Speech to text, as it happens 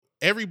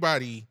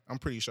everybody, I'm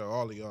pretty sure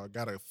all of y'all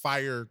got a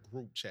fire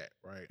group chat,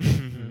 right?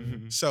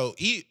 So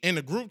in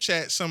the group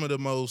chat, some of the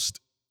most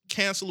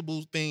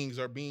cancelable things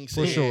are being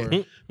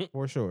said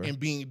For sure. and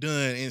being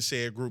done in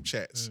said group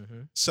chats.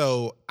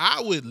 So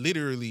I would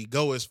literally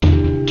go as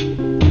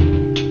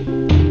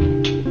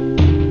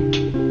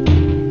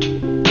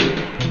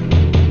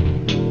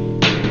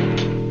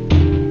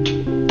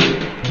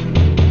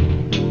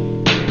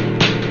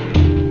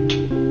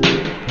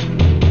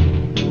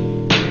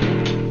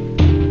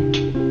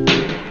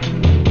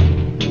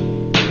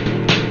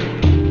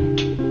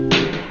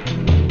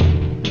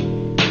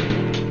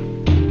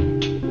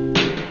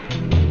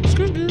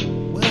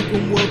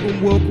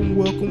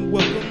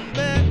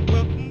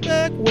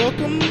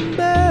Welcome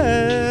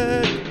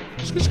back.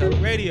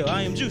 Radio.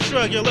 I am Juice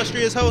Shrug, your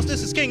illustrious host.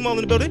 This is King Mole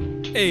in the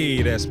building.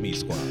 Hey, that's me,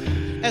 squad.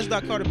 S.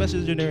 Carter, best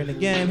engineer in the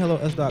game. Hello,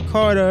 S.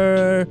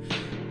 Carter.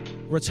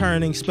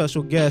 Returning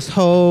special guest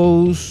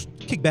host.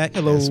 Kickback.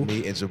 Hello. That's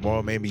me, and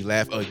Jamal made me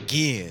laugh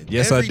again.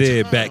 Yes, Every I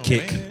did. time, Back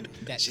kick. man.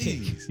 That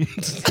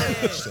Jeez.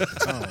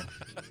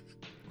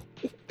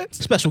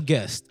 Special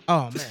guest.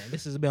 Oh man,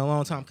 this has been a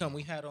long time coming.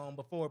 We had on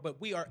before, but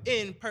we are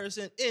in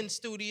person, in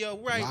studio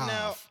right Live,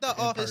 now. The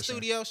in Office person.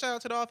 Studio. Shout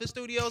out to the Office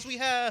Studios. We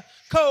have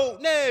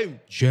Codename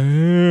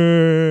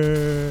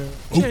James.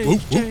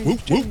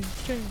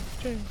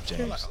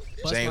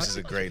 James is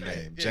a great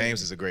name.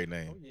 James is a great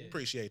name.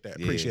 appreciate that.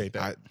 Yeah, Appreciate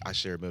that. I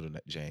share a middle name.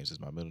 James is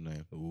my middle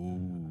name.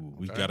 Ooh,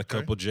 we Okay, got a okay.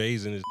 couple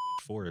J's in his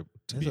for it,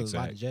 to be There's a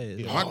lot of exact.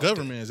 J's. Yeah, my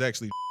government is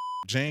actually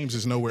James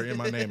is nowhere in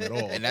my name at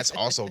all. And that's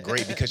also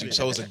great because you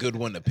chose a good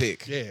one to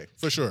pick. Yeah,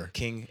 for sure.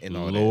 King and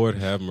all Lord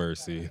have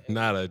mercy.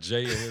 Not a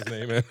J in his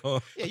name at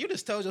all. Yeah, you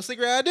just told your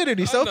secret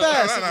identity so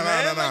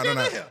fast.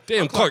 No.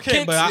 Damn, Clark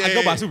Kent. But I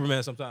go by Yeah.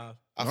 Superman sometimes.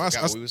 I No, I- forgot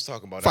I- what we was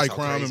talking about. Fight That's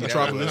how crime in crazy that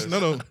Metropolis.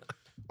 was. No.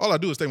 All I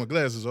do is take my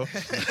glasses off.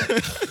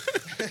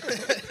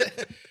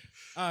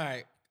 All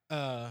right.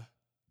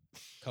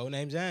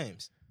 Codename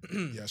James.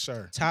 Yes,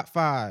 sir. Top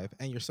 5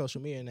 and your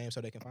social media name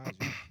so they can find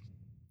you.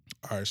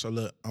 All right, so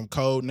look, I'm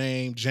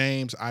codename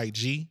James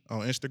IG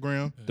on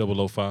Instagram.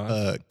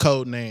 005.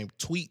 Codename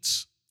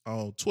Tweets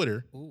on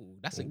Twitter. Ooh,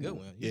 that's a good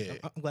one. Yeah.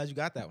 I'm glad you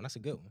got that one. That's a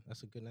good one.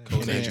 That's a good name.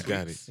 Glad Yeah. you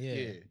got it.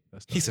 Yeah.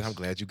 He said, I'm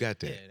glad you got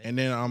that. Yeah, And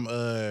then I'm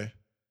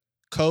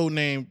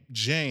codename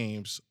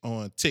James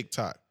on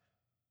TikTok.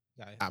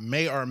 got it. I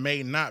may or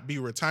may not be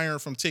retiring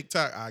from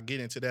TikTok. I'll get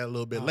into that a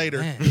little bit Oh, later.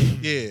 man.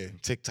 Yeah.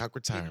 TikTok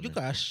retirement. You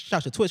gotta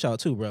shout your Twitch out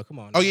too, bro. Come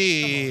on. Oh now.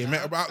 yeah. Come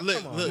Man, on bro, now. look,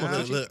 Come on look, now.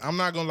 look. I'm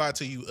not gonna lie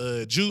to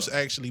you. Juice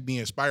actually be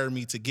inspired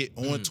me to get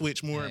on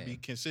Twitch more and Yeah. be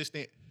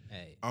consistent.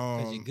 Hey,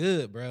 cause Um, you're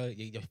good, bro.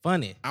 You're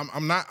funny.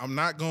 I'm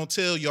not gonna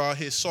tell y'all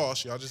his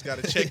sauce. Y'all just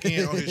gotta check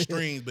in on his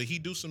streams. But he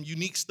do some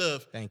unique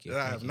stuff Thank you. that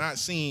I thank have you. not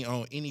seen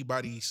on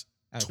anybody's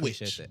I Twitch.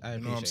 appreciate that. I You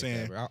know what I'm appreciate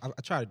saying? that, bro.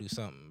 I try to do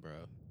something, bro.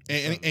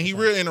 And he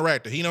real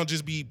interactive. He don't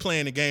just be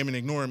playing the game and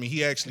ignoring me.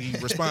 He actually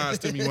responds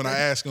to me when I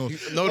ask him.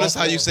 Notice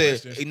how you said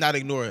questions. he not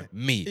ignoring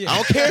me. Yeah. I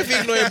don't care if he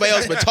ignore anybody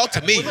else, but talk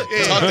to me.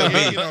 Yeah, Talk to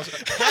me. you know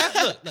what I'm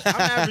saying? Look,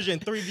 I'm averaging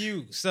 3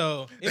 views,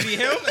 so it be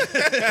him.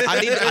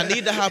 I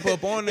need to hop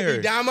up on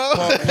there. Damo.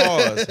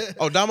 Pause.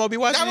 Oh, Damo be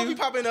watching Damo you? be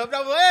popping up.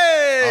 Damo, hey.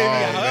 Oh,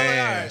 Yeah, man.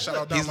 all right. Shout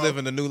out He's Damo.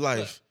 living a new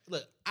life.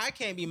 Look, I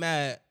can't be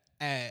mad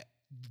at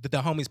the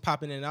homies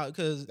popping in and out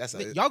because That's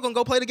a- y'all gonna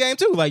go play the game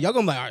too. Like y'all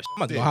gonna be like, all right,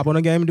 I'm about to go hop on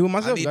the game and do it I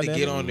myself. need to goddamn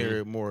get it. on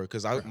there more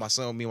because my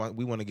son, we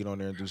want to get on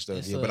there and do stuff.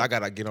 It's Yeah, a- but I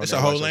gotta get on It's there.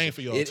 a and whole watch lane that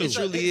for shit. y'all, It too.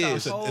 truly is.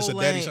 It's a whole daddy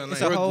lane. son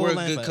It's lane. a whole We're a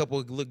lane good for-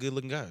 couple, good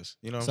looking guys.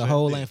 You know It's what a I'm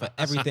whole saying? lane for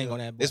everything on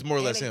that. It's more or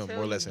And less they him. tell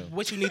More or less you him.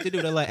 What you need to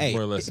do to like, hey,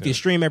 More or less if you him.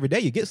 stream every day,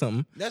 you get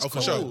something. That's Oh,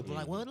 for cool. sure.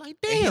 Like, well, like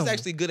And he's damn.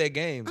 actually good at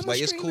games. I'm Like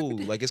a it's streamer cool.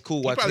 every day. Like it's cool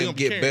He watching probably him gonna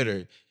be get carrying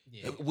better.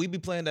 Yeah. We be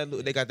playing that.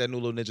 They got that new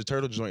little Ninja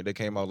Turtle joint that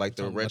came out, like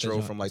the Talking about that retro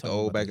joint. from like the Talking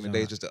old about back in that the day,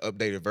 joint. just the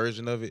updated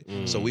version of it.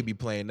 So Mm. we be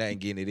playing that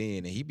and getting it in.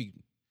 And he be.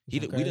 We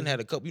Okay. didn't had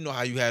a couple. You know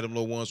how you had them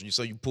little ones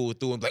when you pull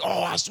through and be like,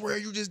 oh, I swear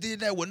you just did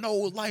that with no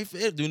life.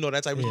 You know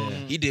that type of. Yeah.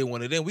 He did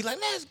one of them. We like,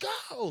 let's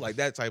go, like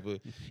that type of.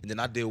 And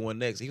then I did one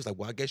next. He was like,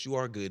 well, I guess you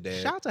are good,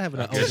 Dad. Shout out to having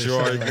an I guess older you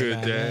are son like good,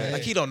 that, Dad. man.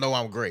 Like he don't know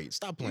I'm great.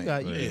 Stop You playing.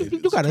 got, Yeah. you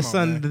got a Come on,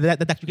 son man.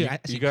 that you can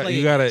actually play.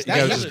 You gotta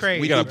That's crazy.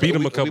 we gotta beat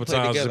him a We couple play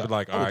times to together. be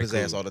like, I all whip right, his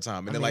ass cool. all the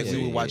time. And I then mean, like we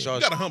yeah, would watch You y'all.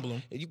 gotta humble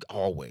him. You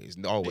always.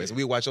 And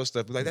we watch your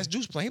stuff. Be like, that's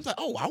Juice playing. He's like,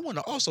 oh, I want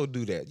to also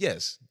do that.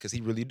 Yes, because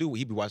he really do.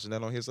 He be watching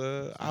that on his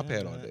iPad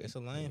all man, day. it's a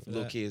lane for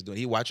Little that. kids doing.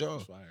 He watch y'all.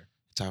 That's fire.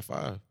 Top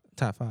 5.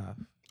 Top 5.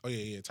 Oh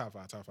yeah. Top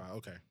five.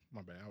 Okay,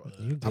 my bad.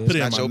 You I good. put it in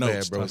Not my your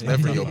notes. bad, bro. It's Top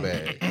never five. your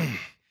bad.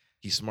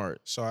 He's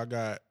smart. So I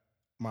got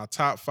my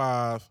top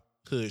 5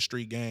 hood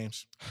street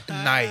games.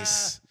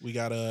 Nice. We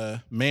got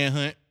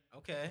Manhunt.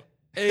 Okay.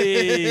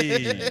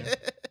 Hey.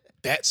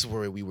 That's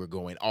where we were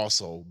going.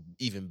 Also,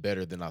 even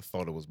better than I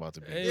thought it was about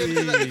to be. Hey.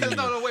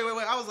 No, wait.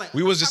 I was like,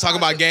 We was just talking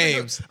about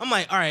games. I'm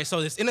like, all right,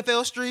 so this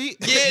NFL Street.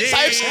 Yeah,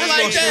 type shit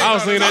like that. I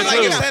was thinking that I'm like,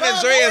 too. if San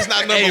Andreas not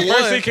number Hey, one.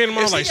 first thing came to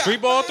mind was like Street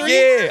Ball 3?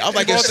 Yeah, I was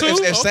like, Street Ball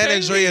 2? if San Okay,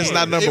 Andreas yeah.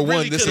 not number It really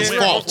one, this could've is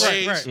went both false.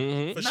 ways. Right.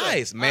 Mhm. For sure.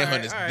 Nice.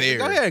 Manhunt is All right. there.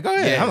 Go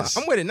ahead. Yes.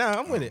 I'm with it now.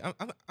 I'm with it.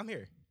 I'm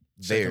here.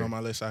 Second there. on my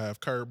list, I have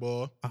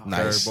Curveball.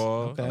 Nice.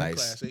 Curveball. Okay. Nice.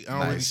 Classic. I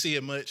don't really Nice. see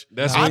it much.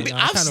 That's Nah, what, I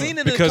I've kinda- seen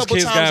it a because couple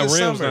kids times got this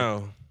rims summer.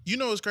 now. You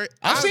know what's great?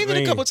 I've seen it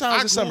a couple times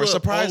I this grew summer. up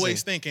Surprising.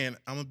 always thinking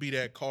I'm gonna be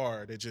that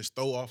car that just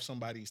throw off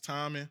somebody's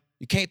timing.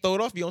 You can't throw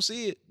it off. You don't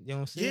see it. You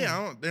don't see Yeah, it.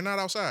 I don't, they're not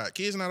outside.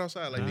 Kids not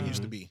outside like they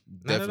used to be.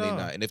 Not at Definitely all.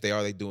 not. And if they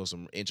are, they doing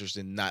some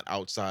interesting, not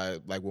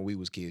outside like when we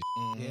was kids,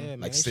 Mhm. Yeah, man,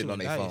 like they sitting on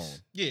shooting their dice. phone.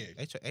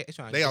 Yeah,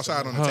 Trying they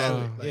outside on the Huh.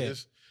 tablet. Like Yeah.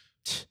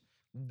 it's-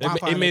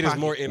 It made us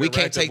more interactive We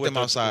can't take with them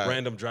the outside.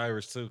 random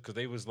drivers too, because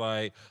they was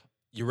like,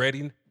 "You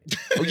ready?"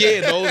 Oh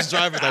yeah, those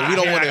drivers like we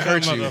don't want to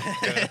hurt you.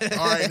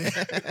 All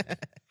right.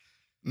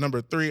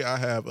 Number 3, I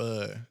have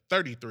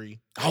 33.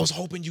 I was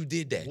hoping you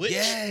did that. Which-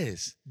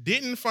 Yes.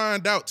 Didn't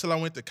find out till I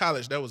went to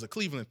college that was a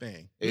Cleveland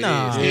thing. It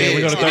Nah. is. Yeah, It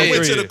we is. go to It is.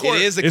 33. the court.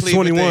 It is a It's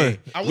Cleveland 21. thing.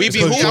 I We went, be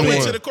to, I hooping.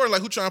 went to the court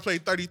like, who trying to play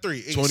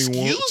 33?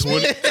 21, Excuse 20.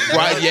 me?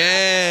 Right,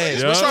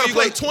 yes. Yeah. What trying to you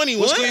play go- 21?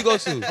 What school you go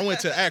to? I went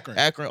to Akron.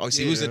 Akron. Oh,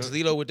 see, we was in Yeah.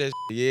 Toledo with that.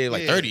 Yeah,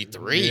 like Yeah.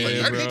 33.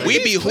 Yeah, Like, bro. we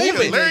be Cleveland,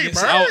 hooping. Larry Bird.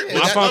 I, Is I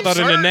that found out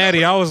in the absurd?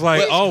 natty. I was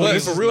like, But- "Oh, but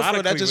this for is real, not for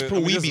a that just Cleveland-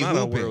 prove we this be is not a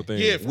hooping. world thing."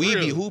 Yeah, for We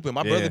be real. hooping.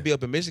 My Yeah. brother be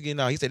up in Michigan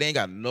now. He said they ain't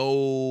got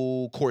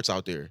no courts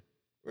out there.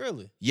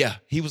 Really? Yeah.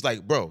 He was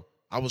like, bro,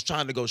 I was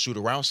trying to go shoot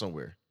around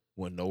somewhere.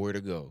 Wasn't nowhere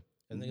to go.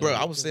 Bro,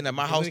 I was sitting at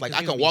my house like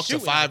I can walk to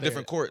 5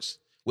 different courts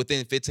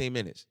within 15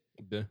 minutes.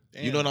 Yeah.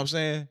 You know what I'm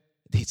saying?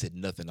 He said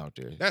nothing out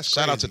there. That's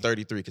Shout out to crazy.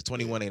 33 because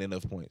 21 ain't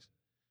enough points.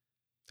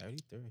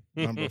 33.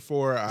 Number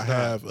 4, I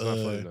have. It's not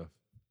funny enough.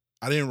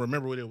 I didn't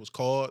remember what it was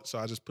called, so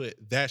I just put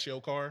 "That's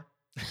your car."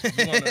 You on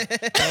the porch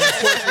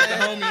with the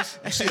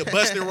homies, you see a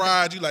busted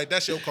ride, you like,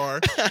 that's your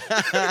car.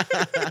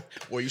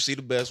 Or you see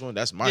the best one,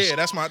 that's my Yeah, shit.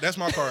 that's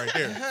my car right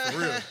there. For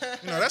real.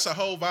 You know, that's a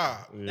whole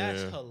vibe.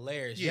 That's Yeah.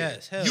 hilarious. Yeah.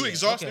 Yes. Hell You yeah.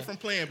 exhausted Okay. from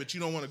playing, but you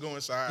don't want to go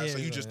inside, so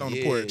Yeah, you just right. on the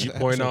Yeah. porch. You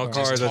point out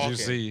Just cars that you Talking.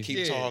 see. Keep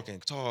Yeah.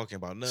 talking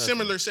about nothing.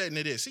 Similar setting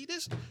it is. See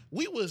this?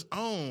 We was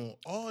on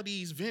all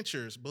these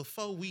ventures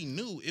before we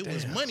knew it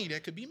was money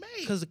that could be made.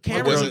 Because the Girls-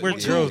 cameras were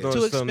girls too don't sell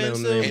them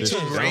expensive. them You And too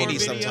couldn't store grainy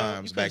video- sometimes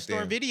you couldn't back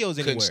store then. videos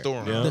Couldn't anywhere.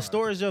 store 'em. Yeah. The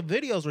storage of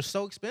videos were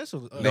so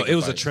expensive. No, it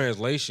was a Megabytes.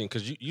 translation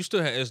because you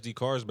still had SD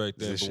cards back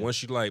then. But Position.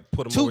 once you like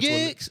put them 2 over to a,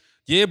 gigs?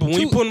 yeah, but when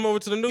you Two- put them over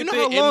to the new You know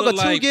thing, how it long looked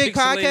a 2 like gig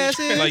pixelated. podcast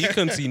is? Like you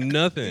couldn't see Do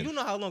nothing, you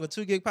know how long a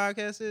 2 gig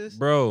podcast is?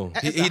 bro.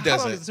 That's He how long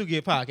doesn't. is a 2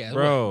 gig podcast?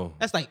 Bro. What?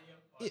 That's like,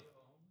 yeah,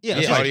 Yeah,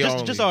 it's like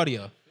audio just only.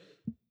 audio.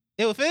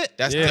 It would fit.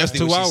 That's Yeah, that's definitely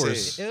 2 what she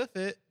hours. said. It would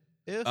fit.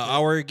 It would An fit.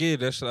 hour a gig.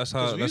 That's how We that's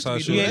used how to it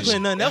be should doing be. that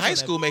putting nothing in else high on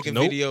school that. making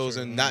Nope. videos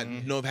and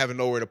not having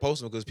nowhere to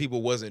post them because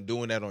people wasn't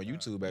doing that on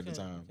YouTube at the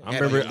time. I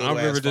Had, like, remember a little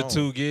ass the phone.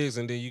 2 gigs,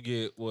 and then you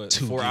get what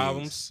 2 4 gigs.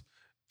 albums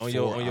on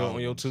 4 your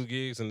albums. 2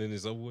 gigs, and then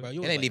it's over with. Bro, you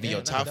It was ain't even your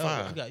damn, top that's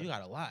dope. 5. You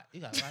got a lot.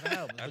 You got a lot of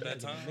albums. At that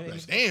time.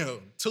 Like, damn,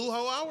 2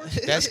 whole hours?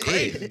 That's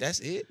crazy. it. That's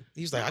it.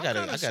 He's like, I I'm gotta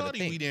kinda salty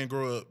we think. didn't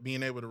grow up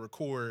being able to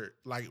record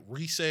like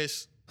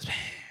Recess.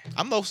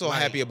 I'm also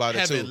like, happy about it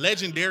having too.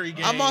 legendary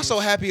games. I'm also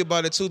happy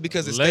about it too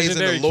because it stays in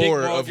Legendary the lore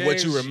kickball of what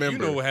you games,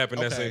 remember. You know what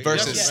happened that Okay. same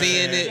versus Yeah.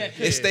 seeing it,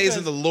 Yeah. it stays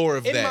in the lore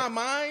of In my that.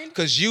 mind,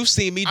 Because you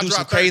see me I do some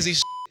dropped crazy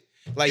shit.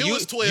 Like It you,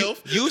 was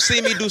 12. You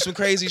see me do some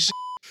crazy shit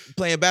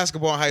playing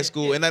basketball in high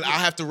school, and then I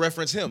have to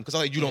reference him because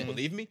I'm like, you don't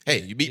believe me?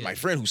 Hey, you beat my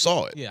friend who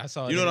saw it. yeah, I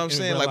saw it. You know what I'm in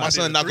saying? real Like my life.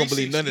 son not gonna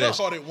believe none of that.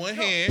 Caught Shit. it one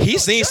hand. He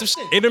seen some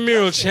shit.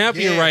 intramural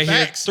champion Yeah, right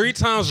facts. here 3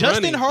 times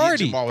Justin running.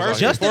 Hardy. Jamal was First out and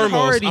Justin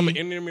foremost, Hardy. I'm an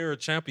intramural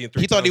champion.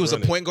 3 He thought he times was a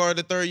running. point guard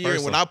the third year, First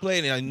and when off. I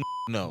played, and I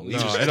no, he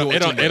No, was it doing too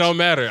don't much.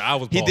 matter. I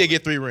was. He balling. did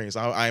get 3 rings.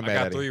 I ain't I mad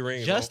got at 3 him.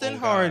 rings. Justin Oh,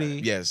 God.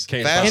 Hardy Yes,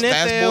 Can't fast, stop.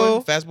 fast boy,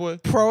 NFL fast boy.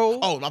 pro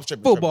Oh, I'm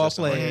tripping. football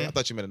Justin Hardy. player. I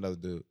thought you meant another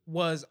dude.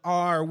 was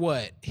our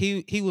what?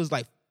 He was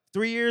like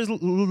 3 years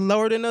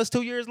lower than us,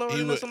 2 years lower He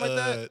than was us, something like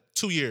that.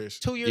 2 years.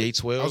 2 years. Yeah, he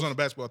 12. I was on the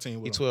basketball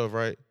team with He him. 12,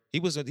 right? He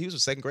was in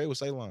second grade with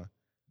Ceylon.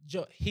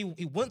 He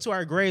went to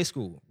our grade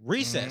school,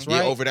 recess, Yeah,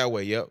 right? over that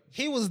way. Yep.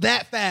 He was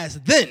that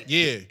fast then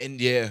Yeah.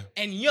 And yeah,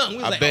 and young. We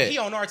was I like, bet. oh, he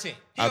on our team.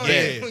 He I on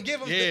bet. our team.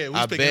 Give him Yeah, we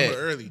I was picking him bet. up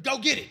early. go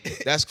get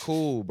it. that's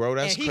cool, bro.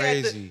 That's And he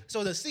had crazy.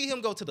 so to see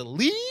him go to the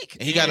league,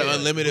 And he got an Yeah,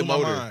 unlimited blew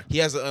my motor. mind. He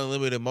has an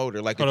unlimited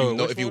motor. Like if Hold you on,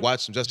 know, which if you one?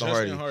 watch him, Justin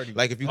Justin Hardy. Hardy.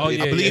 Like if you, Oh, if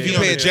yeah, I believe yeah, he yeah,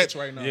 on the yeah. Jets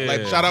right now. Yeah.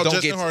 Like, Yeah. shout out don't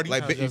Justin get Hardy.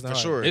 like Justin for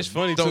Hardy. sure. It's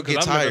funny too Don't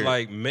because get I've never tired.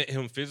 like met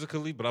him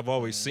physically, but I've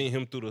always seen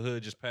him through the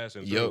hood just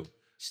passing through. Yup.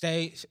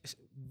 stay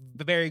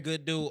very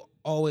good dude,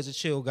 always a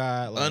chill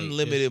guy. Like,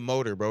 Unlimited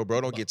motor, bro.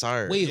 Bro, don't get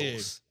tired.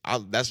 wheels.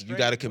 That's you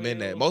got to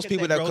commend that. wheels. Most Hit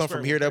people that that growth come from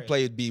spurt here with that Chris.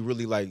 play be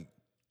really like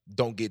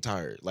don't get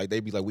tired. Like they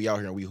be like we out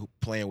here and we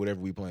playing whatever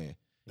we playing.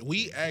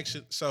 We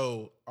actually,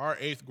 so our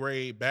 8th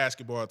grade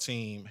basketball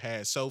team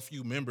had so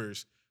few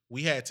members,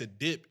 we had to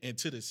dip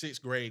into the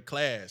 6th grade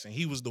class, and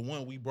he was the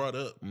one we brought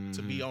up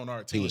to be on our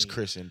He team. was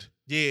christened.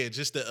 Yeah,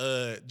 just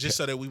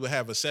so that we would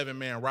have a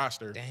 7-man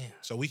roster. Damn.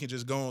 So we can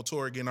just go on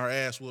tour, getting our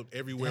ass whooped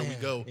everywhere we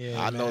Damn. go.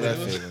 Yeah, I know man. that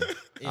feeling.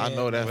 I Yeah,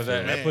 know that But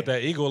feeling. that put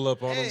that eagle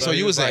up on him. So though. you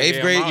He was in like, 8th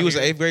yeah, grade? I'm You was in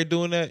out here. 8th grade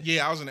doing that?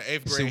 Yeah, I was in the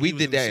 8th grade. See, he we was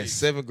did in the that in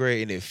 6th. 7th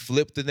grade and it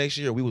flipped the next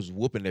year. We was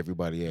whooping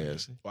everybody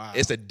ass. Wow.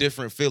 It's a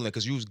different feeling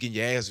because you was getting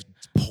your ass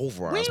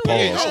pulverized.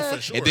 Yeah, Pause. oh,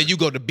 for sure. And then you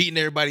go to beating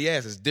everybody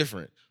ass. It's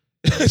different.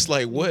 It's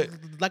like what?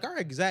 Like our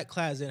exact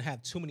class didn't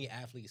have too many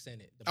athletes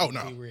in it. Oh, To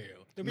no. be real.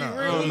 To be Nah,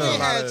 real, we no, ain't a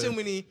lot had of- too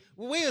many.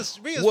 We was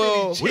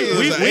Well, really chill. It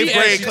was an we 8th grade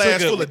actually class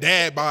took a- full of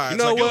dad bods. You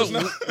know Like, it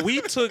was what?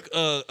 We took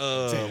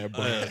Damn,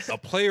 boy. a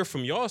player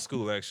from y'all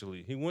school.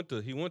 Actually, he went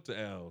to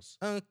Al's.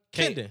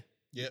 Kendon.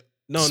 Yep.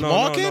 No.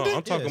 Small Kendon?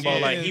 I'm talking Yeah, about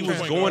yeah, like yeah, he yeah. was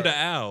Point going guard. to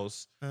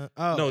Al's.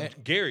 No,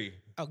 Gary.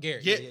 Oh,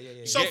 Gary. Yeah.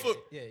 Yeah. So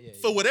Yeah.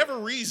 for whatever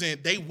reason,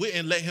 they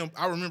wouldn't let him.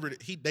 I remember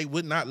that they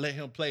would not let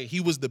him play. He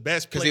was the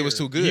best player Because he was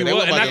too good. He They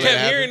was, wasn't and about I to let it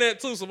kept hearing happen. that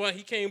too. So when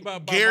he came by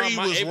Gary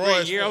my was 8th raw grade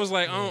as year, I fuck. was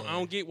like, I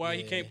don't get why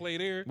he can't play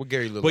there. What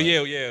Gary look But like?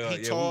 yeah,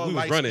 He tall, we was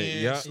light running.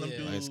 skin, Yeah, slim Yeah.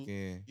 dude. Light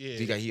skin.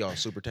 Yeah. He all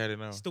super tatted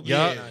now. Stupid.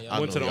 Yeah. Yeah. I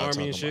Went know to the y'all army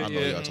talking and shit, about- I know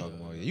yeah. y'all talking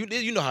about.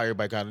 You know how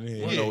everybody kind of Yeah,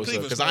 knows stuff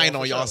Cleveland's because I ain't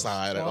small on for y'all sure.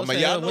 side. So I'm I'm like,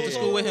 saying, I y'all went to know.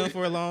 school with him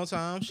for a long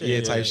time. Shit.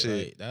 Yeah, type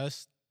shit.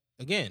 That's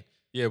again.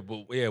 yeah,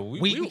 but yeah,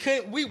 We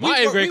couldn't. We my were-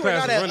 8th grade we were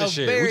class not was running a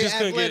shit. very We just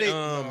couldn't get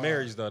athletic-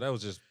 marriage though. That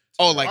was just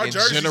Oh, like Our in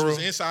jerseys general. was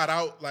inside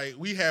out. Like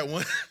we had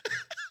one.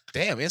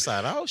 Damn,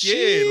 inside out. Yeah,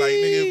 like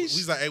nigga, we Sheesh.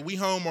 was like, hey, we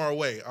home or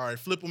away. All right,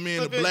 flip them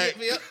in the black.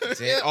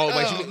 Damn. Oh,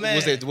 like man.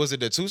 was it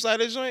the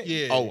two-sided joint?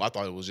 Yeah. Oh, I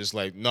thought it was just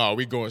like, no,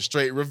 we going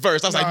straight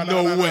reverse. I was Nah, like, nah,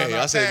 no nah, way.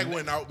 nah, I said, tag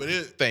went out, but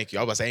it. thank you.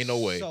 I was about to say, ain't no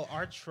way. So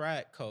our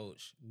track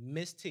coach,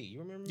 Miss T, you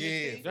remember Miss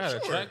Yeah. T? y'all had a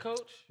Sure. track coach.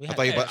 We I had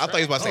thought you that.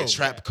 was about to say Oh.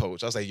 trap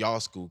coach. I was like, y'all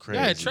school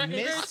crazy. Yeah, track and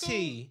Miss grade school?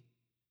 T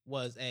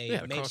was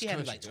Yeah, maybe cross she had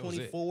country, like that was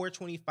it. 24,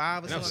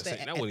 25 or That was something the like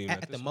same- that that. wasn't even At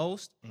at the this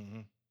most,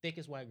 Mhm.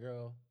 thickest white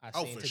girl I've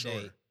Oh, seen for today.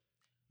 sure.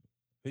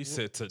 He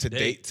said To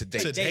date. To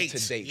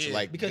date. Yeah.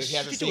 Like, Because he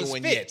hasn't she seen was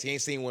one fit. yet. He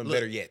ain't seen one Look.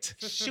 better yet.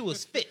 She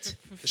was fit.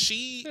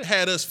 She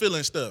had us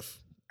feeling stuff.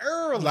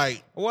 Early.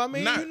 Like, Well, I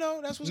mean, Not- you know,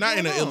 that's what's not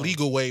in going an on.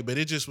 illegal way, but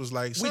it just was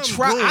like, we something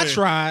tried. I brewing.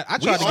 tried. I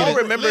We tried to all get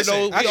it. remember Listen,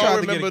 those. I We tried all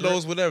to get remember a grip.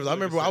 those. Whatever. I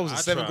remember I was in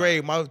I 7th tried.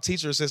 grade. My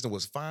teacher assistant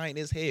was fine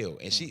as hell,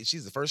 and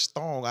she's the first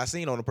thong I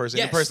seen on a person.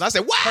 In Yes. person, I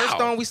said, "Wow." First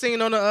song we seen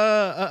on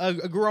a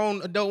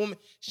grown adult woman.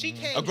 She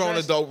came a grown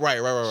dressed- adult,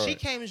 right. She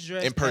came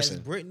dressed In person.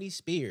 as Britney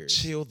Spears.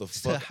 Chill the to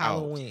fuck out.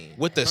 Halloween.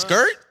 With the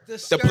skirt, the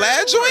skirt,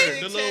 plaid joint.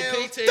 The little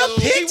pigtails. pigtails.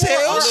 The pigtails?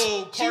 The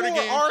little She wore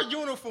cardigan. our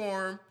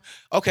uniform.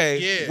 Okay,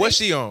 Yeah. what's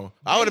she on?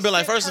 I would have been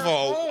like, sent first of her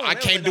all, home. I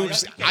They can't were do like,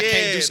 this. yeah, I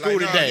can't do like, school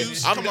nah, today. you-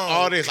 I'm come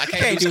all on. this. I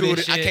can't can't do do school.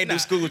 this I shit. can't do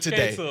school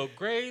today.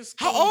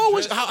 How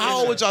old How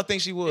old would y'all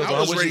think she was? I Or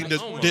was was ready she-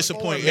 to Oh my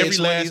disappoint God. every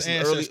last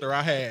Mid-20s, early- ancestor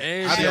I had.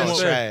 And I she didn't was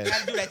want trash. Had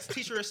to do that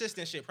teacher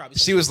assistant shit probably.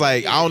 She was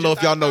like, I don't know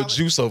if y'all know Juice.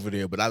 Juice over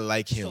there, but I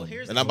like him, So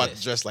here's and the I'm about to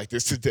twist. dress like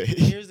this today.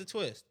 Here's the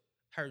twist.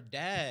 Her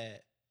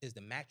dad is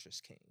the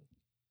mattress king.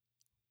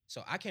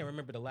 So I can't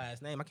remember the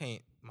last name. My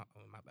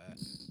bad.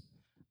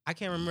 I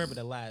can't remember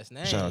the last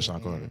name. Shout out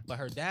Sean Carter. But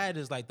her dad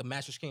is like the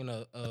mattress king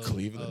of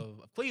Cleveland?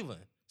 Of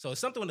Cleveland. So it's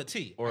something with a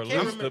T. Or I at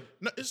can't least remember.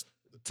 No, it's,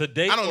 to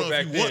date. I don't or know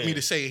back if you want then? me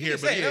to say it here,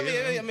 but Say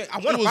it. yeah, I mean, I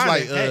it want to was find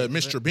like it. Hey,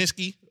 Mr.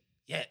 Binsky.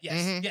 Yeah, Mhm.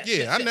 yes, Yeah,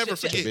 yes, I yes, never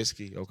yes, forget. yes.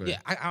 Trubisky, okay. Yeah,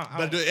 I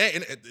But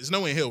there's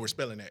no in hell we're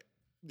spelling that.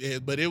 Yeah,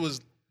 but it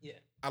was. Yeah.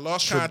 I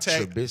lost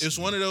contact. Trubisky. It's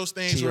one of those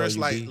things where it's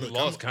like, TRUB. You look,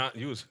 lost con.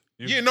 You was.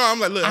 yeah, no, I'm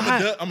like, look, I'm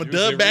a You was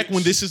dub in back reach.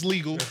 when this is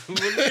legal.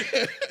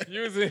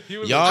 You was in.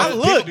 Y'all,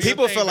 look.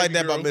 people feel like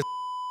that about Miss.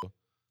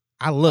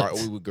 I All looked.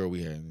 right, we girl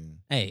we had.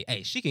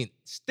 Hey, she can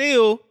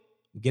still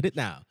get it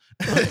now.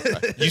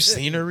 You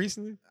seen her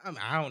recently? I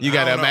don't know. You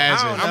gotta I don't know.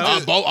 imagine. I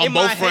don't know. On In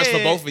my both fronts for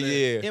head- both of you.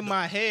 Yeah. In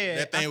my head,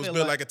 That thing I was feel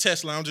built like a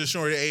Tesla. I'm just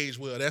showing it age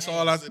well. That's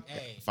all I said.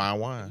 Hey, Fine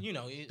wine. you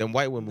know, Them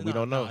white women, we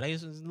don't know. They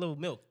just a little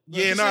milk.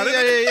 Yeah, It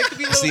no, could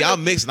be a little See, milk.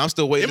 I'm mixing. I'm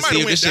still waiting It to might see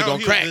have if this shit went gonna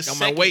downhill crack. the I'm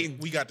second waiting.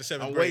 We got to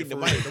 7th I'm grade waiting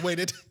for to real. The way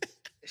that,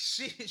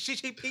 She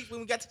peaked when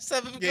we got to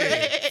 7th grade.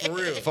 yeah, for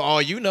real. For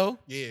all you know,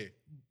 Yeah,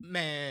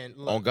 Man,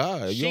 look, on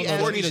God, you she don't know.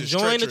 asked what me it to is.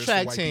 join the Treacherous for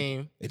track white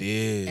team, It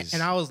is.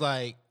 and I was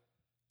like,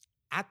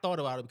 I thought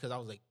about it because I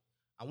was like,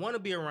 I want to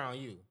be around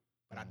you,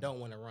 but I don't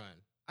want to run.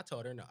 I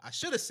told her no. I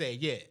should have said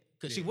yeah,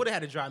 because she Yeah. would have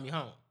had to drive me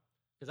home.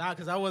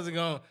 Because I wasn't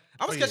going.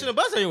 I was Oh, catching yeah. the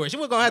bus everywhere. She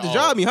wasn't gonna have to Oh,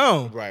 drive me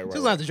home. right, She was right,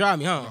 gonna have to drive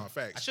me home. No,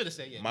 facts. I should have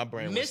said yeah. My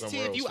brain was Miss T,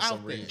 somewhere if you else for out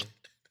some there, reason.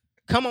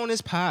 come on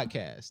this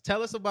podcast.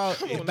 Tell us about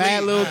Come the on, bad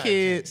leave. little God,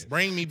 kids.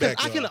 bring me 'Cause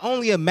back. I can y'all.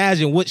 only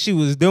imagine what she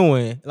was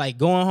doing, like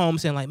going home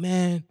saying, like,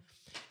 man,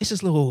 it's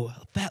this little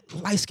fat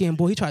light skinned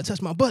boy. He tried to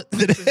touch my butt.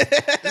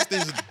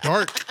 This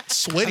dark,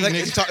 sweaty Like,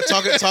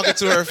 nigga. talking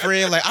to her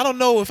friend, like, I don't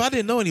know if I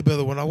didn't know any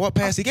better when I walked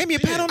past. He gave me a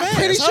pat on the ass.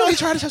 Pretty huh? sure he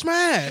tried to touch my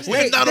ass.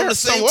 We're not on the I'm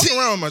same walking team.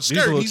 around with my These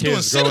skirt. little He's doing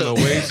kids growing sit-ups.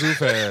 up way too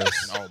fast.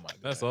 Oh my God.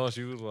 That's all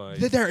she was like.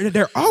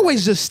 They're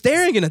always just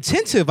staring and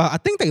attentive. I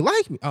think they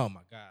like me. Oh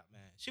my God,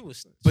 man. She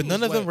was. But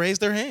none of them raised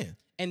their hand.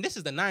 And this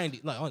is the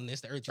 90s. Like, oh, and it's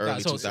the early 2000s.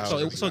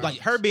 Early So 2000s. like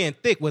her being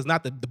thick was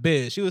not the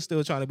biz. She was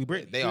still trying to be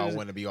Britney. They She all was-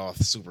 want to be all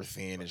super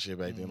thin and shit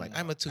back then. Like,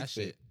 I'm a too That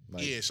fit. shit.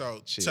 Like, Yeah,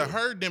 so shit. to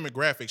her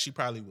demographic, she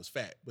probably was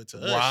fat, but to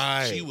us,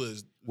 Right. she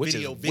was which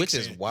video is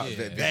vixen. wild. Yeah.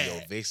 Video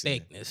Bad. vixen.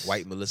 Thickness.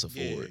 White Melissa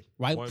Yeah. Ford.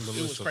 Right? White was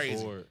Melissa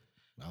crazy. Ford.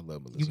 I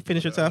love Melissa. You Ford.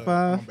 finish your top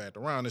five? I'm about to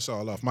round this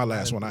all off. My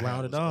last one I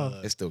Round had it off.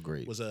 was, It's still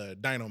great. was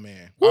Dino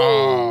Man.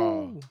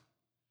 Oh.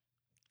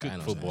 Good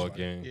Dino football Man.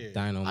 game. Yeah.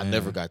 Dino I Man.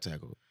 never got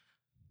tackled.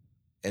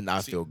 And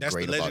I See, feel that's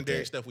great the about legendary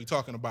that. stuff we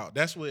talking about.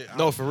 That's what.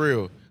 No, for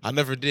real. I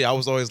never did. I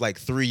was always like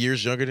 3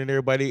 years younger than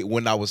everybody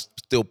when I was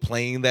still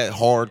playing that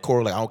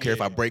hardcore. Like, I don't care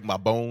if I Yeah. break my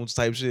bones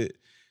type shit.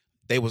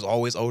 they was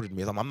always older than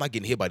me. I'm not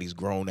getting hit by these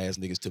grown ass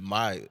niggas to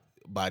my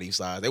body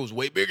size. They was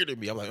way bigger than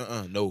me. I'm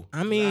like, no.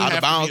 I mean, Out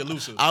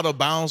of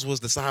bounds was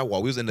the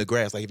sidewalk. We was in the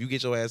grass. Like, if you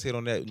get your ass hit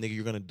on that, nigga,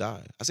 you're gonna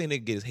die. I seen a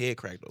nigga get his head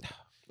cracked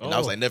though. And I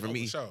was like, never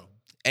me. Sure.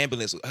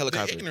 Ambulance,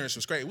 helicopter. The ignorance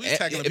was great. We was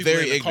tackling people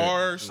very in the ignorant.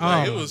 cars. oh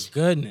Like, it my was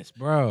goodness,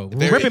 bro.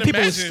 Very- Ripping people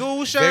with Imagine- school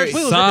very shirts.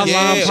 We was sideline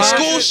ripping Yeah, pocket.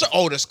 school shirt.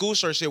 Oh, the school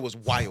shirt shit was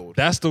wild.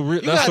 That's the You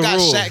that's got the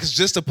rule. Shaqs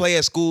just to play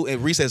at school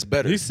and recess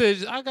better. He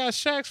said, "I got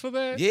Shaqs for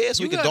that." Yeah,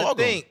 so we You could gotta dog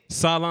them. think,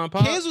 Sideline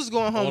pop. kids was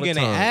going home All the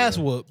getting their time, ass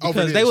bro. whooped Over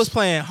because they this. was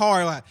playing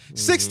hard, like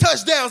 6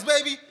 touchdowns,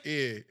 baby.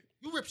 yeah.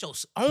 You ripped your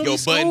only Your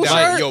school button shirt.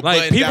 down. Your Like,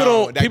 button people down.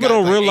 don't- That people guy,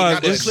 don't like, realize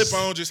Got the it's-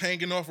 clip on just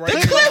hanging off right The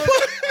there. clip-on.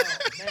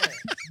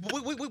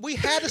 Oh, man. We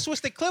had to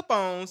switch the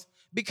clip-ons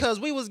because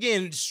we was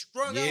getting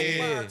strung out by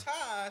Yeah. our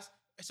ties.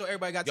 So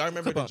everybody got Y'all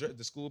remember clip-on.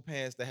 the school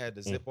pants that had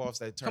the zip offs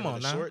that turned Come on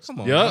into now. shorts?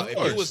 Come on. Yeah. now. Of If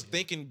course. you was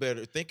thinking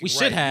better, thinking We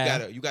right, should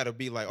have. you gotta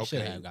be like, We should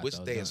okay, have got which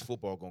those day is done.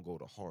 football gonna go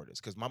the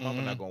hardest? Because my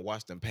mama not gonna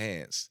wash them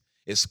pants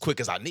as quick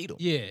as I need them.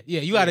 Yeah.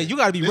 You gotta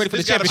be ready for the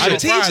This gotta be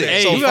championship. on Friday.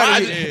 Hey, So you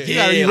gotta Friday, be- you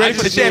gotta be yeah, ready I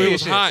for the just knew it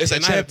was championship. hot. It's a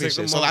and I had to take championship.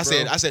 them So off,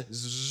 I bro. said,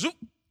 zoop.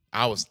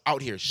 I was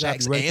out here, gotta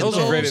Shaqs be ready and for Those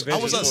are great those. I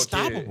was adventures for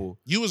a kid. unstoppable.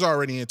 You was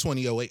already in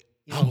 2008.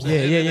 You know what I'm Yeah.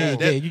 saying?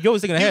 That- You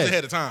always thinking He was ahead.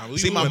 ahead of time.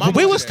 See, my went- mama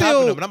we was was copping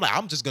still- them, and I'm like,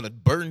 I'm just gonna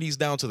burn these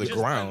down to the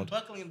ground.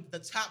 Buckling the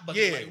top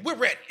button. Yeah. Like, we're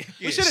ready. Yeah.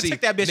 We should have See, took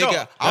that bitch nigga,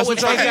 off. I That's was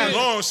what y'all trying got. to-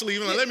 long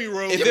sleeve. Like, let me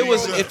roll. If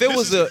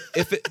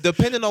it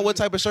depending on what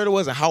type of shirt it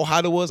was and how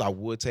hot it was, I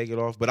would take it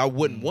off, but I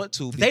wouldn't want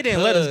to. They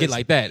didn't let us get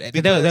like that.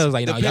 They was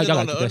like, no, y'all depending gotta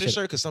on the keep that shit.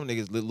 undershirt, because some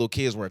niggas, little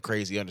kids wearing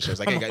crazy undershirts.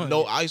 Like, I ain't Come got on.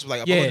 no. I used to be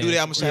like, if I'm gonna do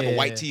that, I'm gonna have a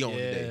white tee on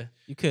today.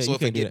 You could. So you if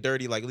could it do get that.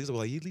 dirty, like at least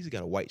he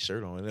got a white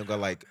shirt on, and then got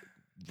like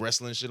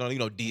wrestling shit on,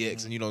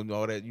 DX and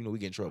all that. We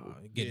get in trouble.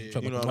 Get in Yeah.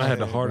 trouble You know with what I had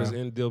the bro. hardest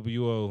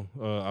NWO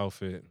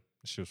outfit.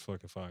 She was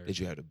fucking fire. Did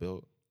you have the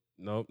belt?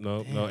 Nope. It We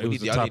was need-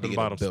 the y'all top need to and get a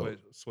bottom belt.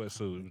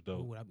 sweatsuit. It was dope.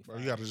 Ooh, that'd be Bro,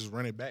 fire. you gotta just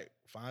run it back.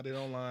 Find it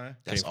online.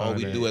 That's Can't all find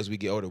we that. do as we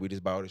get older. We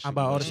just buy all the shit. I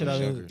buy all the when shit we I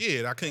was was-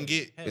 younger. Yeah, I couldn't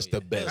get. Hell It's yeah.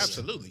 the best.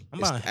 Absolutely. I'm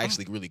It's buying-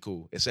 actually really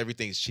cool.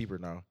 Everything's cheaper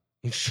now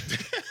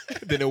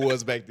than it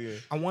was back then.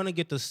 I want to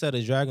get the set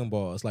of Dragon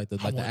Balls, like the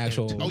want that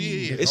actual. too. Oh,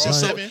 yeah. It's All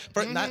just so.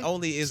 seven? Not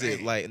only is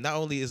it Same. not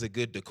only is it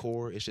good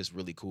decor, it's just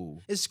really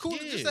cool. It's cool.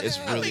 Yeah, just to It's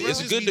have, really bro. it's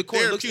just good be decor.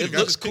 It looks therapeutic.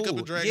 I just pick up cool.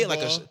 a Dragon Yeah, like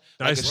a Ball, like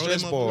a Nice. roll stress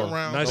them up ball.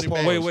 around, Nice. put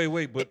it back.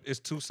 Wait. But it's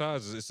two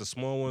sizes. It's the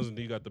small ones, and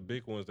then you got the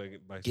big ones that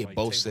get like Get like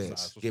both table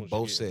sets. size. Which Get ones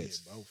both you get? sets.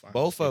 both.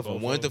 Both of Both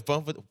them. One of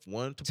to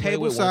one to play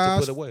Table with, one to size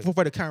put away.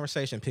 for the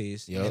conversation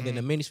piece, Yup. and then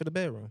the minis for the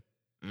bedroom.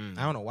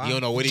 I don't know why. You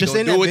don't know what he Just gonna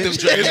in do that with them.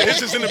 bitch. It's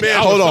just in the bed. I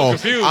was Hold so on,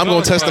 confused. I'm I gonna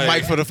was test the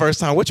like- mic for the first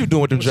time. What you doing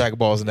with them Dragon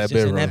Balls in that Just in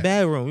bedroom? that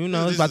bedroom, you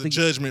know, it's This about is a to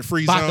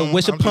judgment-free about zone. to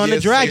wish I'm upon just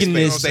the dragon safe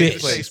this space,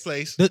 bitch. safe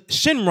place. the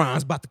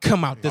Shinron's about to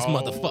come out this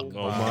motherfucker.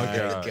 Oh my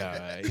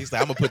god. He's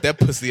like, I'm gonna put that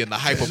pussy in the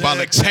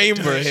hyperbolic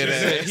chamber. He Hit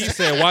said, he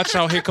said, "Watch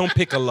out! Here come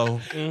Piccolo."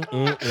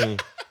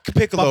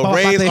 Piccolo, About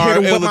raise to our hit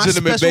him with my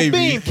illegitimate special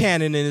baby. beam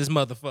cannon in this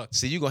motherfucker.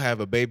 See, you gonna have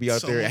a baby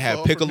out there Someone and have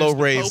fall for Piccolo Mr.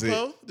 raise it.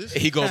 Popo? This-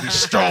 He gonna be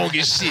strong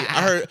as shit.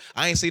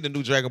 I ain't seen the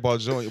new Dragon Ball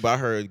joint, but I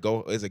heard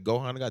is it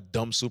Gohan? I got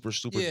dumb, super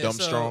dumb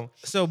strong.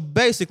 So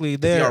basically, He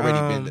they're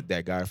already been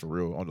that guy for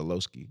real on the low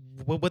ski.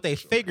 what they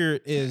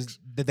figured is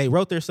that they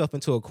wrote themselves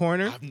into a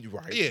corner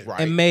Right, Yeah.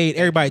 right. and made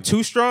everybody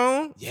too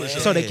strong,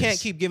 Yes. so they can't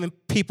keep giving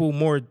people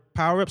more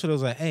power ups. So they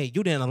was like, hey,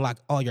 you didn't unlock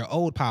all your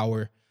old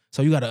power,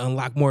 so you got to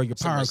unlock more of your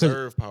Some power.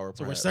 reserve power.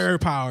 So perhaps.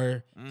 reserve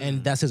power,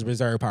 and that's his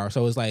reserve power.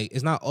 So it's like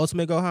it's not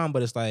Ultimate Gohan,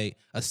 but it's like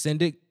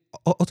Ascended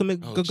Ultimate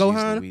Oh, jeez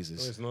Gohan.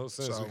 Louises. Makes no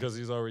sense So- because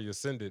he's already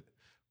ascended.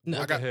 No,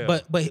 What the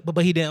hell?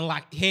 but he didn't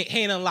unlock. He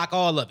ain't unlock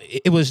all of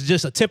it. It was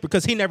just a temper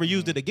because he never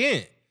used it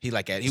again. He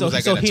like at he So- was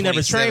like so at a he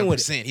never trained with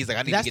it. 27%. He's like,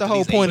 I need That's to get the to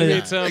whole these point of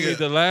 89. it. Tell me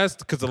Nigga.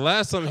 because the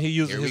last time he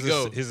used Here we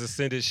go. his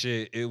ascended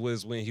shit, it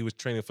was when he was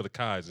training for the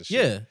Kais and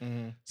shit.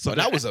 Yeah, So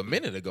that was a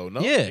minute ago,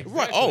 no? Yeah.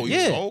 Right. Oh,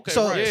 yeah. okay.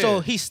 so right.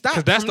 so he stopped.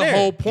 Because that's from the there.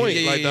 whole point.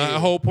 Yeah, yeah, Like yeah, the yeah.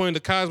 whole point of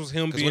the Kais was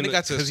him 'Cause being when it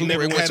got to because he Super,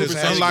 never it went went to had too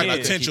his fast unlocked again.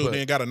 potential, Keep up.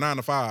 then got a 9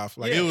 to 5.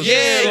 Like Yeah. it was, Yeah, like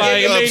yeah, it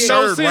made no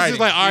absurd sense. writing. It's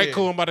like, all right, Yeah.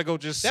 cool. I'm about to go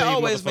just That save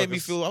always made me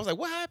motherfuckers. feel. I was like,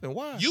 what happened?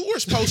 Why? You were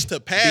supposed to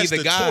pass the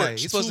the guy.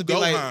 torch You're supposed to to be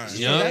like- Gohan.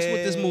 Yeah. That's what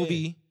this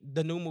movie,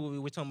 the new movie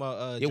we're talking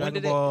about, Yeah, when Dragon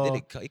did Ball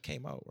it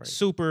came out, right?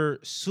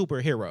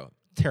 Superhero.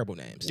 Terrible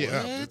names.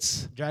 Yeah.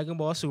 What? Dragon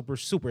Ball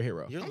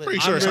Superhero. You're I'm li- pretty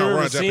I sure it's on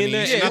remember Run seeing Japanese.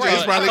 that, and Yeah, I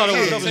right. thought- I thought it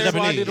was Japanese.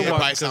 terrible. I did Japanese. the That watch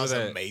probably because of sounds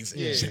that.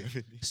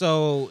 amazing.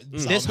 So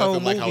this Sounds whole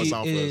nothing like how it movie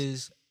sound for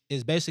us.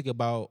 is basically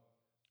about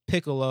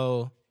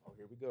Piccolo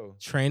Here we go.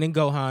 training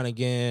Gohan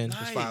again,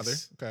 His father.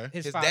 Okay.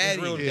 his His father's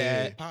daddy, real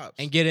yeah. dad, Pops.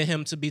 and getting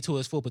him to be to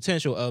his full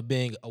potential of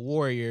being a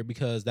warrior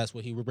because that's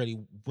what he really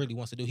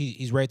wants to do.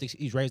 He's raised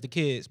the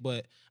kids,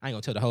 but I ain't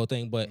gonna tell the whole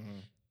thing. But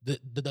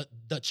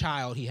the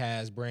child he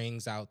has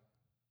brings out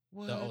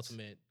the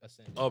ultimate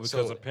ascension. Oh,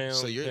 because of Pam.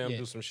 so you're- Pam yeah.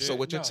 do some shit. So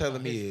what you're No,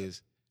 telling me his-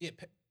 is, Yeah,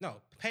 no,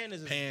 Pan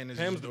is Pan is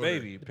Pam's his the daughter.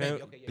 baby. The Pam,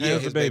 baby, okay, yeah. Pam's yeah,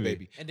 the his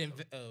baby. and then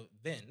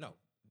Vin, no.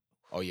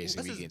 oh yeah, see,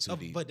 What's we his- getting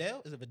too deep.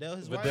 Videl? Is it Videl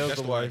his wife? Vidal's That's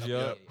the the wife. wife,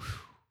 Yeah.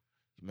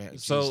 Man,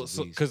 So, Jesus,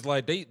 Louise. because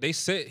like they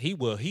said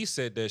he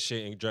said that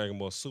shit in Dragon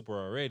Ball Super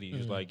already.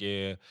 He's like,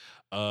 yeah,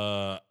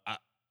 I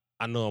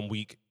know I'm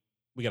weak,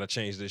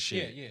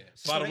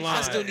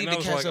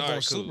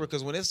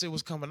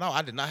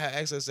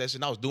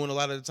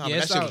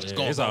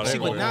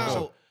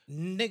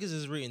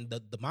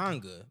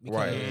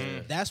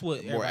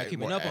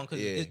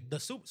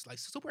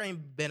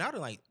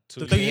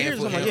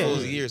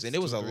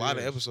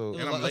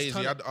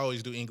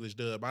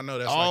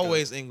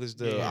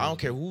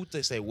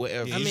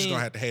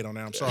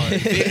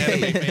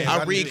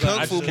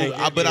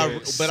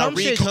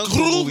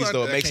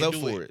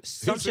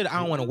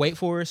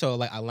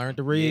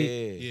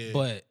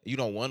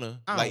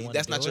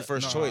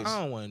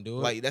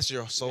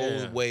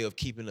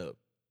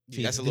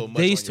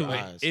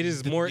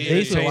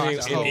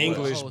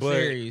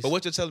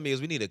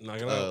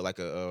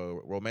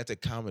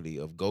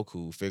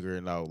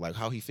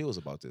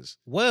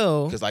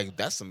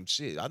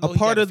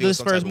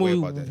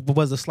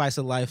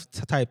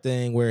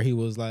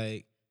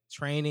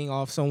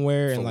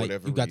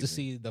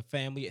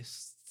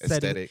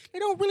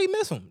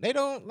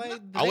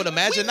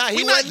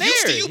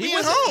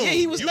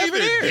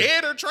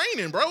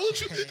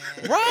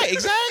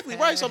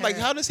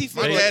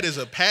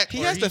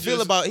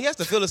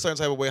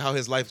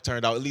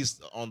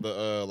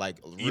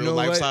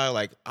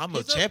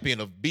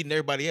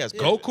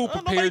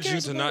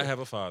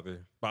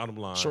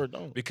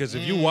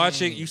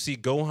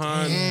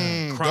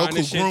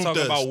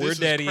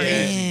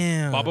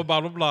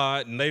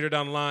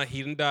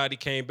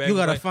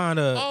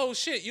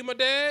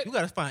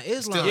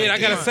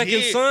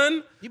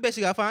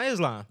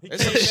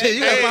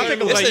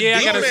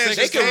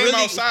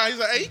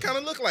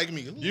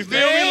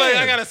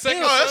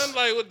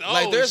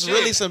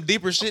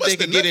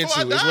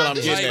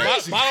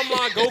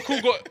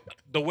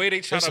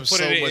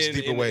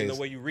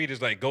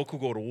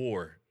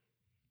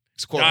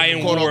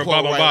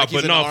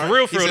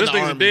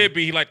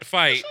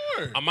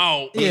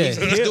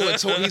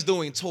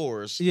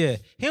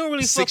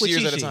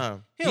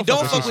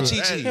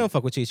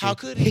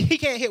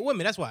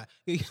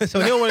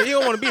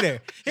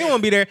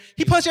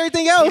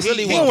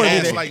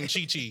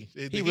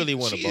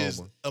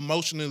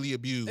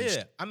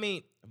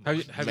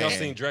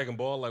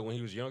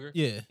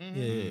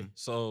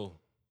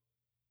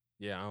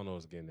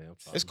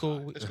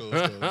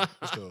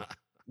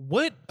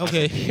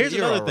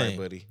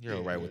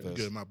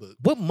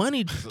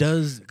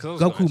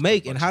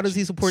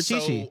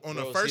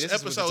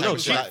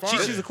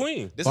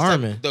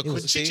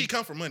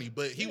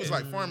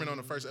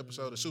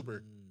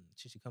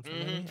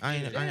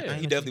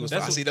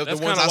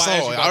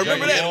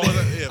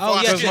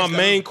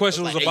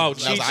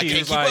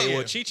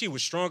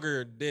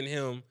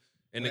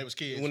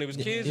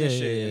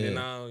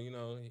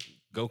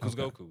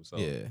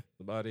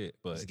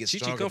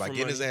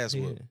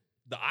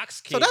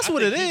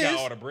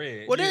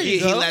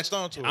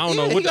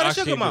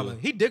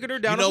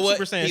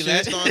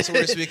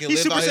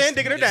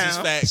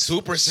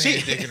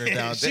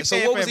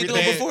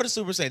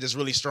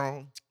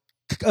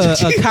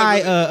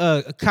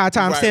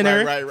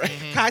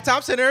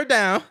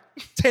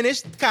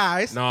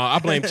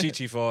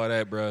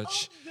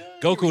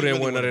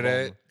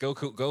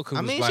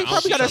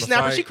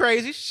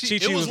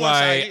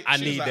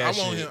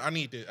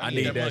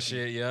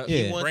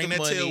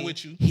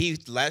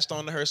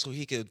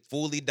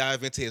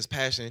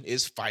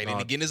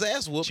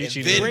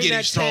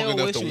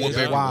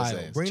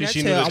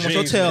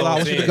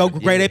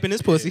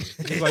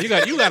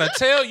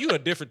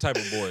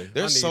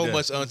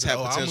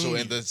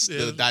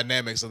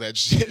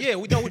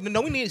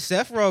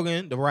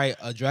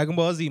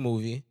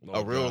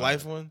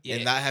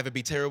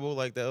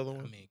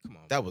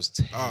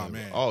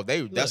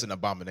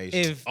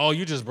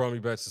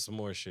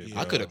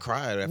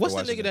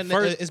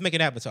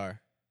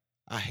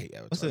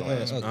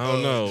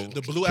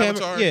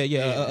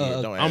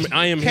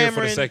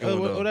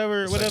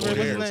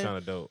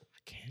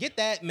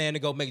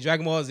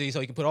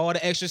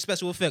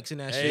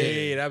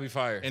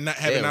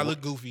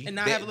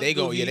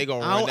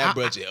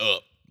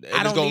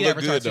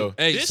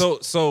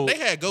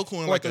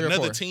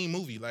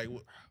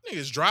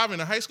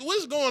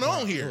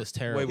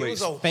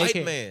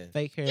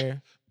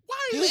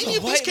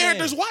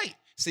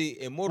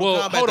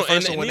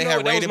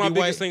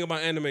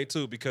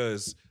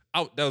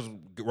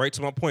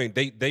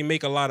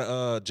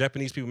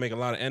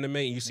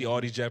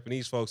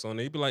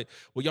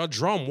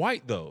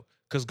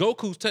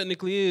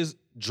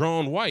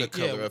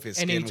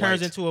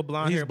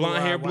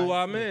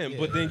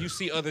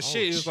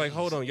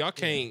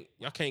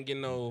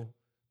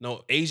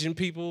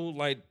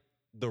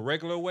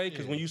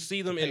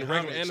 see them pay in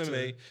regular homage to-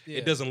 anime, Yeah.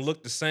 it doesn't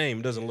look the same.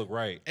 It doesn't look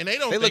right. And they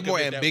don't. They look think more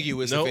of it that way.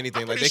 ambiguous, Nope. if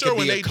anything. I'm Like pretty they sure could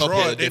when be they a couple draw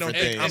it, of they different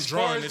don't think things. I'm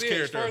drawing this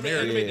character As far as the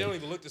American. anime, they don't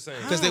even look the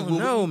same. Because I don't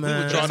know, man.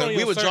 we would draw That's them, only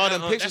we on would draw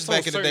them certain, pictures that's on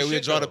back in the day. certain We would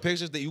shit, draw the though.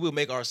 pictures that you would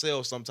make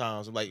ourselves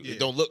sometimes. Like it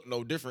don't look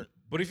no different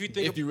But if you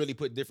think if you really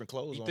put different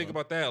clothes you on. think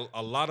about that,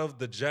 a lot of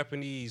the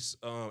Japanese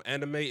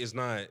anime is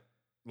not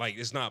like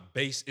it's not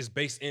based. It's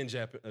based in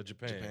Japan.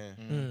 Japan.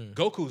 Mm.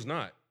 Goku's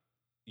not.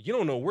 You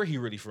don't know where he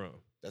really from.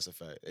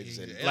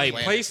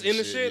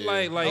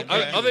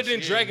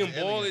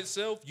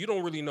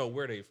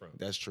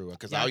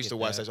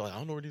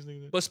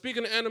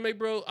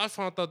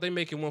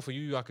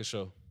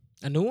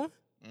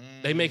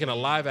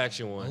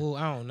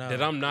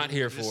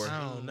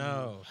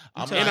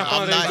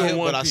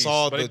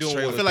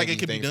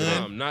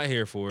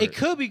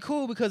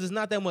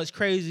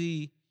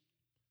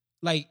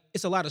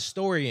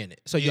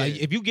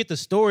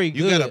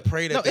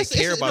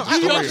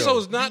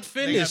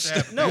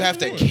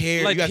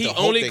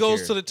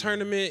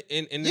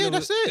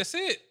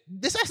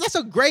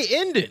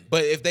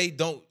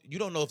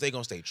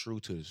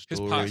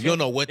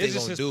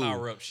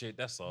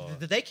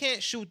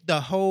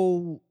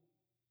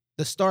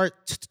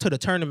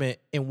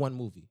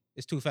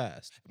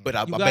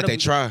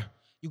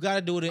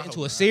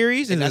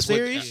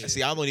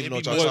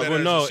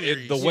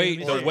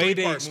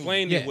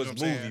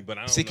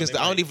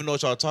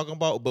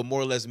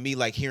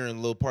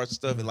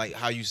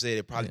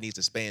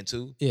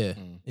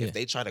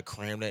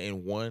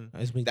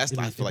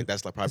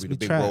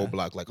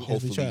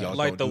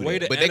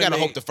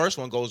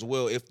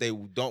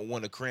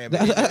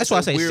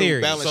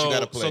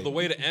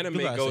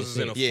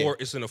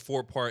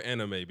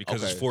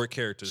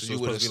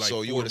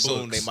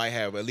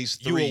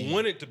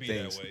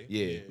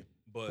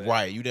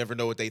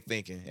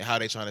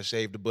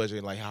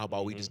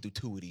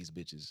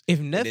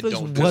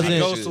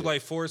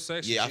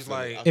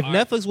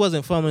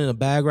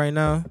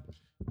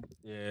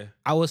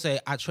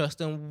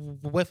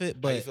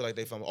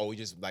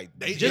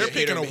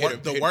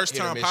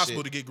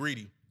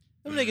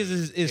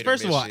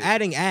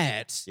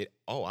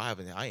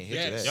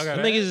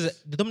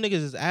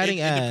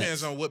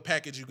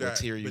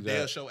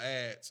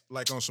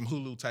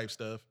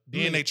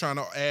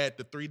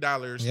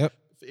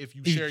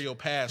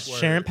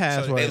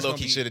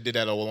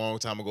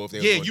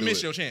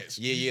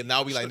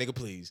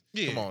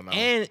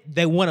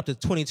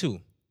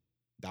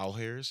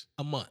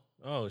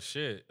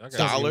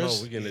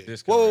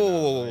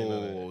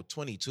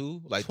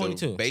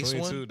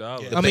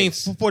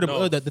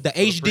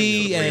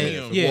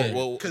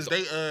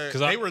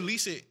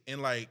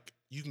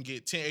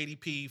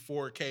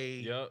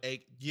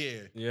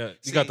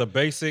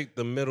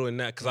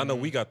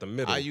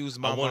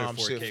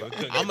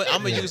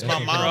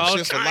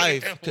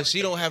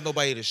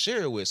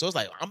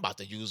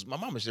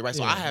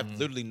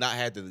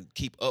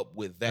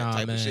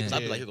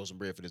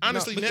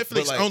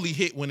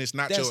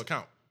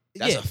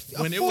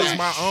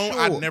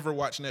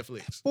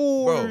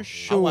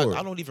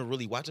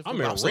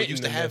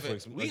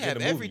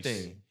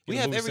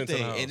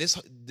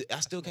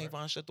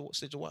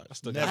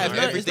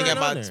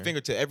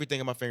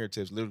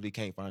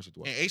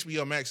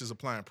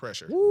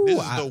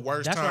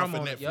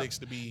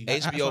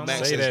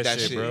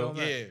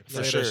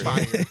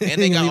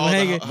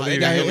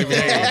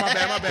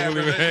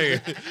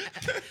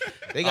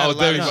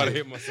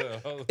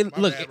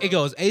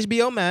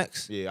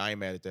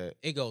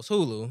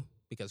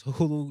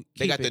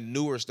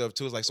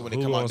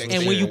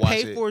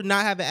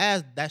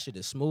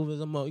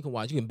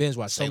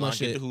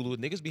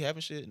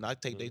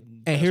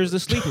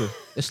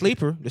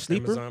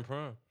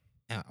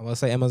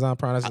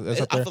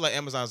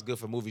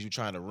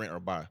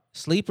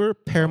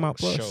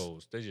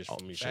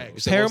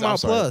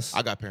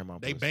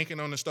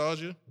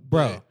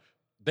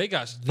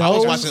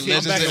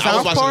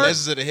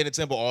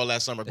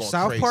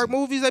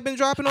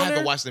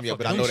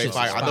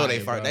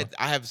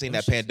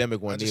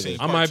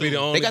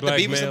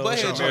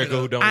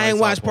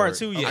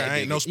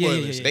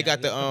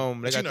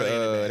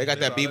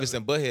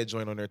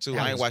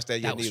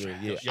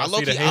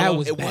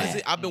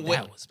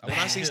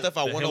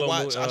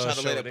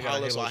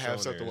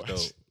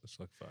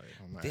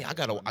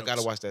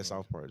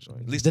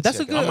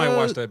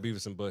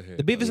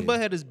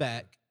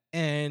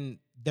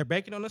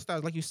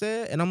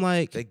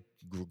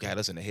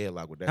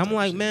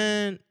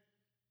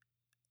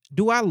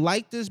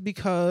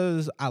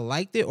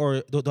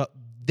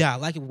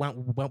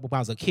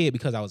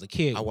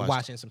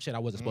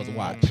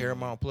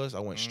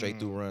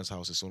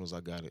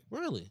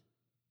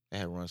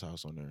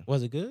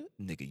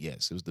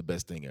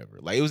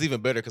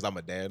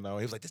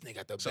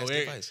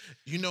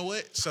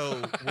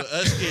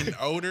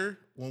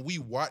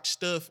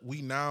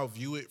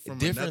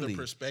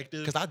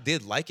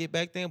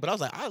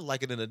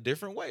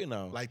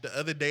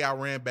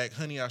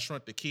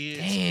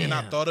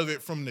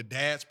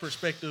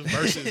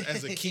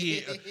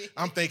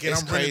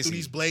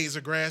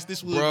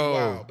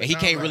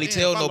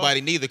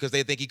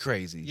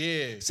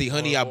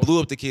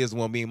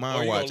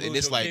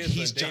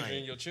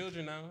 and your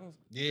children now.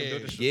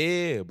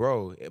 Yeah,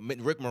 bro.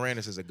 Rick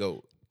Moranis is a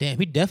GOAT. Damn,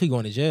 he definitely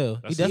going to jail.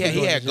 He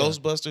had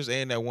Ghostbusters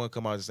and that one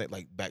come out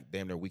like back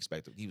damn near weeks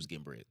back. He was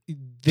getting bread.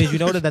 Did you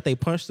know that they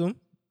punched him?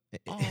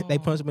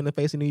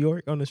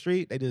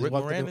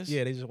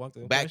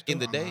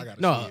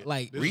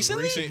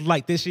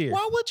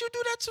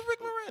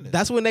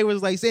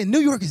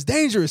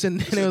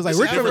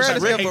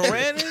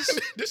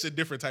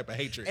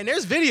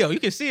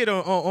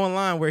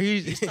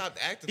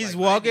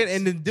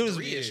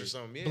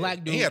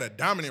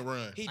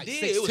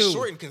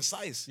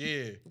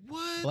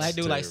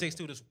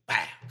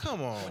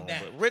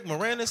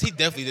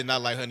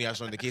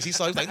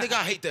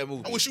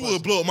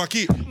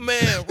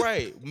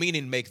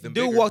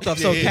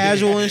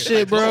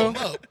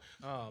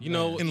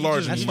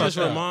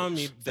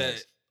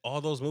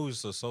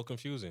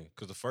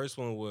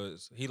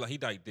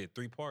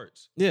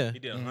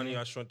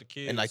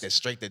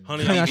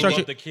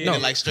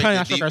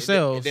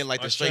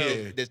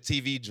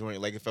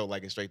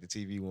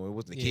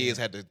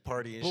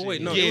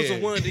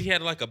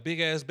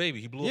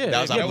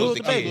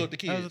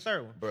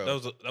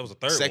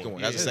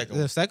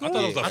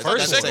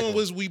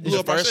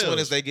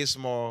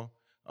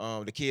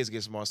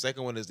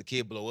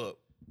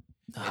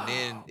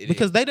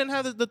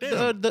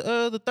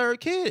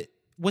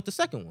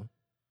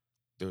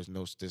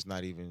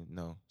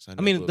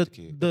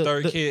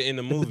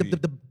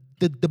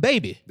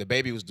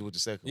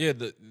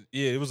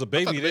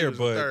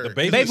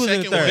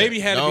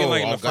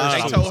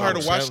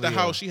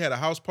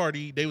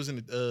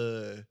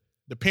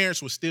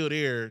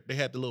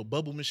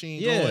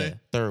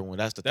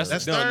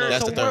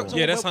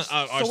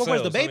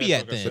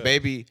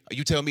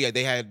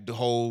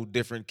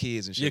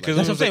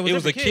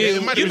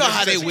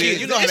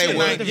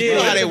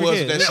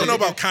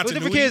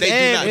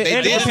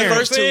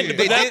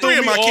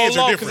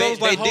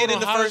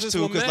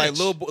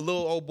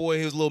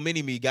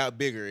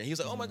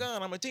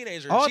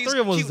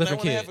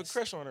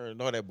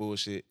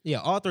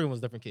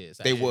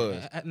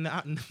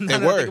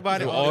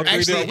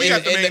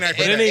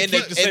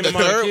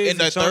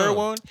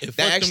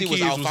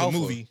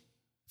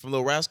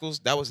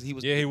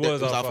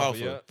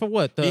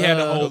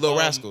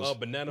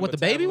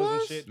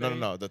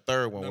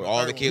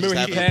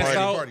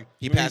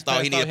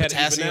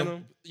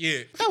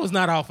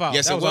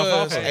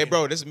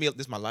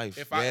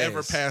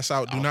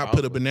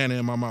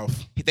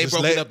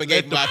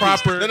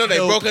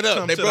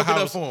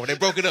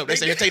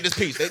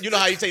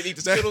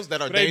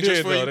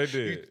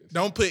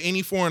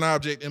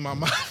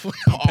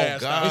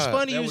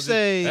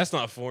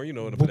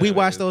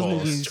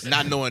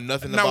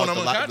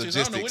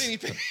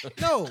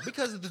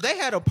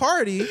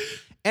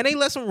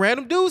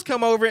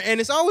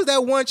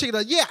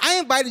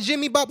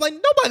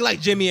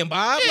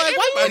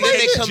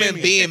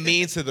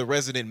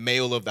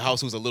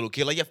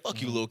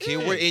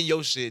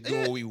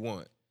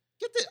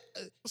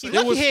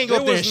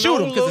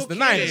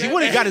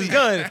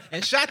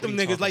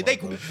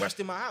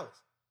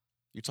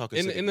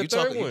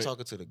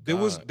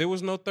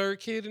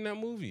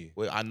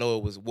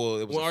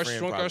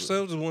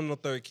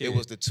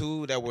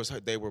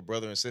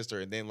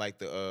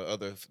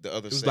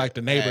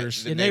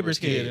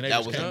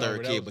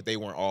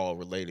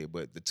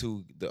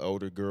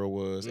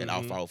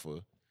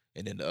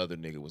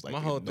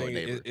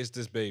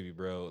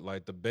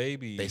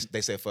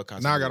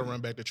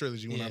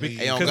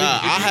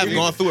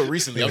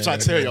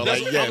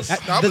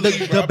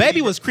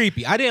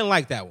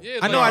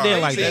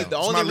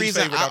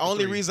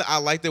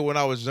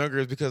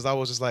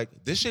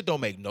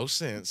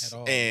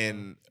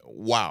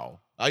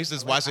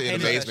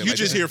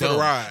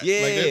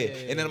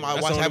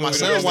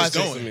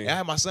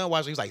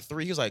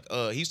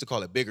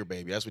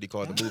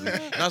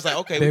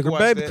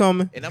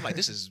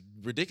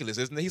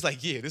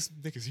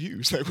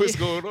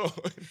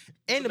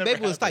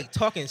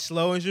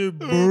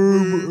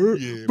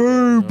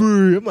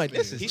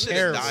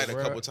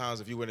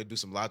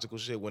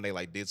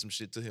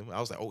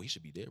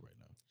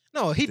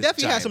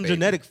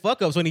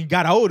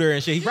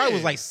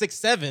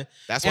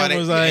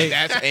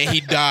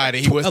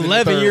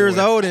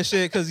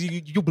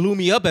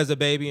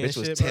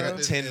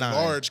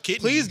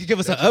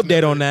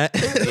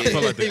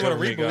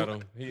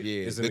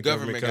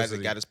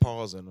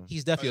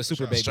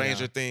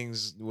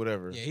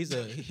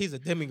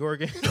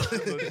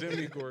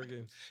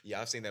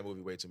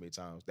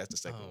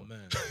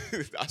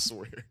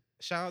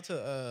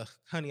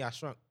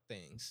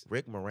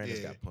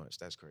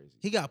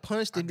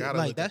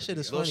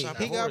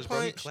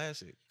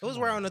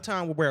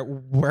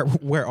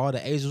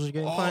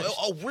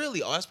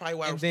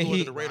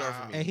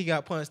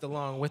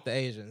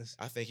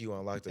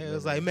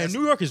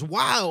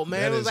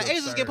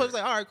 get punched.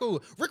 Like, all right,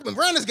 cool. Rick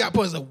McGranis got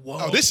punched. Like, whoa.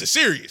 Oh, this is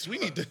serious. We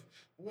need to.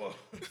 Whoa.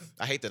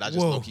 I hate that I just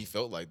low-key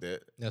felt like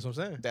that. That's what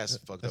I'm saying. That's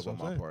fucked up on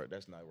my part.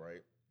 That's not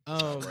right.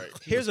 Right.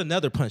 Here's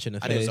another punch in the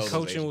face.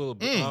 Coaching will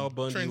Al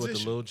Bundy with the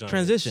Little Giants.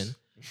 Transition.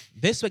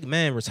 Vince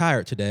McMahon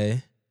retired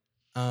today.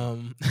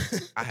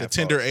 At the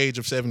tender age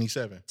of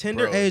 77.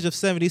 Age of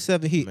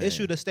 77. He Man.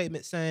 issued a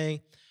statement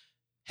saying,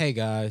 "Hey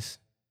guys,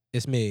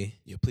 it's me."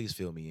 Yeah, please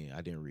fill me in. I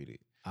didn't read it.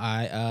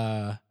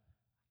 I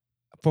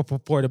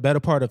for the better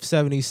part of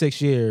 76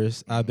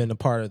 years, I've been a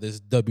part of this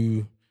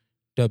WWE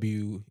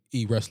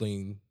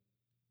wrestling.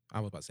 I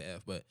was about to say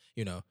F, but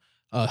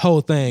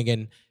whole thing,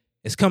 and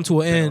it's come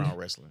to an end. Around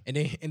wrestling. And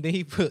then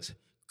he puts,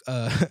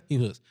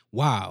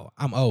 wow,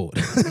 I'm old.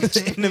 In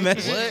the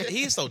message. What?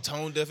 He's so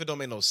tone deaf. It don't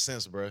make no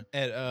sense, bro.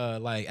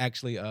 And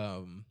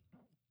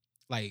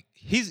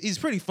he's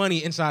pretty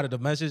funny inside of the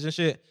message and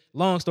shit.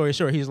 Long story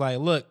short, he's like,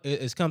 look,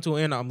 it's come to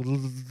an end. I'm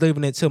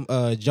leaving it to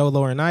Joe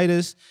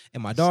Laurinaitis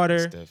and my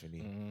daughter.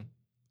 Stephanie.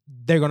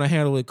 They're gonna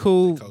handle it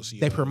cool. The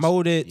they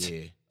promoted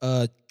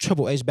Yeah.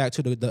 Triple H back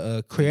to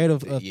the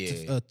creative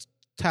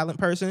talent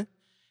person.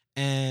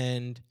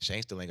 And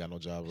Shane still ain't got no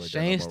job. Right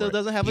Shane still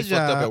doesn't have a he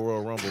fucked up job. at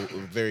Royal Rumble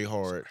very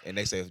hard, and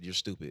they said you're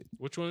stupid.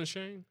 Which one is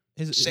Shane?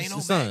 Shane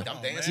his son.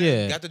 I'm dancing.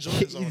 Yeah. Got the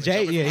Jordans on.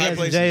 He has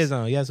some J's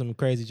on. He has some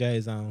crazy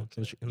J's on.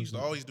 He used to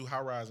always do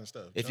high rise and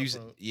stuff. If you,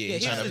 Yeah,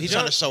 he's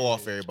trying to show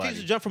off He everybody.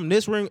 used to jump from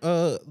this ring,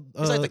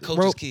 He's like the coach's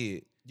rope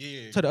kid.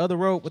 Yeah. to the other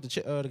rope with the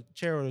chair.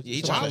 Or Yeah,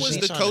 he Why tryna- was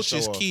he's the trying to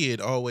coach's show off. kid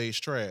always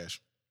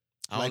trash?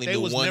 I Like, only they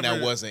knew was one that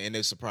never- wasn't, and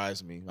it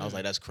surprised me. I was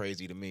like, that's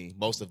crazy to me.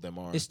 Most of them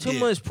are. It's too Yeah.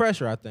 much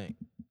pressure, I think,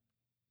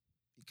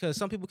 because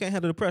some people can't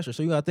handle the pressure.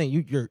 So you gotta think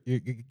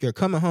you're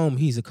coming home.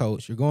 He's a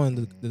coach. You're going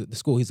to the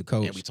school. He's a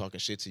coach. And we talking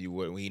shit to you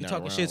when he not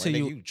talking around. shit to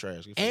Like, nigga, you. you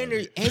trash. Get the and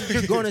fuck out of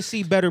you're going to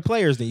see better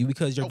players than you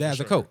because your Oh, for dad's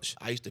a sure. coach.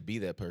 I used to be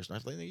that person. I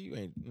was like, nigga, you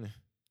ain't.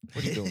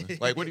 What are you doing?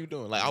 Like, what are you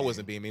doing? Like, I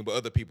wasn't being mean, but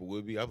other people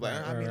would be. I was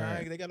like, Right, I mean,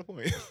 right. they got a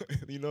point.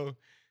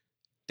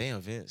 Damn,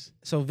 Vince.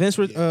 So Vince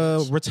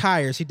Vince.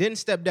 retires. He didn't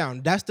step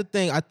down. That's the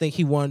thing I think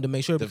he wanted to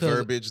make sure The because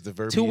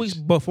verbiage. 2 weeks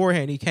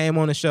beforehand he came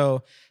on the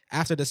show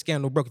after the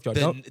scandal broke. If y'all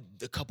don't,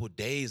 A couple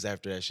days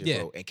after that shit, Yeah.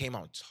 bro, and came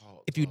out and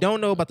talked. if you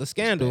don't know about the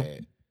scandal,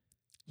 bad.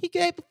 he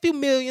gave a few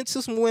million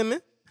to some women.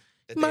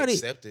 That might they have-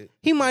 accepted.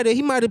 He might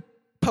have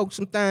poked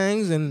some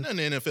things and Nothing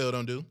the NFL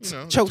don't do. You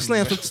know, choke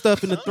slam some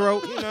stuff in the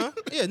throat.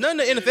 Yeah, nothing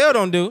the NFL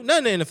don't do.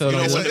 Nothing the NFL You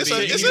know don't what? do. It's a-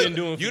 Shit it's you a- been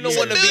doing for You don't years.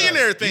 want to be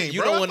billionaire thing,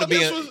 You bro. don't want to I be.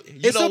 thought this was- You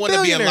It's don't a want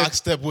to be in billionaire.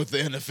 lockstep with the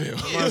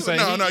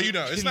NFL. No, you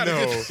don't. It's not a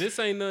different. This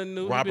ain't nothing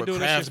new. Robert We've been doing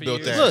Kraft this shit for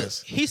built years. that. Look,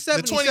 Yes. he's The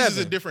 77. 20s is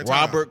a different time.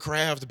 Robert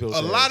Kraft built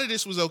A that. lot of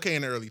this was okay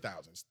in the early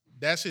thousands.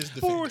 That's his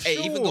defense. For Hey,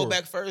 even go sure.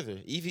 back further.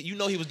 Even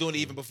he was doing it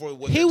even before.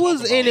 What He they're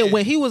was talking in about. it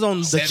when he was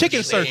on the 70s, chicken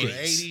 80s. circuit.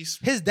 80s.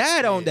 His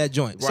dad owned that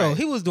joint, so Right.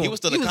 he was doing. He was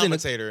still a in the-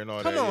 commentator and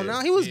all that. Come on yeah.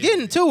 now, he was Yeah.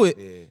 getting to it.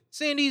 Yeah.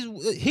 Saying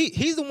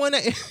he's the one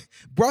that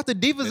brought the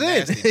divas The in.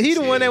 nasty He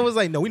the one shit. that was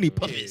like, no, we need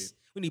puppies.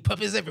 We need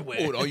puppies everywhere.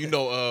 Oh, you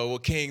know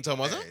what King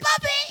talking about?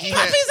 He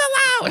Puppies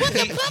had-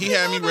 allowed. He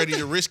had me ready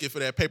to risk it for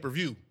that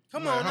pay-per-view.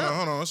 Come I'm on like, now.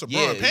 hold on. It's a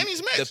bra Yeah, and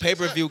panties match. the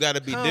pay-per-view got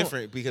to be Come on.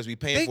 different because we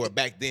paying Think- for it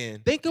back then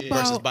Think Yeah.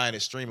 versus about buying it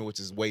streaming, which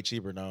is way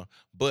cheaper now.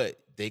 But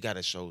they got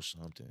to show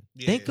something.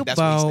 Yeah. think That's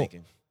what he's about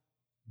thinking.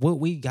 what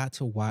we got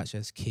to watch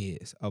as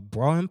kids: a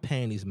bra and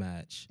panties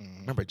match.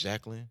 Mhm. Remember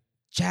Jacqueline?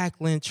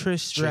 Jacqueline,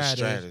 Trish Trish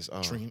Stratus,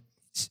 Stratus. Trina-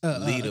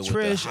 Lita with the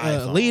Trish, high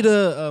thong.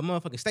 Lita,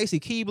 motherfucking Stacy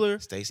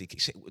Keebler. Stacy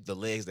with the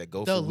legs that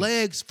go The for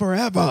legs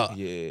forever.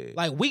 Yeah.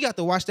 Like we got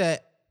to watch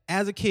that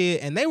as a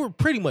kid, and they were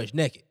pretty much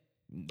naked.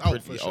 Oh,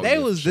 for sure. They yeah,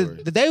 was for sure.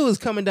 the day was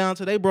coming down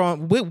to they brought.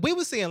 We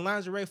was seeing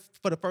lingerie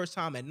for the first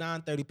time at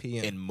 9:30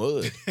 p.m. in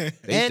mud. They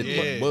And- used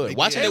to put Yeah, mud. they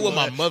Watching did it with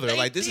my mud. mother, They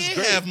like this is did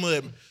great. have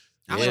mud.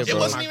 I Yeah, was It bro.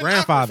 wasn't my even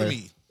grandfather. awkward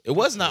for me. It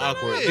was not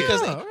awkward Yeah.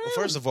 because Yeah.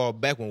 first of all,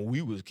 back when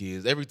we was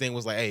kids, everything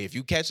was like, hey, if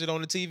you catch it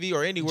on the TV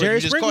or anywhere, Jerry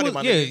you just Springer caught was, it,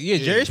 my yeah, nigga. yeah,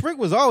 Jerry Springer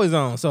was always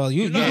on. So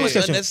you You know how was much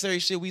catching. unnecessary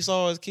shit we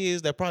saw as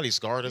kids that probably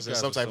scarred us in guys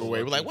some are type so of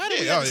way. We're like, why did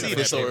we Yeah, have to oh, see yeah,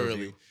 this so pay-per-view.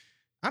 early?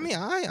 I mean,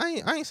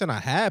 I ain't saying I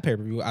had pay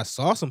per view. I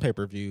saw some pay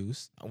per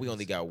views. We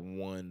only got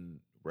one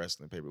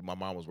wrestling paper. My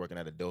mom was working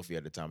at Adelphia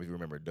at the time, if you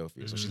remember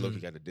Adelphia. So she Mhm.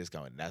 looked, got a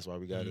discount, and that's why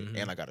we got Mhm. it.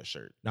 And I got a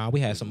shirt. Nah, we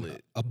had was some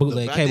lit. a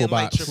bootleg I cable didn't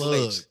like box. Triple H.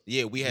 Plug.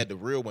 Yeah, we had the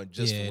real one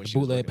just for Yeah, when the she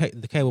was bootleg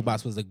working. the cable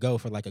box was a go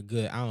for like a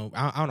good. I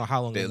don't know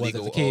how long The it was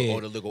illegal, as a kid.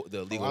 or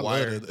the legal I love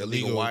wire, the the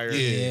legal illegal- wire.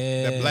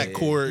 yeah. That black Yeah.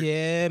 cord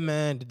Yeah,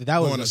 man, that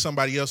was going a, to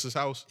somebody else's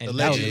house. and that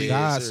was a Allegedly.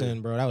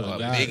 godsend, bro. That was a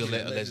Big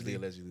godsend.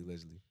 allegedly.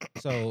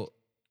 So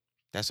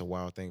That's a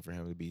wild thing for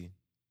him to be. a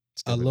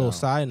stepping little out.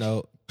 side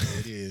note: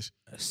 It is.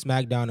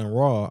 SmackDown and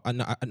Raw.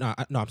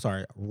 No, I'm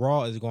sorry.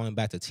 Raw is going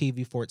back to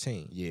TV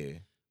 14. Yeah,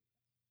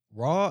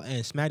 Raw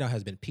and SmackDown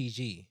has been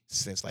PG.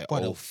 since like For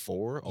the-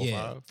 04, 05.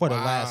 Yeah, for the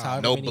last Wow.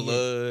 however No many years.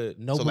 blood.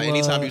 No so like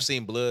anytime blood. you've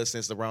seen blood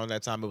since around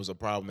that time, it was a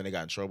problem and they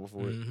got in trouble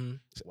for it. Mhm.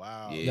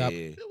 Wow. Yeah.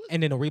 Yup.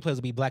 And then the replays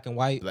will be black and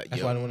white. Like, That's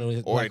yeah. why when it was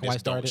Or black they and white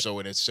just don't started. show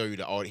it and show you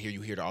the audio. Here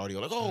you hear the audio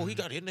like, oh, he Mhm.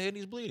 got hit in the head and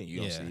he's bleeding. You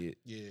don't Yeah. see it.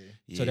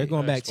 Yeah. So they're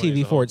going That back explains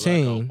TV the whole blackout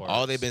 14. part.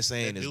 All they've been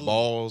saying That is dude.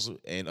 balls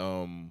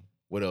and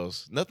what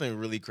else? Nothing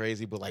really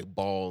crazy, but like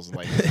balls and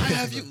like I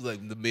have you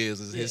like the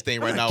Miz is his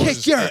thing right now. Kick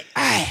is your just-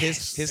 ass.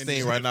 his And thing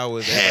he's right now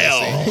is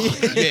hell.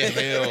 everybody saying-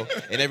 yeah, hell,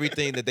 and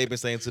everything that they've been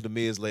saying to the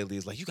Miz lately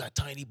is like, you got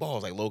tiny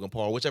balls, like Logan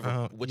Paul, whichever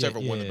Yeah,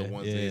 one of the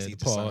ones it is yeah, he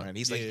Paul. designed.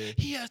 He's Yeah. like,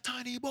 he has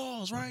tiny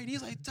balls, right?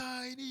 He's like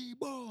tiny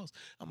balls.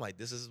 I'm like,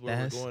 this is where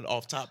That's we're going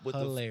off top with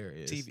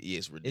hilarious. the TV. Yeah,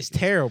 it's ridiculous. It's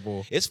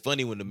terrible. It's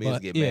funny when the Miz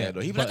But, get yeah, mad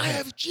though. He be but- like, I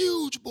have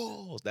huge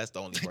balls. That's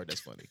the only part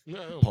that's funny.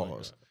 No, oh my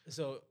Pause.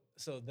 God.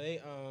 So they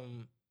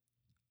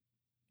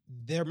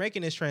they're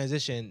making this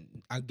transition,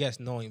 I guess,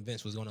 knowing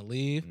Vince was going to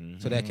leave,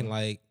 so that can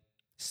like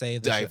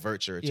save the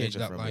divert your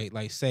attention from it.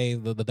 Like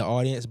save the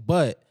audience.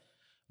 But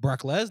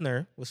Brock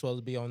Lesnar was supposed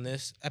to be on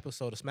this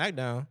episode of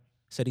SmackDown.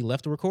 Said he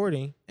left the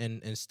recording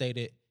and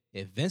stated,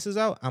 "If Vince is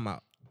out, I'm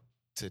out."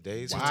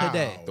 Today's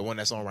Today. the one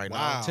that's on right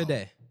Wow. now.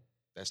 Today.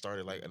 That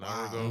started like an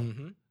hour ago.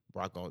 Mm-hmm.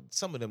 Brock on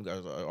some of them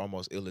guys are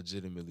almost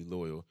illegitimately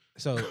loyal.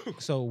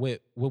 So with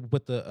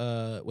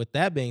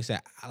that being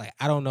said,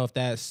 I don't know if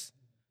that's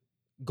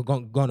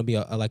going to be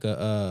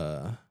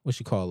a what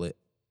you call it,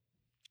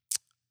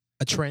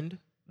 a trend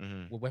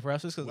with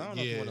wrestlers, because I don't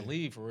know if you want to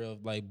leave for real,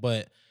 like,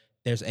 but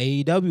there's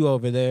AEW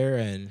over there,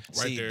 and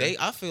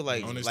I feel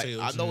like I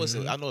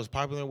know it's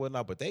popular and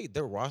whatnot, but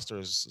their roster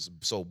is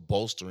so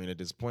bolstering at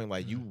this point.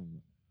 Like you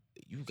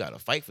got to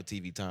fight for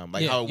TV time,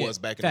 like how it was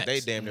back in the day.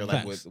 Damn near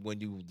like when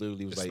you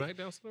literally was like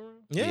SmackDown still around?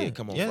 Yeah,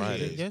 come on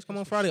Friday. Yeah, come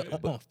on Friday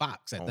on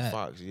Fox at on that.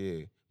 Fox,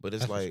 yeah. But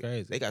it's That's like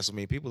crazy. they got so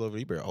many people over there.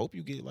 You better hope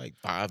you get like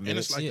 5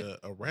 minutes. And it's like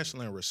a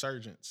wrestling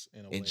resurgence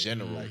in a way. in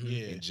general. Like,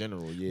 yeah. In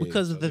general, yeah.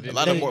 Because So of the they- a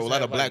lot of they-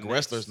 black like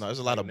wrestlers now. There's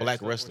a lot of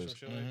black Next Up or some wrestlers.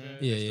 shit like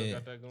that? Yeah, They still yeah.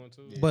 got that going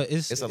too? But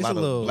it's It's a lot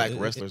of black it-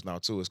 wrestlers now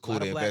too. It's a cool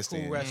lot to of black invest cool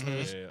in.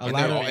 wrestlers. Yeah. A And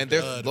lot they're, of and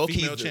they're the low key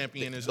female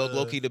champion is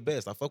low key the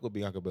best. I fuck with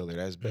Bianca Belair.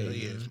 That's bad.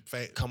 Yeah,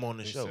 fact. Come on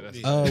the They show. said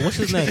that's- what's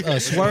his name?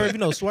 Swerve. You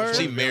know Swerve.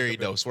 She married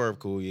though. Swerve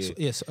cool. Yeah.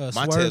 Yes, Swerve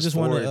Montez just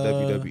won Ford, the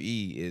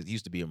WWE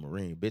used to be a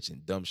Marine, bitch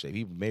in dumb shape.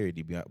 He married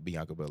to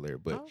Bianca Belair,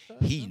 but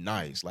Okay. he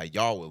nice. Like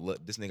y'all would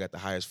look. This nigga got the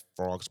highest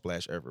frog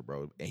splash ever,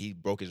 bro. And he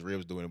broke his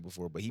ribs doing it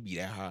before, but he be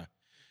that high.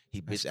 He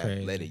That's bitch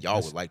crazy. athletic.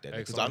 Y'all would like that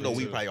because I Excellent. know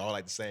we too. probably all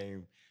like the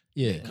same.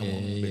 Yeah, Come on,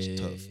 bitch,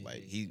 tough. yeah,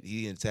 Like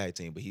he in tag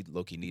team, but he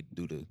low key need to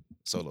do the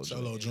solo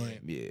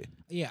joint. Yeah.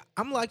 Yeah,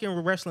 I'm liking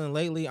wrestling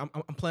lately. I'm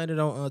playing it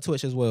on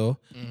Twitch as well,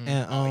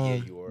 and Oh yeah,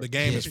 you are. The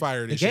game yeah. is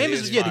fire. the This game year.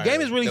 is the game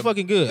is really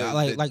fucking good.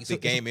 The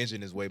game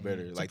engine is way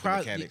better. Like the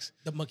mechanics.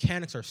 The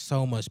mechanics are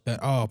so much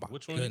better. Oh my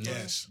Which one? goodness.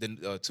 Yes. The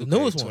 2K,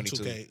 newest one,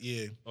 22. 2K,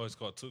 yeah. Oh, it's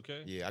called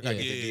 2K? Yeah, I gotta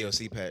get the Yeah.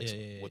 DLC patch.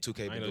 Yeah. What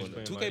 2K I been know doing? you're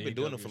playing 2K like been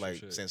doing it for AEW like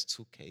shit. since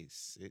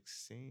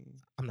 2K16.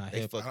 I'm not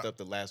They hip. fucked up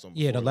the last one.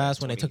 Yeah, the before, last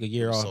like, one, they took a 20.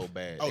 year It was off. So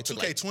bad. Oh, They took,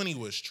 like, 2K20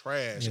 was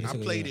trash. Yeah, And I they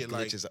took played it, it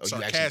like glitches. Oh,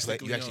 you actually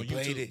sarcastically you actually on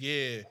played YouTube. it?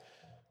 Yeah.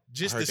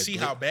 Just I to heard the see glitch.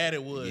 how bad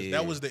it was. Yeah.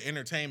 That was the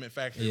entertainment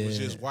factor. It was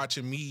Yeah. just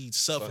watching me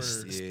suffer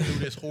Yeah. through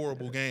this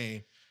horrible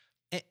game.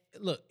 And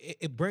look,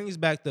 it brings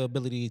back the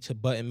ability to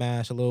button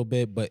mash a little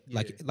bit, but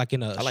like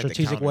in a I like the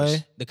strategic counters.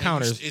 way. The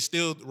counters It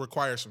still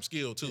requires some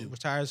skill too.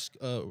 requires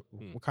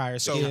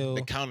So, skill.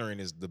 The countering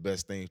is the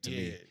best thing to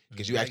me Yeah.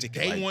 because you Like, actually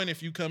day can, like, one,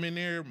 if you come in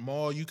there,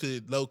 Maul, you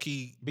could low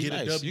key Be get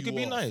nice. a W. You could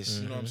be off. nice.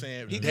 You know what I'm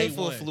saying? He Day good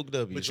for a one. fluke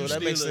W, But so you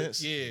that makes still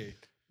sense. Yeah.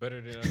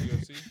 Better than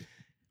UFC?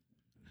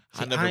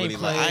 I never really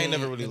like. I ain't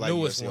never really the like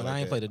newest UFC one. like I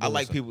ain't that. played the I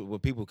like newest people when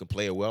people can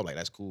play it well. Like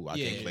that's cool. I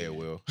Yeah, can't play it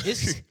well.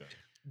 It's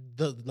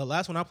the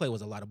last one I played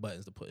was a lot of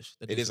buttons to push.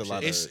 It is a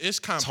lot It's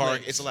of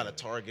complex. It's a lot of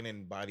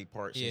targeting body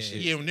parts Yeah. and shit.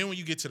 Yeah, and then when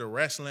you get to the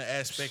wrestling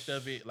aspect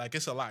of it, like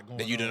it's a lot going on.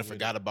 That you done with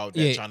forgot it. about that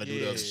Yeah. trying to do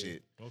the other Yeah.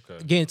 shit. Okay.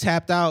 Getting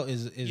tapped out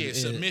is Yeah,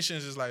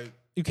 submissions is like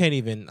you can't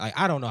even like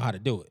I don't know how to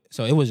do it.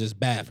 So it was just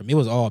bad for me. It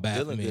was all bad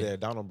for Dylan me. good at it.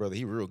 Donald brother.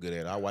 He real good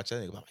at it. I watch that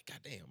nigga. I'm like, God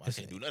damn, I It's-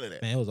 can't do none of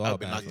that. Man, it was all I've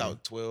been bad knocked for me.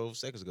 out 12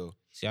 seconds ago.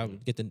 See, I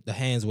would get the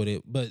hands with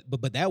it,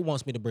 but that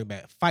wants me to bring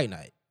back Fight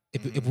Night.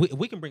 If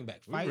we can bring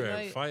back We Fight read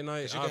Night, Fight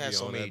Night. You I'll can have be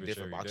so on many that bitch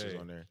different every boxers day.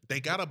 on there. they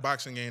got a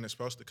boxing game that's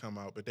supposed to come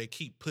out, but they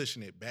keep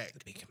pushing it back.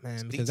 man,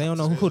 It's because they don't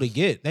know who to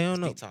get. They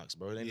don't know Detox,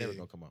 bro. They never Yeah.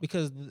 gonna come out.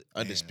 because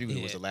Undisputed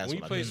was yeah. the last When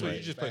you one. play I Switch, you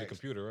played. just play the Facts.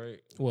 computer, right?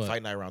 what?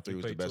 Fight Night Round 3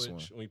 was You the play best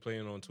Twitch. one. When you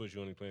playing on Twitch, you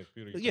only play the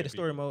computer. You Yeah, play the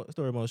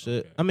story mode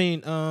shit. Okay. I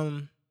mean,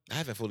 I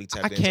haven't fully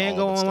tapped I into can all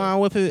go the stuff. online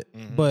with it,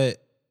 Mhm.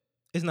 but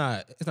it's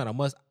not a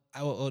must.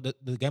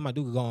 The game I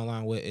do go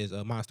online with is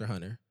Monster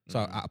Hunter, so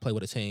I play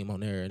with a team on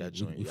there and That we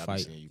joint, yeah, I be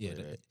fight. seeing you Yeah,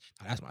 play that.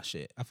 that's my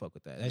shit. I fuck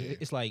with that. Yeah.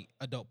 It's like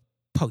adult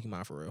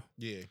Pokemon for real.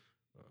 Yeah.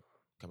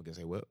 Come again,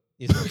 say what?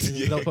 It's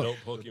Yeah. adult Dope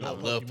Po- Pokemon. I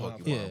love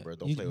Pokemon, Yeah, bro.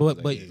 Don't you- play but with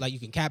me but like like you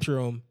can capture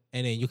them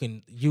and then you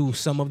can use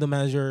some of them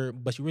as your,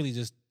 but you really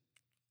just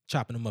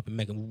chopping them up and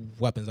making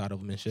weapons out of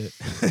them and shit.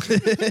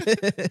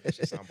 that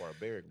shit sound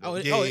barbaric.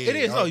 Oh, Bro. it- it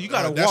is. Oh, you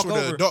gotta that's walk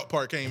where over the adult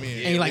part came in.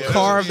 and you like Yeah,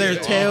 carve their yeah.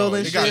 tail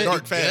and It got shit.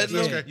 dark fast. You That's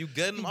gutting okay. them? You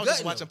gutting them? I You was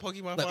just gutting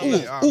watching Pokemon. Like, Fight. ooh,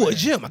 Like, oh, ooh, a man.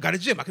 gym. I got a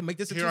gym. I can make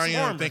this into Here I some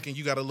am armor. thinking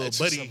you got a little That's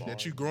buddy just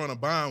that you growing a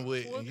bond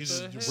with, What and you just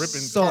the hell?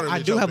 ripping. So I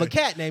cartilage do have a open.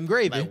 cat named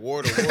Gravy. like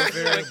War of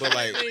Warfare, but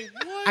like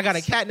I got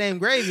a cat named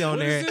Gravy on What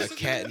there. is this? a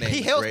cat named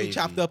He helps Gravy. me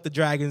chop up the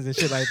dragons and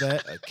shit like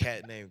that. A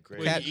cat named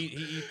Gravy. Wait, he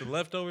eat the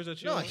leftovers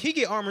that you No, want? he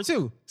get armor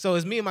too. So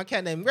it's me and my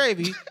cat named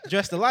Gravy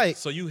dressed alike.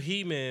 So you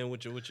He-Man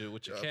with your cat.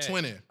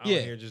 twinning. Out Yeah.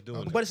 here just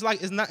doing But it's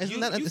like it's not You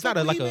not fuck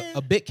with like He-Man?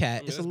 a big I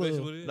cat. mean, It's a that's basically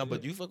little what it is. No,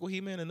 but you fuck with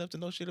He-Man enough to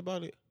know shit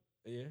about it?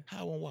 Yeah.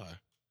 How and why?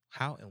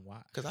 how and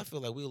why. Because I feel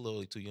like we a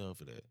little too young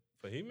for that.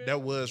 For He-Man?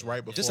 That was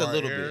right before. Just a our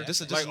little era. bit.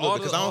 Just Like a little all bit.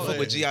 Because the- I don't all fuck the-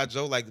 with G.I.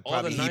 Joe like all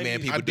probably the He-Man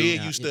 90s. people I do.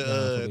 did used Yeah,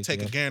 to yeah, take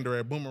a yeah. gander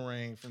at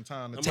Boomerang from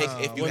time to Take-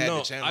 time. if you Well, had no,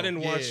 the channel. I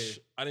didn't watch. Yeah.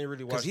 I didn't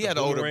really watch. 'Cause he the had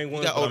an older- Boomerang he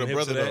ones, got but I'm older hip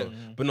to brother, that.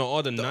 though. But no,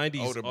 all the The '90s,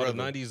 older all the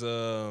brother.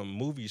 '90s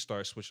movies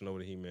start switching over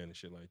to He-Man and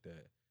shit like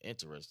that.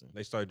 Interesting.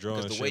 They start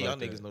drawing because the way y'all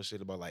like niggas know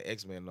shit about like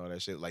X-Men and all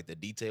that shit, like the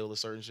detail of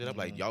certain shit. I'm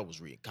like, y'all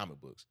was reading comic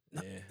books.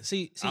 Yeah.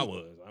 See, I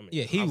was. I mean,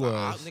 yeah, he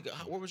was. Nigga,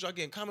 where was y'all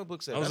getting comic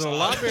books at? I was in the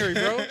library,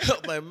 bro.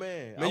 I'm like,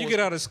 man. You get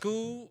out of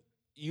school,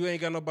 you ain't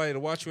got nobody to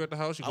watch you at the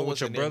house. You go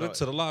with your brother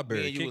to the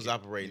library. You was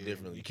operating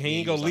differently. You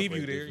can't go leave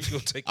you there. You gonna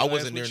take. I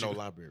wasn't near no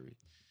library.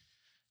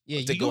 Yeah,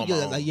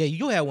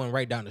 you had one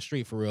right down the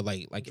street for real,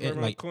 like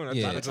corner.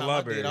 Yeah, it's a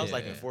library. I was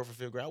like in 4th or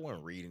 5th grade. I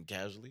wasn't reading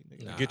casually.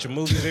 Nah. Get your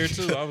movies there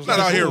too. I was not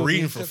out here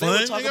reading for fun.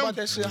 They talk about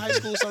that shit in high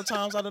school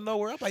sometimes out of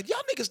nowhere. I'm like, y'all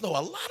niggas know a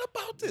lot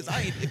about this.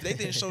 If they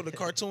didn't show the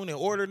cartoon in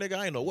order, nigga,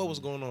 I ain't know what was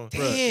going on.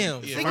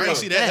 Damn, yeah, I ain't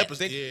see that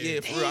episode. Yeah,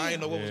 for real, I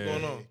ain't know what was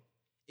going on.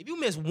 If you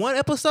missed one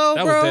episode,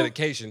 that bro, was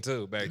dedication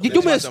too. Back then.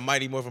 You missed the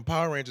Mighty Morphin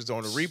Power Rangers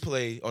on the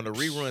replay on the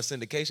rerun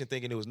syndication,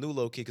 thinking it was New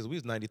Low Key because we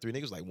was 93.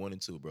 Niggas like 1 and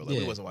 2, bro. Like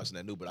we wasn't watching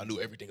that new, but I knew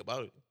everything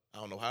about it.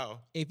 I don't know how.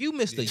 If you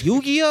missed the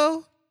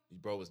Yu-Gi-Oh,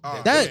 bro, was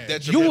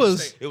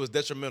it was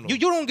detrimental. You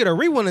don't get a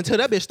rerun until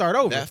that bitch start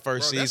over. That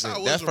first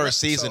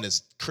season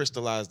is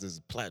crystallized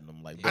as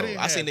platinum. Like, bro,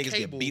 I seen niggas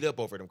get beat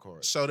up over them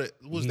cards. So that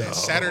was that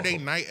Saturday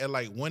night at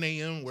like 1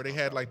 a.m. where they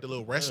had like the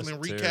little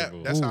wrestling recap.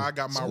 Terrible. That's how I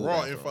got my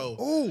Raw info.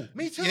 Oh,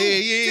 me too.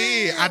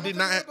 Yeah. I did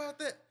not about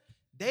that.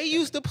 They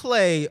used to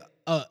play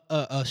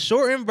a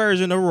shortened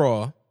version of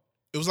Raw.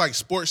 It was like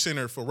Sports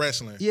Center for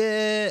wrestling.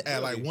 Yeah,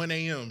 at like 1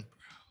 a.m.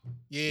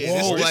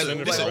 Yeah, Whoa,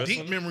 this is a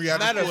deep memory I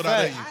just pulled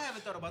out of you. I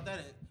haven't thought about that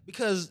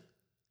because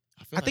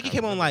I think it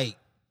came on like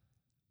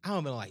I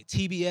don't know, like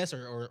TBS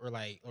or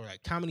like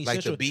Comedy like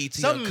Central. The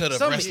BT Uncut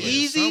of Wrestling.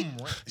 Easy,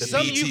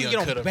 something you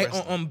can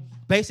get on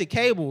basic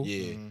cable.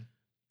 Yeah.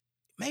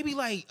 Maybe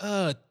like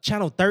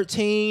channel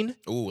 13.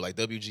 Ooh, like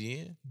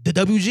WGN. The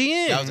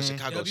WGN. That was the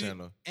Chicago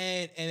channel.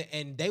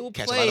 And they will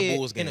catch play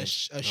it in a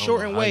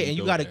shortened way, and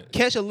you got to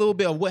catch a little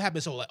bit of what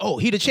happened. So like, oh,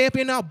 he the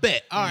champion now.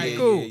 Bet. All right,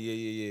 cool.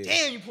 Yeah.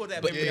 Damn, you pulled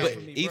that memory out for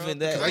me, bro. Even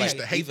that, I used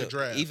to hate the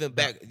draft. Even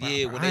back,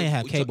 when I ain't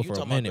have cable for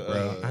a minute,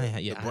 bro.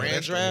 The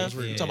brand draft.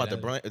 You talking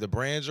about the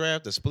brand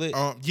draft, the split?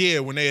 Yeah,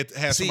 when they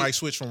had somebody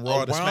switch from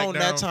Raw to SmackDown. Around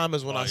that time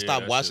is when I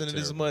stopped watching it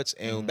as terrible. much,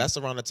 and that's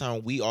around the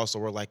time we also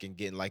were like in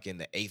getting like in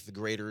the 8th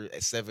grader,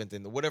 7th,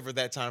 and whatever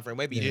that time frame,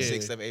 maybe even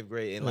 6th, 7th, 8th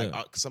grade, and like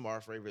some of our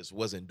favorites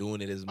wasn't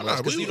doing it as much.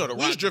 Because we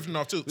was drifting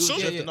off too.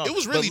 It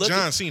was really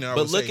John Cena.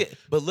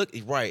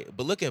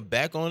 But looking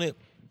back on it,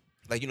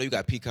 like, you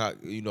got Peacock,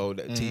 the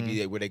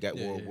TV where they got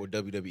where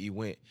WWE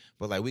went.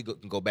 But like we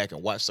can go back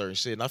and watch certain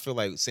shit, and I feel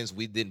like since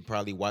we didn't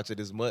probably watch it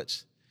as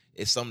much,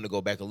 it's something to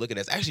go back and look at.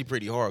 It's actually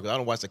pretty hard because I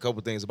don't watch a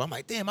couple things, but I'm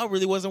like, damn, I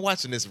really wasn't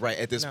watching this right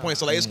at this point.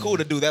 So like, it's cool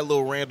to do that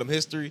little random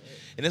history,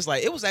 and it's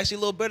like it was actually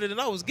a little better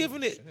than I was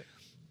giving it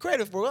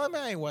credit for. I mean,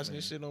 I ain't watching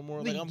this shit no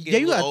more. Like, I'm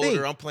getting a little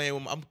older. I'm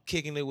playing. I'm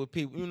kicking it with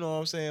people. You know what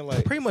I'm saying?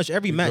 Like, pretty much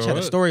every match had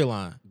a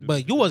storyline,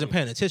 but you wasn't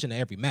paying attention to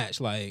every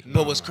match. Like,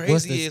 but what's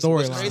crazy is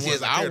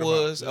I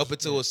was up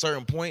until a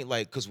certain point.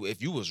 Like, because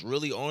if you was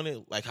really on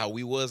it, like how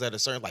we was at a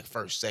certain like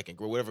first, second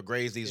grade, whatever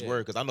grades these were.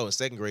 Because I know in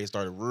second grade it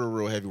started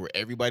real heavy where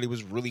everybody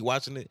was really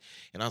watching it,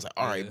 and I was like,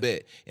 all right,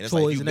 bet. And it's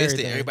like you missed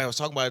it. Everybody was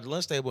talking about it at the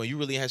lunch table, and you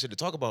really had shit to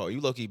talk about.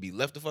 You low-key be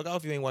left the fuck out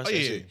if you ain't watching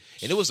that shit.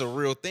 And it was a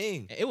real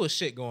thing. It was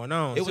shit going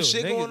on. It was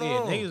shit going on.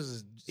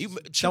 Niggas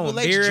Triple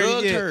H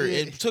drugged her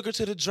and took her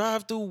to the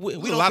drive-through. We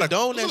don't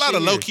condone that shit. A lot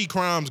of low-key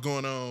crimes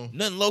going on.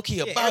 Nothing low-key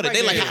about it.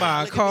 They like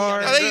buy a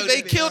car.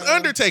 They killed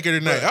Undertaker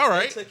tonight. All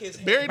right,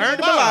 buried him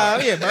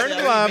alive. Yeah, burned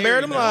him alive.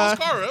 Buried him alive.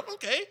 Car up.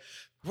 Okay.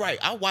 Right.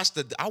 I watched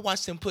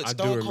him put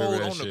Stone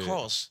Cold on the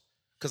cross.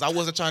 Cause I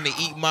wasn't trying to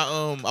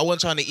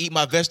eat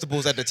my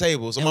vegetables at the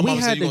table. So my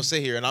mom said, "You gonna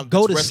sit here and I'm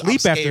go to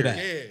sleep after that."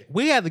 Yeah.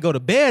 We had to go to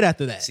bed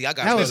after that. See, I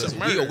got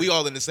we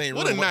all in the same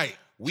room. What a night.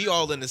 We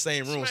all in the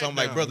same room. So I'm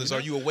like, brothers, are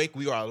you awake?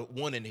 We are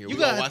one in here. You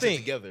we all gotta watching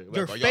think, together.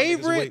 Your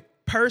favorite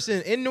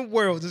person in the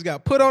world just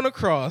got put on a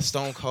cross,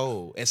 Stone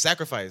Cold, and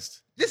sacrificed.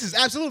 This is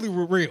absolutely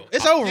real.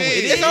 It's over.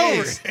 It's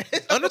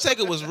over.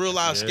 Undertaker was real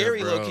loud,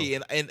 scary, low key,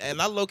 and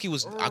I low key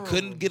was. I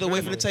couldn't get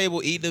away from the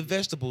table eating the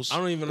vegetables. I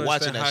don't even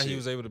understand how he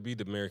was able to be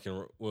the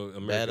American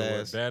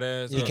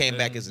badass. He came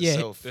back as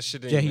himself. That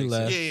shit he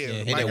left. Yeah.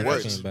 And it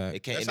works.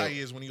 That's how he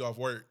is when he off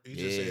work. He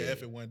just said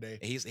F it one day.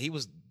 He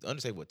was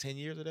Undertaker, what, 10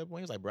 years at that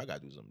point? He was like, bro, I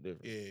gotta do something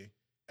different. Yeah.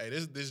 Hey,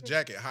 this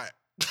jacket hot.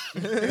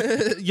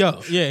 He's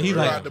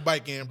like, ride the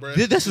bike in, bro.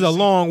 This is a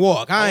long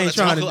walk. I ain't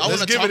trying to. I want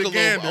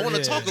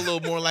to talk a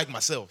little more like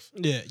myself.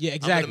 Yeah,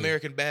 exactly. I'm an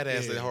American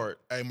badass at heart.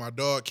 Hey, my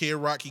dog Kid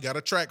Rock, he got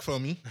a track for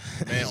me.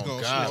 Man,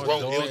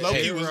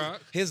 God.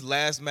 His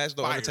last match,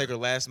 though, Undertaker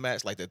last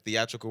match, like the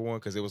theatrical one,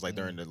 because it was like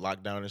during the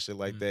lockdown and shit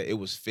like that. It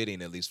was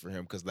fitting at least for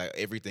him, because like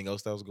everything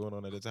else that was going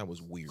on at the time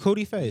was weird. Who'd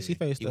he face? He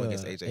faced. He went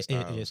against AJ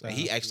Styles. And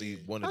he actually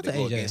wanted to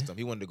go against him.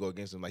 He wanted to go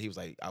against him. Like he was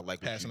like, I like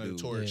passing the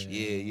torch.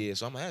 Yeah.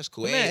 So I'm like, that's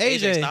cool.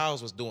 AJ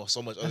Styles was doing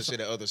so much other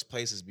shit at other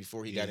places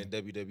before he got in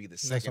WWE the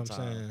second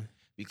time.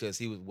 Because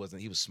he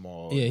was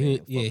small. Yeah,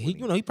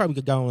 he probably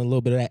could got on a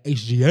little bit of that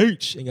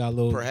HGH and got a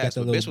little. Perhaps,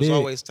 but bitch was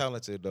always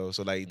talented though,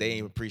 so like they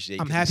ain't appreciate.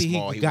 I'm happy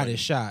he got his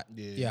shot.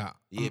 Yeah,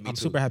 I'm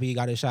super happy he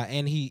got his shot,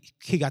 and he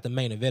got the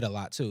main event a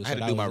lot too. I had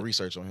to do my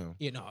research on him.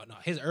 No,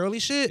 his early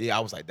shit. Yeah, I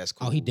was like, that's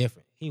cool. Oh, he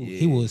different.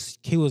 He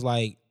was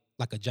like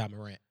like a Ja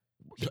Morant.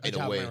 In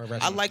a way,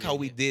 I like how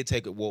we did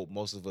take it. Well,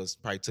 most of us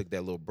probably took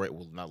that little break.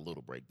 Well, not a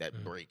little break.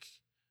 That break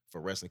for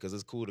wrestling because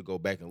it's cool to go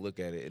back and look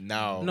at it. And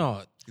now,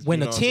 no, when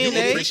the you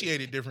TNA, apprate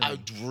it differently.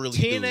 I really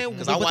do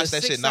because I watch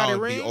that shit now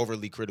and be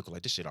overly critical.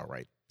 Like this shit, all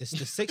right. The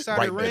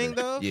 6-sided ring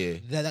though, yeah,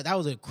 that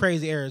was a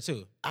crazy era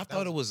too. I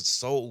thought it was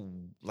so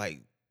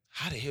like,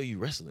 how the hell you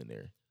wrestling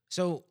there?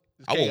 So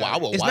I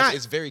will watch.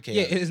 It's very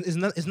chaotic. Yeah, it's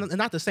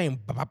not the same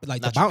like Not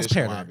the bounce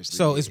traditional, pattern. obviously,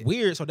 So yeah. it's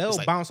weird. So they'll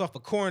like- bounce off a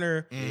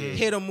corner,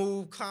 hit a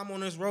move, climb on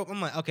this rope. I'm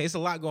like, okay, it's a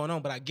lot going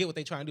on, but I get what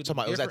they trying to do.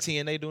 Was that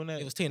TNA doing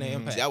that? It was TNA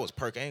Impact. See, that was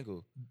Perk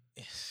Angle.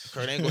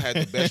 Kurt Angle had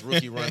the best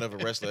rookie run of a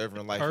wrestler ever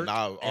in life. Perk And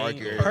I'll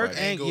argue Angle. Perk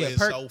everybody. Angle, Is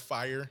Perk- so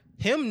fire.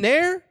 Him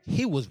there,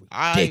 he was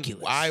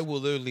ridiculous. I will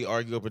literally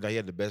argue up that he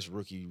had the best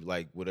rookie,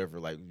 like whatever,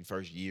 like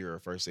first year or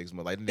first 6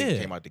 months. Like the nigga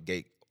came out the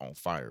gate on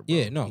fire, bro.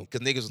 Yeah, no. Because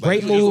niggas was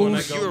Great like,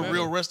 moves. you're a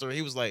real wrestler.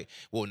 He was like,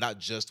 well, not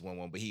just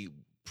one, but he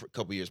a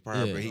couple years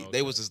prior, Yeah. but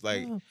they was just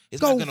like,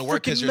 it's Go not gonna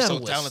work because freaking you're so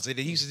medalist. talented.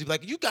 And he used to be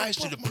like, you guys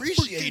should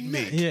appreciate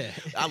me. Yeah.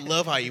 I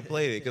love how he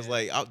played it because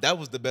that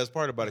was the best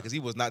part about it because he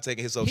was not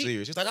taking himself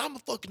serious. He's like, I'm a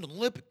fucking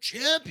Olympic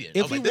champion.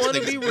 If I you was like, want to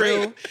this be nigga's great.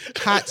 real,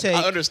 hot take.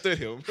 I understood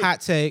him.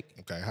 Hot take.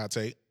 Okay, hot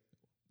take.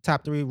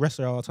 Top 3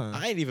 wrestler all time.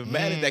 I ain't even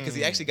mad at that because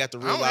he actually got the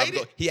I real don't live. hate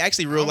it. He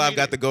actually I real don't live hate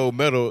got it. the gold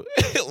medal,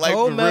 like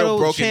Gold for medal, real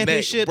broken neck,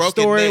 championship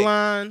broken neck,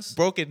 storylines.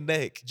 broken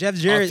neck, Jeff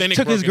Jarrett Authentic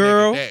took his broken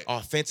neck girl, at that.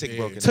 authentic Yeah.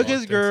 broken. took neck.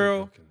 his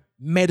girl,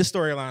 made a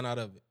storyline out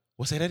of it.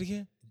 What's that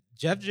again?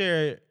 Jeff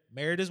Jarrett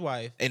married his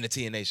wife In the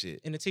TNA shit.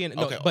 in the TNA,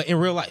 no, Okay. but in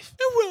real life,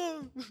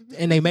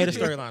 and they made a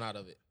storyline out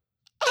of it.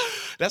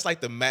 That's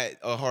like the Matt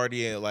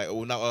Hardy and like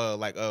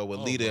with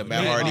Lita and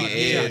Matt yeah. Hardy Oh, and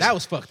yeah, Edge. that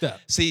was fucked up.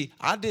 See,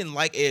 I didn't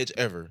like Edge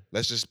ever.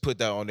 Let's just put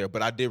that on there.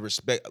 But I did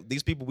respect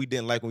these people we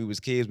didn't like when we was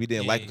kids. We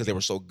didn't like because they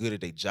were so good at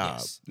their job.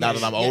 Yes. Now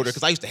Yes. that I'm older, Yes.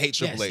 because I used to hate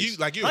Triple Yes. H. You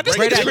like you're Like, a this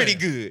great nigga's actor. pretty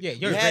good. Yeah, you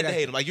you're a had great to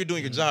hate him. Like you're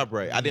doing your job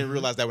right. I didn't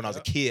realize that when I was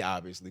a Yeah. kid,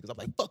 obviously, because I'm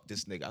like, fuck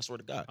this nigga. I swear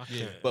to God.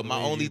 Yeah. But my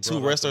The way only you two brought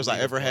up the wrestlers I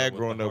Lita ever part had with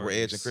growing the up were Edge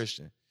and Hardys.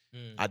 Christian.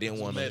 Mm. I didn't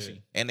was want to.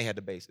 messy. And they had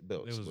the belts. It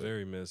was but-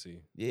 very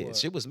messy. Yeah, What?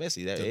 shit was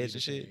messy. That Edge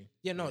and shit.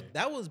 Yeah, no,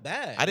 that was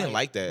bad. I didn't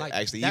like that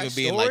actually. that Even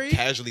being story, like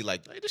casually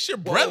like, Like, this your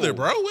brother,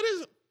 bro. What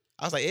is it?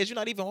 I was like, Edge, you're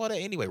not even all that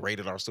anyway.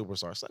 Rated R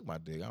superstar. Suck my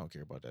dick. I don't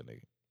care about that nigga.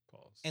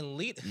 Pause. and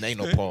Lita, Ain't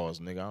no pause,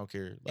 nigga. I don't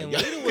care. Like, And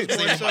Lita was it's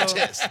more in my so-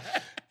 chest.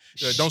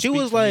 Yeah, don't she speak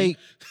was for me. like,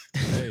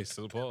 Hey,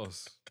 still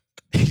pause.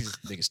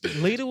 Nigga stupid.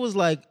 Lita was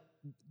like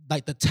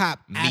the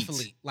top Meat.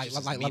 athlete. Like She's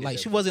just meat at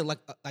she that wasn't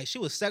like she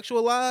was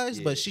sexualized,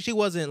 Yeah. but she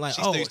wasn't like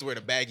She oh still used to wear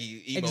the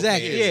baggy emo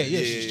exactly pants.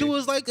 yeah. She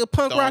was like a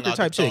punk rocker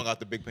type chick. Throwing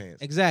out the big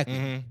pants. Exactly.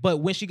 Mhm. But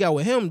when she got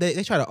with him,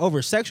 they tried to over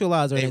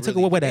sexualize her and took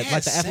away that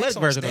like the athletic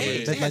version of They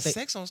it. had Like they-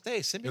 sex on stage.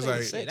 It's Simulated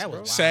like sex, that was bro.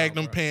 wild. sag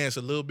them bro. pants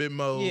a little bit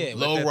more. Yeah, let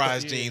Low that-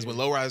 rise yeah. jeans. When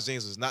low rise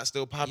jeans was not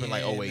still popping,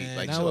 like, oh Yeah, wait, man,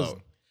 like that chill was-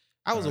 out.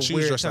 I was a she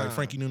was weird dressed time. like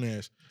Frankie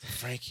Nunez.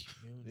 Frankie.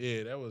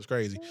 Yeah, that was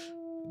crazy.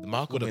 The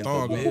Malcolm With a in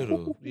thong the on.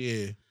 middle.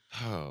 Yeah,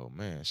 Oh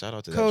man, shout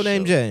out to that Codename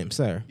show. James,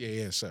 sir.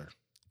 yeah, sir.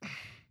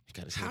 He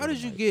got his head How on did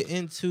the you mic. get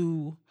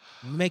into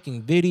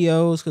making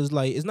videos? Because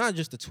like it's not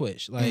just the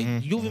Twitch. Like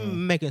Mhm, you've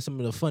been making some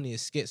of the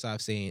funniest skits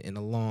I've seen in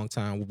a long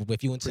time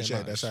with you and Tim. Appreciate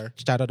that, Myers. sir.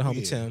 Shout out to homie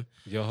Yeah. Tim.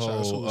 Your Shout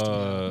out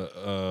to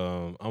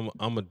whole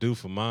I'm a do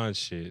for mine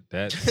shit.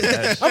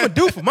 That I'm a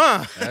do for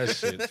mine. that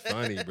shit's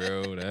funny,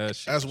 bro. That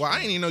shit. That's why I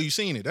didn't even know you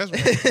seen it. That's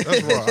raw.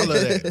 That's raw. I love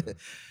that.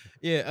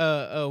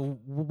 Yeah.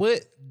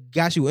 What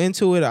got you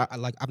into it?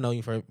 I've known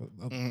you for a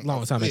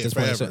long time at yeah, this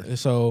point. forever.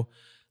 So,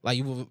 like,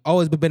 you've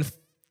always been a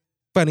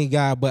funny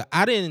guy, but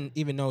I didn't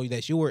even know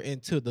that you were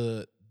into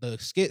the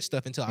skit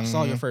stuff until I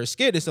saw your first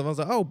skit and stuff. I was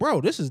like, oh,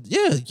 bro, this is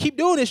keep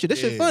doing this shit. This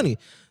shit Yeah. funny.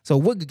 So,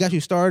 what got you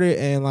started?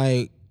 And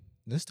like,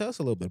 let's tell us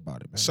a little bit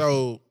about it, man.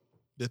 So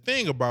the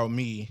thing about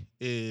me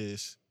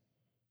is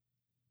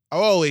I've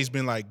always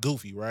been like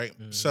goofy, right?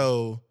 Mhm.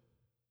 So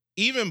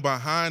even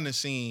behind the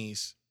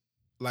scenes,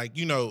 like,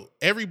 you know,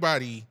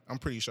 everybody, I'm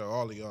pretty sure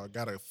all of y'all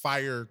got a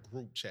fire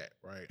group chat,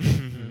 right?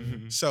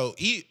 So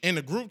in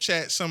the group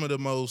chat, some of the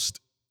most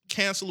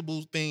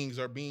cancelable things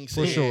are being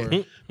for said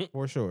sure,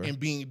 for sure. and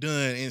being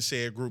done in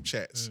said group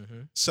chats.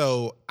 Mhm.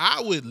 So I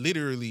would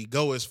literally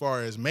go as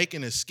far as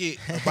making a skit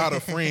about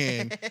a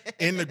friend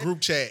in the group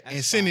chat and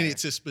That's sending fire. it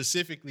to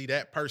specifically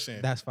that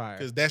person. That's fire.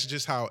 Because that's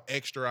just how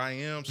extra I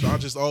am. So I've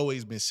just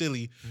always been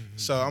silly.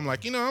 So I'm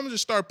like, you know, I'm gonna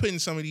just start putting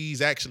some of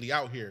these actually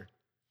out here.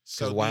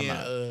 So 'Cause why then,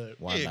 not?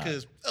 Why yeah, not?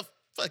 because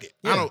fuck it.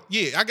 Yeah. I don't.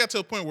 Yeah, I got to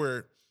a point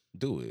where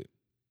Do it.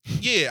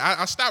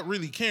 I stopped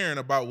really caring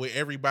about what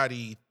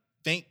everybody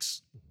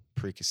thinks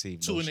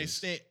Preconceived to an notions.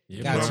 extent. Yeah,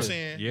 You Got know what to. I'm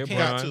saying? Yeah, got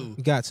Brian. You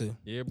to. got to.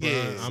 Yeah, bro.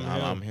 Yeah. I'm him.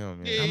 I'm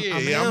him. Yeah, Yeah. yeah,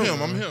 I'm yeah. I'm him.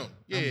 him. I'm him.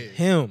 Yeah.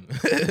 Him.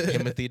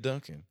 Timothy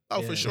Duncan.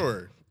 Oh, Yeah. for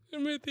sure.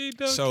 Timothy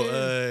Duncan.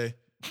 So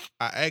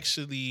I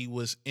actually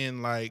was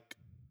in like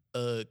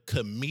a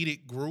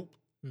comedic group,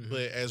 Mhm.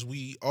 but as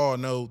we all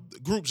know,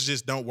 groups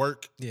just don't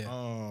work.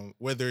 Yeah.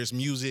 Whether it's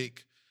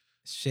music,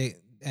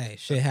 Shit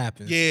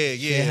happens. Yeah, Shit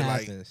yeah,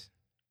 like- happens.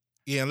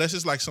 yeah, unless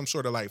it's like some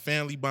sort of like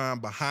family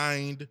bond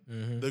behind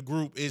Mhm. the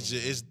group, it's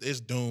just it's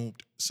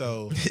doomed.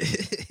 So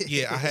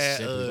yeah, I had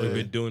We've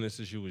been doing this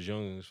since you was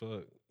young as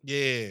fuck.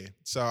 Yeah.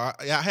 So I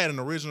had an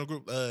original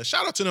group.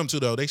 Shout out to them too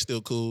though. They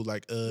still cool.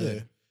 Like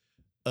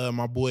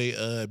my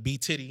boy B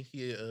Titty,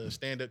 he a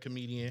stand-up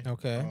comedian.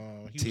 Okay.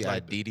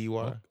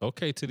 T-I-D-D-Y.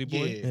 Okay, Titty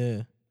boy.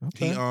 Yeah.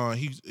 Okay.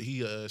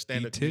 He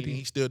stand-up comedian.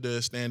 He still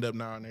does stand-up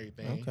now and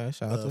everything. Okay,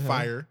 shout out to him.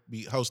 Fire,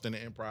 be hosting the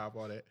Improv,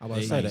 all that. I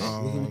was about to say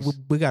that.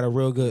 We got a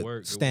real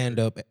good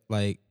stand-up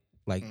like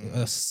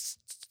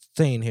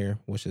scene here,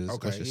 which is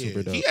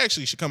super dope. He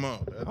actually should come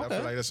on. I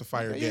feel like that's a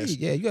fire guest.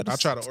 Yeah, you got to I'll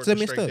try to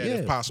orchestrate that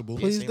if possible.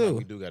 Please do. Like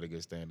we do got a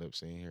good stand-up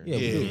scene here. Yeah,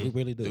 we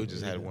really do. Dude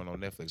just had one on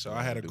Netflix. So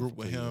I had a group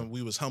with him.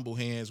 We was Humble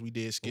Hands. We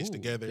did skits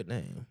together. Good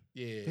name.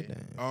 Yeah. Good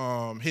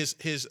name.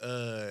 His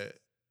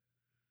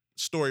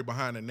story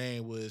behind the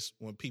name was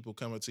when people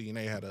come up to you and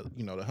they had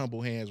the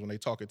humble hands when they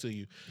talking to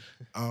you.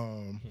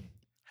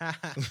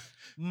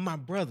 My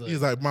brother.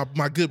 He's like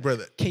my good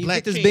brother. Can you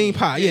get this bean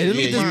pie? Yeah, let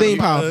me get this bean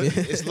pie.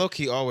 It's low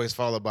key always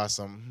followed by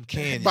some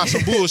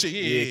some bullshit.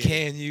 Yeah,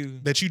 can you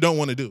that you don't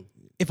want to do.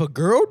 If a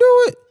girl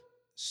do it,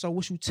 so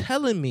what you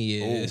telling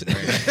me is?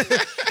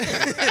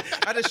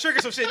 I just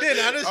triggered some shit,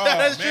 didn't I?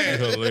 That's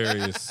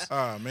hilarious.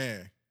 Oh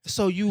man.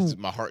 So you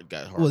my heart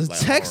got hard. Was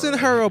texting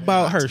her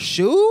about her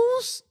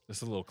shoes?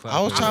 It's a little clap.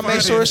 I was trying to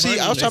make sure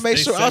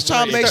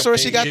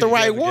she got the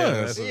right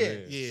ones.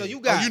 Yeah. So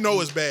you got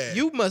it's bad.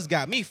 You must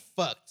got me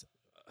fucked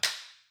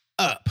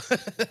up.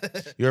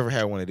 You ever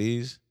had one of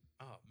these?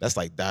 That's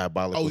like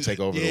diabolical take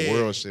over the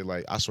world shit.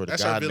 Like I swear to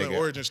that's God, our villain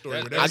origin story.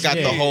 I got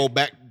the whole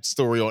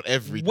backstory on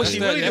everything. What she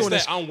really doing?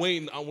 I'm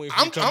waiting. I want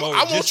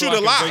you to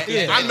lie.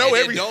 I know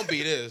everything. Don't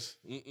be this.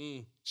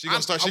 She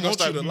gonna start. She gonna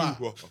start to lie.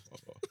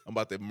 I'm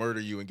about to murder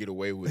you and get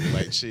away with it.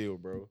 Like chill,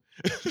 bro.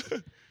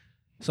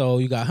 So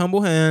you got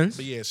Humble Hands.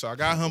 But yeah, so I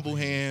got Humble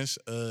Hands.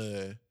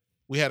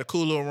 We had a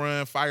cool little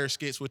run, fire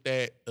skits with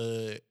that.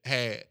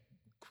 Had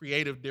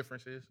creative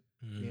differences.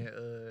 Yeah.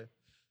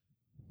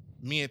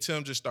 Me and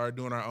Tim just started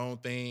doing our own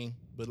thing.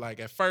 But like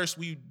at first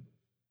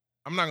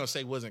I'm not gonna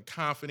say wasn't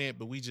confident,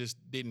 but we just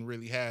didn't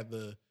really have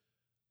the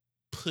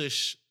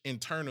push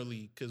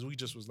internally because we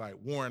just was like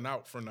worn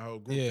out from the whole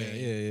group thing.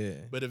 Yeah.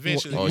 But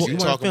eventually, you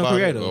talk about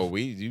creative.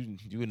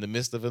 You in the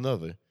midst of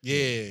another.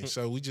 Yeah.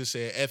 So we just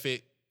said F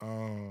it.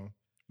 And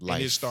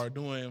just start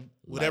doing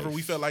whatever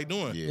we felt like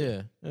doing.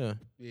 Yeah.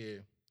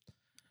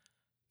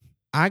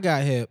 I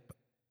got hip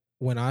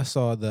when I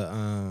saw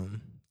the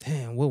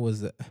what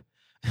was it?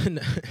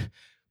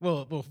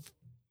 well,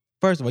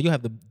 first of all, you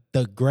have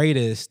the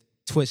greatest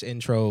Twitch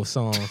intro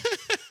song.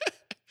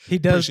 He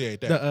does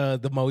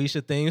the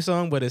Moesha theme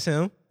song, but it's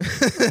him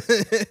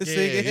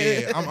singing.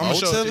 Yeah. I'm gonna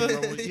show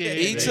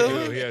it to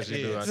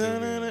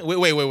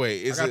you.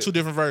 Wait. I got two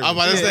different versions. I'm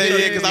about to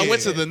say because I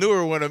went to the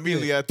newer one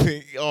immediately. I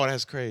think,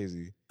 that's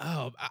crazy.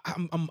 Oh,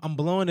 I'm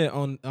blowing it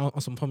on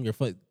some from your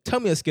foot. Tell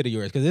me a skit of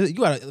yours because you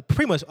got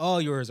pretty much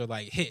all yours are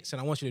like hits,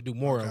 and I want you to do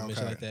more of them and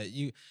shit like that.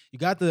 You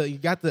got the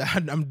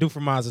I'm due for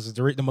mine. This is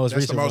the most recent.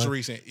 That's the most one.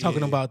 recent.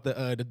 Talking about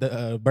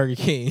the Burger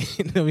King,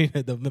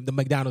 the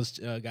McDonald's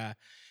guy.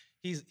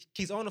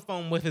 He's on the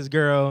phone with his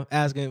girl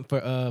asking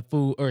for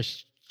food, or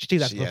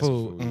she's asking for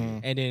food,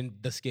 and then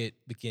the skit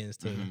begins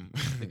to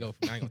go.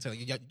 I ain't gonna tell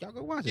you. Y'all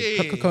go watch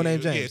it.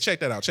 Codename James. Yeah, check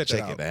that out. Check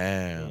it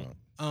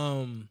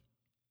out.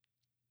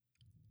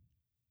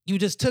 You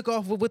just took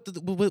off with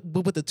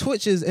the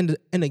Twitches and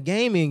the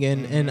gaming,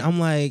 and I'm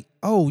like,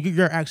 oh,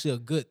 you're actually a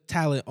good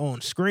talent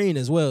on screen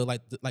as well.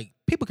 Like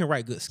people can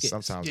write good skits.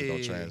 Sometimes it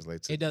don't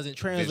translate. It doesn't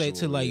translate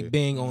to like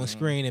being on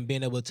screen and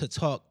being able to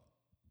talk,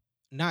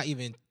 not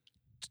even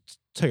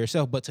to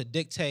yourself, but to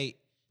dictate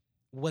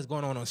what's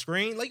going on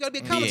screen. Like you gotta be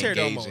a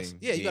commentator almost.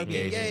 Yeah, you gotta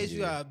be engaged.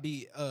 You gotta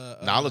be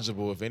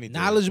knowledgeable, if anything.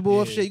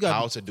 Knowledgeable of shit. You gotta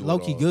how to do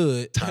low-key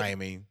good.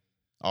 Timing.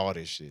 All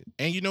this shit.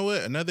 And you know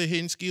what? Another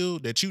hidden skill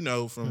that you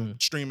know from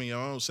streaming your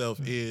own self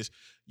is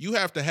you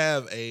have to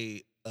have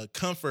a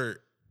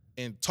comfort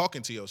in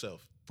talking to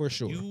yourself. For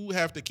sure. You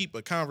have to keep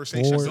a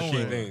conversation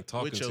going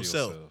with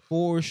yourself.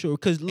 For sure.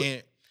 Because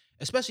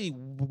especially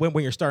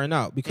when you're starting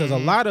out, because a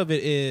lot of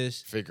it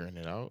is figuring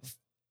it out.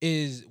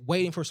 Is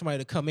waiting for somebody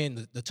to come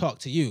in to talk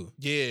to you.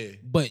 Yeah.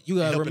 But you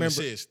gotta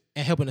remember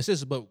and help and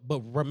assist, but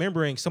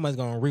remembering somebody's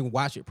gonna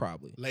rewatch it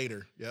probably.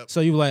 Later. Yep.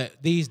 So you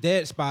like these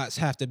dead spots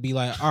have to be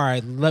like, all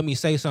right, let me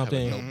say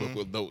something. Have a notebook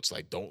with notes,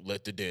 like don't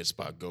let the dead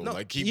spot go. No,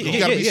 like keep you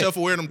gotta be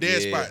self-aware of them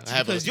dead spots.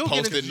 Have a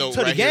post-it note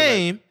to the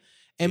game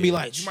and be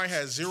like, you might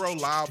have 0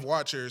 live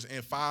watchers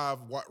and 5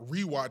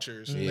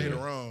 rewatchers later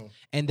on.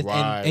 And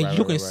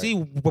you can see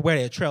where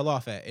they trail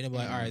off at. And it'll be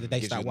like, all right,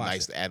 they stop watching.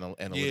 Nice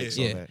analytics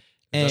on that.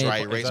 And is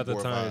that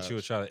the time that you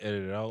would try to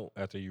edit it out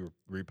after you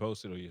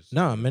repost it, or you?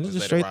 No, man, it's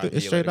just straight.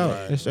 It's straight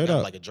out. It's straight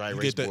out. Like a dry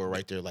erase board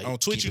right there. Like on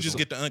Twitch, you just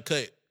get the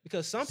uncut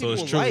because some people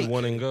it's truly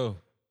one and go.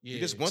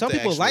 Yeah. Some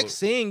people like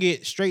seeing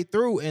it straight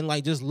through and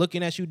like just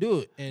looking at you do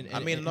it. And I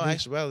mean, in all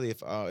actuality,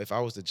 if I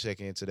was to check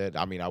into that,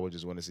 I mean, I would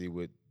just want to see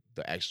what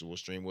the actual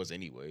stream was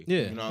anyway.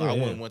 Yeah, you know, I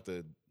wouldn't want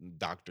the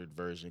doctored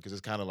version because it's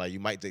kind of like you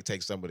might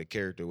take some of the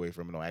character away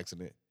from it on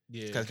accident.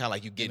 Yeah, it's kind of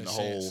like you getting the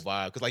whole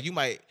vibe because like you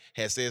might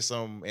have said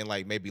something and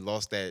like maybe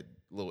lost that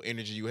little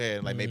energy you had,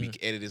 and like maybe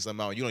edited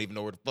something out. You don't even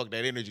know where the fuck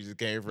that energy just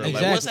came from.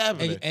 Exactly. Like, what's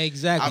happening?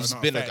 Exactly.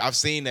 I've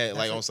seen that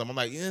like on some. I'm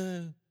like,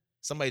 yeah,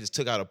 somebody just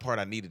took out a part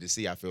I needed to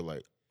see. I feel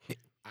like.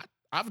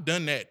 I've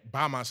done that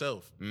by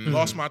myself.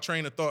 Lost my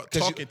train of thought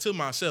talking to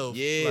myself.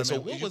 Yeah. Like, so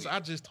man, what was I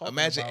just talking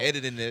imagine about?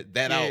 editing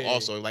that out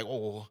also. Like,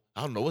 oh,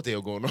 I don't know what the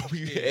hell going on.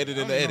 You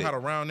editing the edit. I don't know how to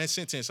round that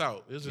sentence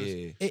out. It's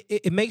just,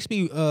 it makes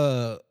me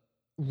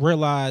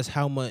realize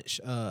how much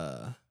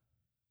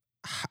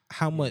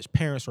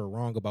parents are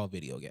wrong about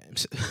video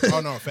games.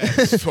 Oh no,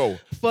 facts. So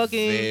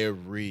fucking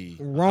very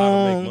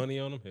wrong. How to make money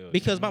on them?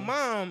 Because my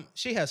mom,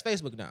 she has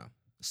Facebook now,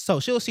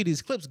 so she'll see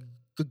these clips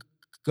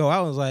go out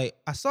and was like,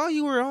 I saw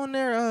you were on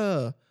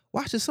there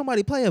watching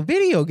somebody play a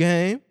video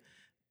game.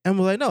 And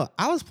we're like, no,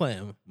 I was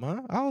playing,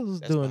 man. I was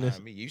doing this.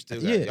 Me. You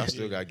still got, y'all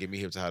still gotta give me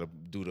hip to how to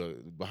do the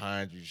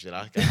behind you shit.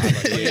 Y'all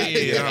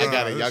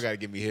gotta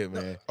give me hip,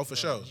 man. Oh, for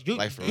sure.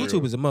 YouTube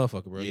real. is a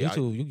motherfucker, bro. Yeah,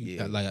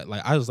 YouTube,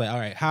 like I was like, all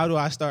right, how do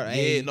I start? For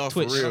real. I'm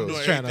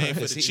doing everything for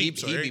the cheap,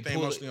 so everything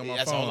mostly on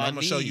my phone. I'm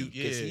gonna show you.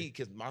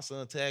 Because my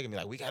son tagging me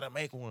like, we gotta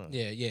make one.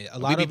 Yeah.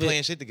 We be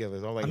playing shit together.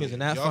 So I'm like, I'm using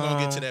that y'all phone.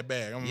 gonna get to that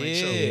bag. I'm gonna make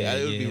sure. Yeah,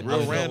 it would be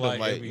real random.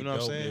 Like, you know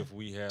what I'm saying? If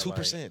we had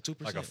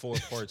 2%, like a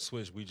 4-part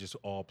switch, we just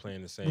all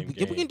playing the same game.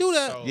 Yeah, we can do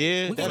that.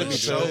 Yeah, that'd be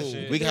dope.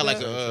 We can have like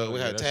we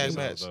a tag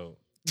match.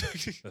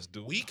 Let's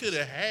do it. We could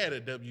have had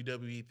a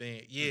WWE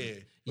thing. Yeah.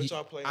 What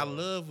y'all play? I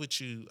love what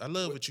you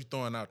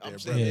throwing out there,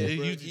 bro.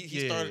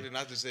 He started and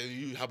I just said,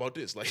 how about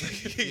this? Like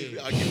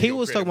he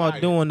was talking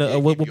about doing the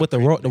with the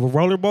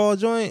rollerball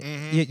joint.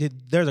 Yeah,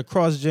 there's a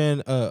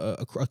cross-gen,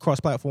 a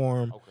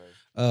cross-platform. Okay.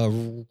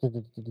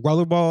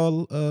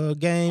 Rollerball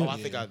game. I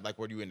think I like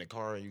where you in the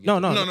car and you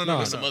get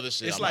no. Some other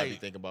shit. It's I like might be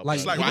thinking about.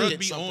 It's like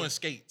rugby on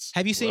skates.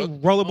 Have you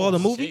seen Rollerball the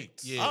movie?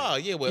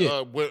 Yeah.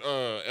 With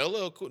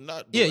LL Cool,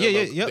 not Yeah.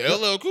 the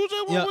LL Cool J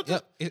one. Yeah.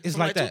 It's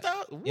like that.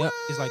 Yeah,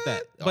 it's like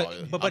that.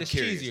 But it's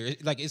curious.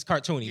 cheesier. Like it's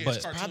cartoony, but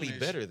it's Probably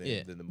better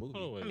than the movie.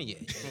 I mean,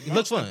 it Most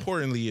looks fun.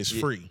 importantly, it's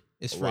free.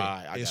 It's free.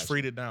 Right, It's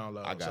free to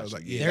download. I got So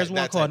you. like, There's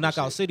one called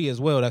Knockout City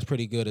as well. That's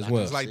pretty good as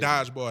well. It's like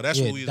dodgeball. That's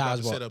what we was about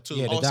to set up too.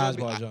 Yeah, the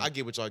dodgeball joint. I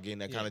get what y'all getting.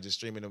 That kind of just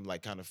streaming them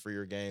like kind of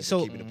freer games. So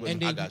and keeping it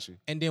pushing. I got you.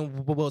 And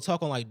then we'll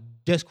talk on like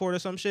Discord or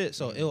some shit.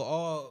 So it'll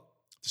all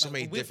So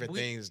many different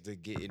things to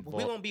get involved.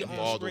 We won't be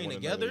on screen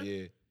together.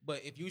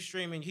 But if you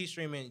streaming, he's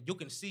streaming, you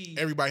can see.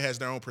 Everybody has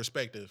their own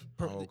perspective.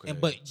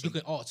 But you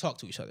can all talk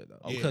to each other though,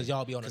 because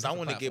y'all be on. Because I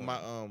want to get my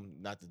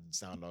not to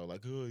sound all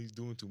like, oh, he's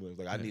doing too much.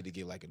 Like I need to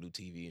get like a new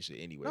TV and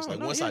shit. Anyways,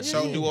 once I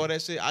do all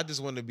that shit, I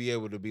just want to be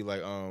able to be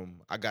like,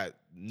 I got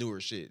newer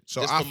shit.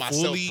 So just I for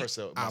myself.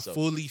 I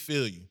fully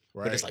feel you.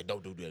 Right? But it's like,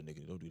 don't do that,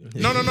 nigga. Don't do that.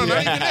 No, not even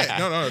that.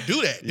 No,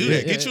 do that. Do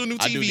that. Get you a new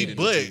TV.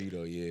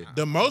 But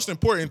the most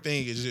important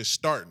thing is just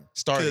starting.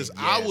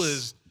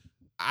 Because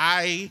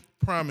I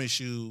promise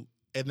you,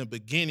 in the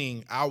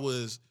beginning,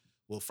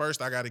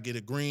 first I got to get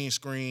a green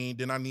screen.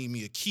 Then I need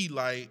me a key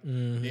light.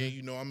 Then,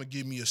 I'm going to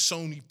give me a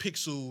Sony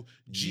Pixel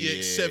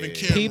GX7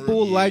 camera.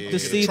 People like to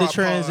see the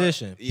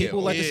transition.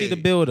 People like to see the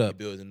build up.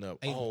 Building up.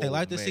 They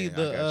like to see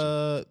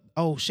the,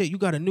 oh shit, you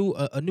got a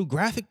new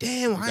graphic?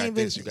 Damn,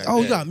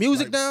 you got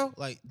music now?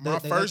 Like my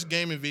first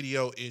gaming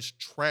video is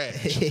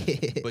trash.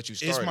 But you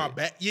started. It's my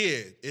back. Yeah,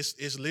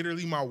 it's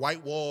literally my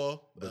white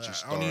wall. But you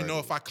I don't even know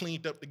if I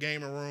cleaned up the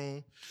gaming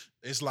room.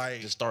 It's like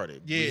just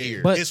started.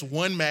 Yeah, but it's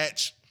one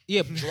match.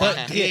 Yeah,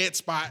 but dead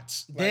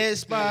spots.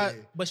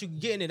 But you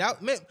getting it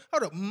out. Man,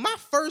 hold up. My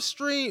first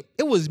stream,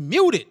 it was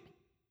muted.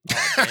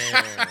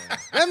 Oh,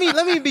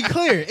 let me be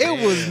clear.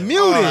 It was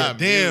muted.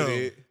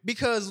 Damn.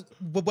 Because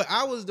what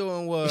I was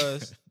doing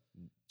was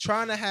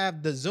trying to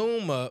have the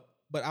zoom up,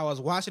 but I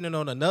was watching it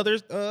on another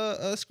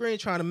screen,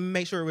 trying to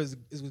make sure it was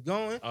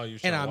going.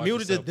 And I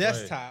muted the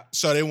desktop.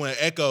 So they went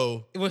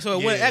echo. It went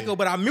echo,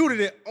 but I muted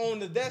it on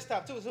the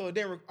desktop too, so it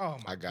didn't. Oh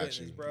my goodness,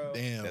 you, bro.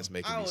 Damn, that's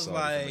making me sorry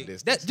like, from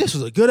a this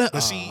was a good.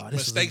 But see,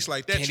 mistakes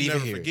like that you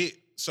never forget.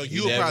 So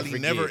you'll probably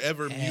never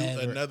ever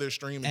mute another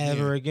stream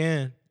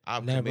again. I'll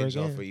commend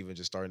y'all for even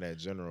just starting that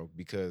general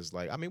because,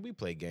 like, I mean, we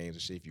play games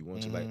and shit if you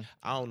want to. Like,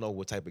 I don't know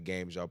what type of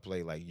games y'all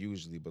play, like,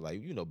 usually, but,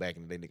 like, back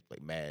in the day, niggas play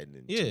Madden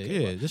and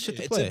 2K. This shit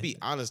to play. To be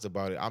honest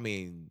about it, I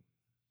mean,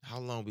 how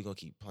long we gonna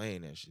keep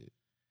playing that shit?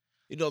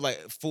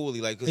 Like, fully,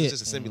 like, because it's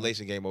just a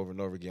simulation game over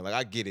and over again. Like,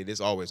 I get it. It's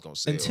always going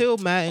to sell. Until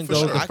Madden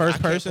goes to first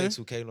person. I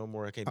can't play 2K no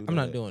more. I can't do I'm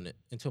not doing it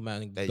until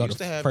Madden goes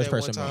to have first that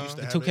person. one In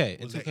time.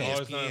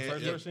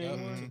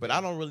 2K. But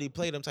I don't really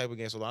play them type of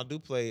games. So I do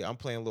play, I'm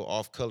playing a little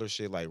off-color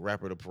shit, like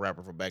Rapper to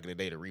Rapper from back in the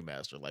day, the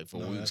remaster, like,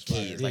 from when we was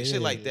kids. Like,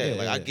 shit like that.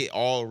 Like, I get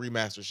all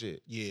remaster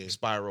shit. Yeah.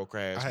 Spyro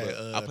Crash.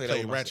 I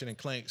played Ratchet and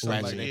Clank.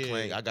 Ratchet and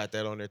Clank. I got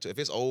that on there, too. If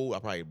it's old, I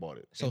probably bought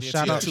it. So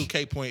shout out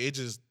 2K point, it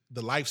just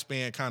the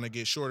lifespan kind of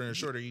gets shorter and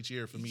shorter each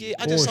year for me. Yeah,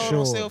 I just saw it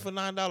on sale for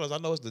 $9. I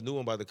know it's the new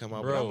one about to come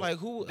out, Bro, but I'm like,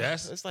 who?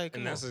 That's like,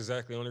 that's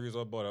exactly the only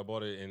reason I bought it. I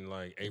bought it in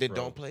like April. Then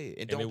don't play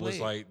it. And it was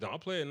like, don't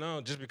play it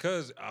now, just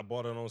because I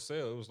bought it on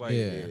sale. It was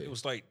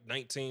like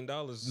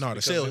 $19. No,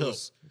 the sale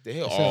helps. The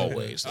hell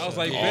always. I was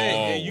like,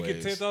 man, you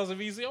get 10,000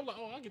 VC. I'm like,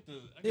 I get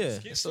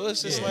the So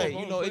it's just like,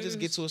 it just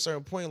gets to a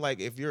certain point. Like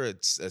if you're a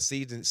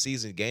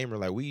seasoned gamer,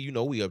 like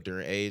we up there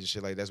in age and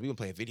shit like that. So we've been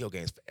playing video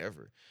games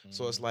forever.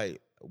 So it's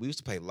like we used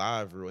to play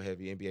live real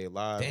heavy, NBA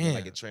live, and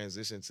like it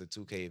transitioned to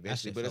 2K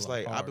eventually. But it's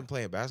like I've been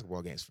playing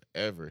basketball games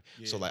forever.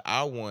 So like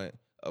I want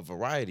a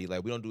variety.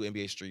 Like we don't do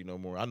NBA Street no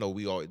more. I know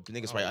we all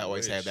niggas probably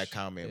always have that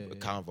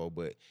convo,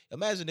 but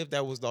imagine if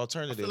that was the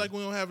alternative. I feel like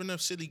we don't have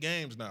enough silly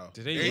games now.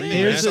 Everything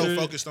is so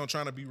focused on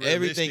trying to be realistic.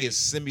 Everything is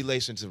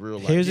simulation to real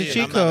life. Here's a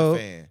cheat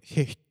code.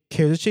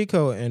 Here's a cheat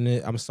code, and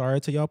I'm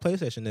sorry to y'all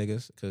PlayStation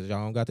niggas because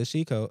y'all don't got the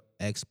cheat code.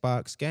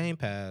 Xbox Game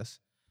Pass.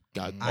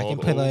 I can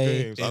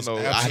play. I know.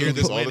 I hear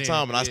this all the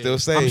time, and I still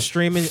say, I'm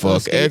streaming.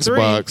 Fuck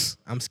Xbox.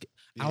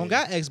 I don't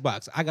got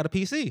Xbox. I got a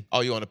PC.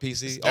 Oh, you on a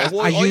PC?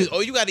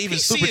 You got even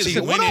super cheat.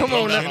 Come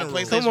on,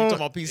 PlayStation. You talking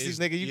about PCs,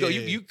 nigga?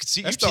 You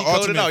cheat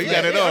coded out. You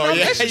got it all.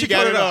 Yeah, you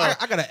got it all.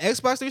 I got an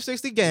Xbox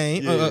 360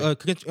 game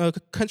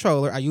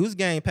controller. I use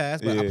Game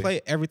Pass, but I play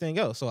everything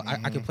else, so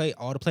I can play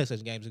all the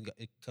PlayStation games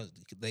because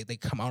they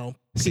come out on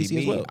PC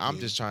as well. I'm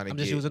just trying to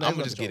get. I'm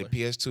gonna just get a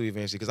PS2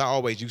 eventually because I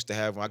always used to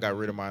have one. I got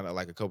rid of mine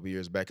like a couple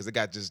years back because it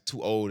got just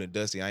too old and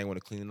dusty. I ain't want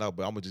to clean it up,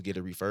 but I'm gonna just get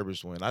a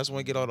refurbished one. I just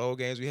want to get all the old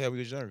games we had when we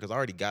was younger because I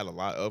already got a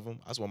lot of them.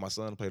 I just want my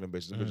son to play them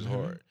bitches. Them bitches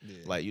hard.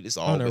 Like it's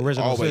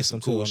always some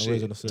cool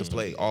shit to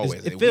play.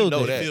 Always. It feels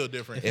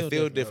different. It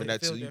feels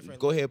different.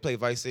 Go ahead and play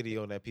Vice City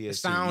on that PS2. The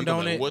sound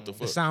on it. What the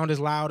fuck? The sound is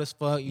loud as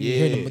fuck. You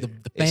hear the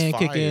fan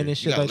kick in and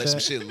shit like that. Let some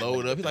shit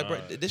load up. He's like, bro,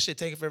 this shit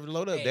taking forever to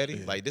load up,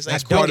 daddy. Like this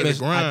ain't part of the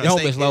grind.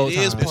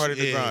 It is part of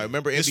the grind.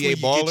 Remember NBA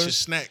Ballers?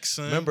 Snacks,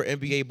 son. Remember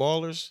NBA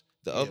Ballers?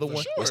 The other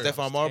one with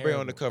Stephon Marbury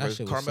on the cover.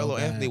 Carmelo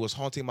Anthony was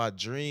haunting my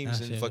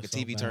dreams in fucking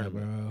TV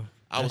tournament.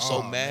 I was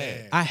so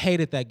mad. I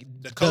hated that.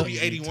 The Kobe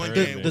 81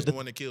 game was the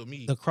one that killed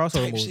me. The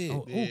crossover shit.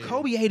 Oh,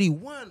 Kobe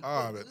 81.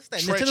 What's that?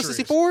 Nintendo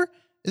 64?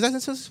 Is that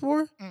Nintendo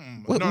 64?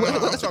 No,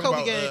 what's the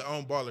Kobe game?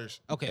 On Ballers.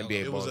 Okay.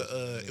 NBA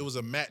Ballers. It was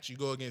a match. You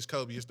go against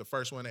Kobe. It's the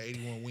first one at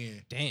 81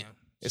 win. Damn.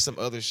 It's some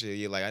other shit.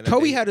 Yeah, like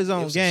Kobe had his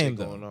own game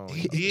going on.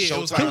 It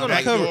was like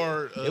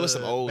backyard. It was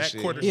some old shit.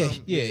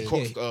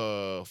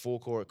 Full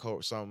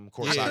court, something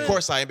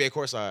courtside, NBA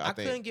courtside. I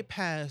couldn't get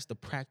past the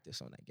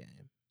practice on that game.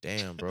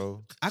 Damn,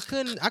 bro. I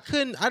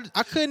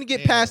couldn't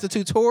get past the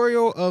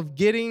tutorial of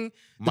getting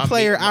the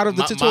player out of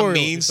the tutorial. My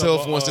mean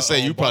self wants to say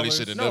you probably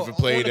should have never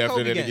played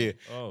after that again.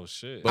 Oh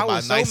shit! But I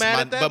was so mad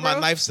at that. But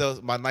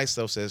my nice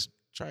self says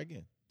try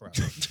again. Bro.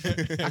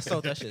 I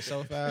sold that shit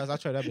so fast. I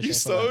tried that bitch. You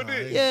sold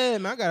it? Yeah,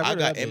 man. I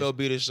got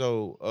MLB The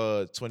Show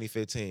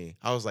 2015.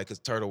 I was like, because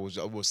Turtle was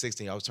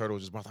 16. Turtle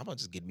was just, I'm gonna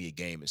just get me a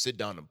game and sit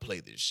down and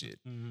play this shit.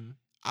 Mm-hmm.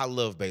 I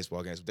love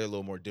baseball games, but they're a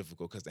little more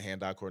difficult because the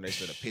hand-eye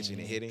coordination of the pitching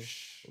and hitting.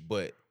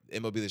 But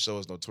MLB The Show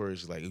is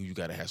notorious. Like, you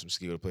gotta have some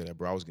skill to play that,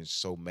 bro. I was getting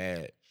so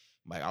mad.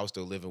 Like, I was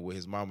still living with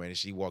his mama, and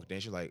she walked in.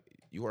 She's like,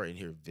 "You are in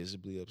here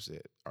visibly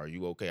upset. Are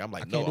you okay?" I'm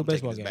like, "No, I'm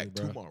taking this back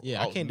tomorrow."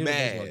 Yeah, I can't do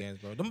baseball games,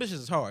 bro. Them bitches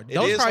is hard.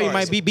 Those probably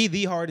might be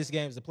the hardest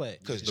games to play.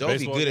 Because Joe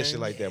be good at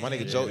shit like that. My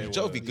nigga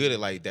Joe be good at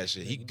like that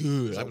shit. He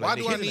good. Like, why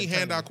do I need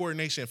hand-eye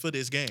coordination for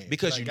this game?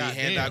 Because you need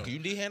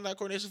hand-eye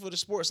coordination for the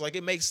sports. Like,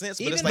 it makes sense,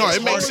 but it's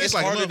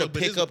like harder to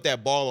pick up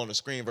that ball on the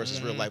screen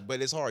versus real life.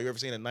 But it's hard. You ever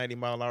seen a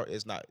 90-mile-an-hour?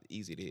 It's not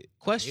easy to hit.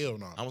 Question. Hell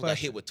no. I almost got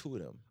hit with 2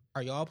 of them.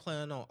 Are y'all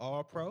playing on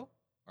All Pro?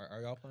 Are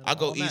y'all playing? I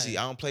go easy.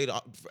 I don't play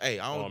the. Hey,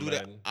 I don't do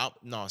that.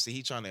 No, see,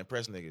 he trying to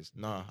impress niggas.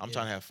 Nah, I'm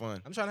trying to have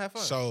fun. I'm trying to have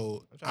fun.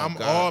 So I'm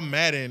all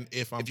Madden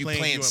if I'm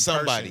playing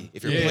somebody.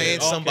 If you're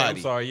playing somebody,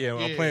 I'm sorry. Yeah,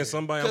 I'm playing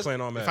somebody. I'm playing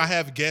all Madden. If I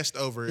have guests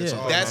over, it's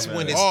all. That's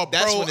when it's all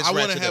pro. I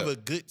want to have a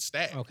good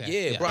stat.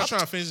 Okay. Yeah, bro. I'm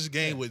trying to finish this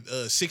game with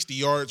 60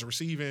 yards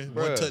receiving,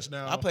 1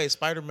 touchdown. I played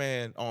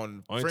Spider-Man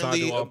on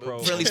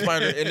friendly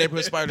Spider and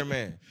neighborhood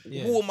Spider-Man.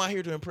 Who am I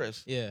here to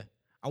impress? Yeah.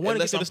 I want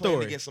to get to the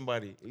story. Against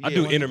somebody. I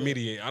do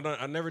intermediate.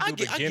 I never do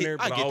beginner,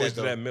 but I always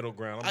do that middle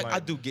ground. I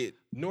do get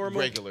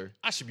normal, regular.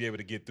 I should be able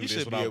to get through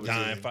this without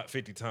dying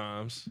 50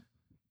 times.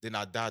 Then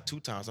I died 2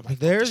 times. I'm like,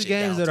 there's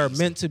games that are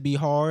meant to be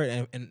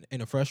hard and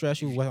to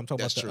frustrate you. What I'm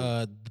talking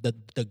about,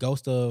 the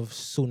Ghost of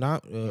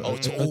Tsunami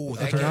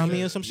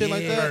or some shit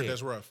like that.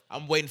 That's rough.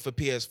 I'm waiting for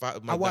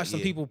PS5. I watched some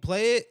people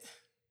play it.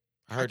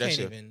 I heard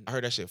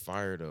that shit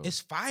fire though.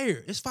 It's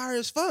fire. It's fire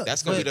as fuck.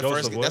 That's gonna be the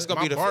first. That's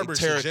gonna be the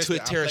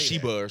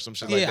Terashiba or some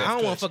shit like that. Yeah, I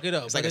don't want to fuck it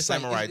up. It's like a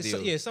samurai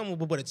deal. Yeah, someone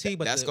with a T.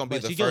 But that's gonna be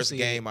the first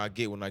game I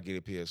get when I get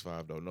a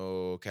PS5 though.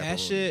 No cap. That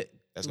shit.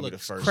 That's gonna be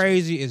the first.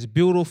 Crazy. It's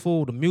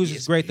beautiful. The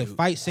music's great. The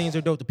fight scenes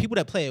are dope. The people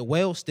that play it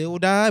well still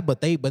die, but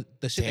the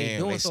shit they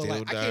doing. So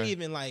like, I can't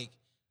even like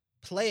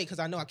play it because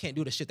I know I can't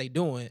do the shit they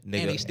doing, and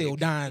they still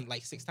dying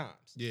like 6 times.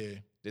 Yeah.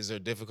 Is there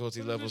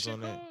difficulty levels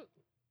on that?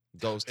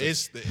 Ghost.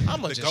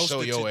 I'm gonna just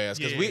show your ass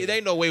because there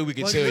ain't no way we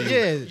can tell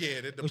you.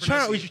 Yeah. We're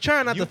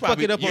trying not to fuck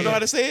it up. You know how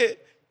to say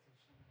it?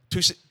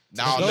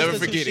 No, I'll never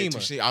forget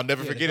it. I'll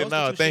never forget it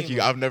now. Thank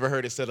you. I've never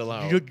heard it said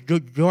aloud.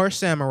 Your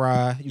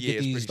samurai, you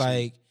get these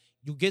like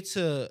you get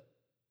to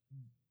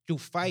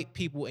fight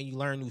people and you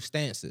learn new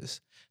stances.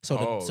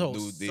 So so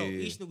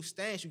each new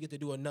stance you get to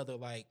do another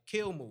like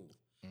kill move.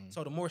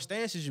 So the more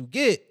stances you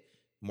get,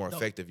 more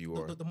effective you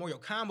are. The more your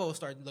combos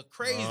start to look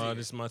crazy. Oh,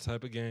 this is my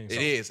type of game. It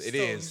is. Yeah,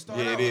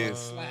 it is.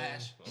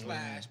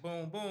 Slash,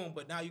 boom, boom.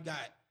 But now you got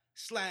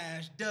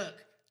slash, duck.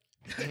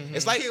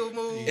 It's like kill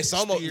move, it's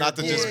almost not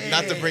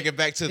to bring it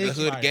back to the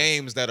hood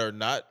games that are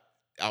not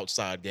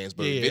outside games,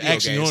 but video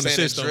games. On the San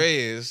system.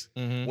 Andreas,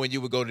 when you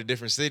would go to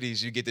different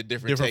cities, you get the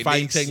different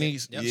fighting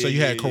techniques. Yep. So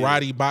you had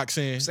karate,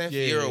 boxing. San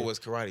Fierro was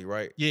karate,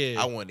 right?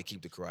 Yeah. I wanted to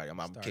keep the karate.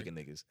 I'm kicking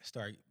niggas.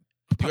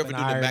 You ever do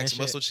the max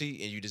muscle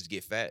cheat and you just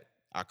get fat?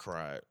 I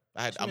cried.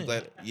 I'm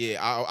glad.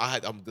 Yeah,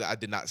 I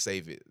did not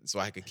save it so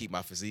I could keep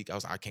my physique. I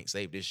was like, I can't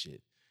save this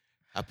shit.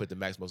 I put the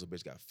max muscle,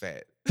 bitch got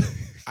fat.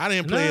 I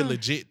didn't play it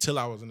legit till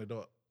I was an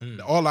adult.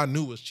 All I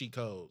knew was cheat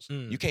codes.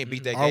 You can't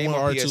beat that game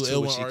on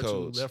PS2 with cheat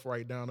codes. Left,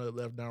 right, down, up,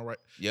 left, down, right.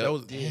 Yeah,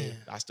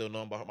 I still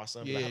know about my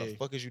son. Like, how the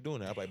fuck is you doing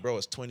that? I'm like, bro,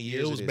 it's 20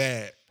 years. It was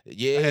bad.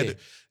 Yeah.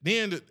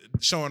 Then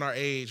showing our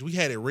age, we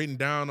had it written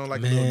down on like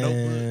a little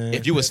notebook.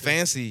 If you was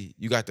fancy,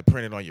 you got to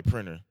print it on your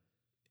printer.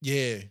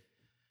 Yeah.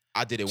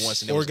 I did it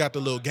once. Or got the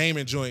little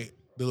gaming joint,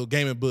 the little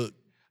gaming book.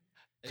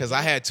 Because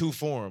I had two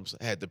forms.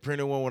 I had the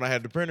printer one when I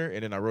had the printer,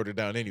 and then I wrote it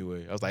down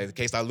anyway. I was like, in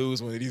case I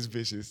lose one of these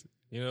bitches.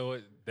 You know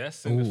what? That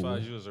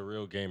signifies you as a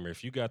real gamer.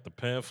 If you got the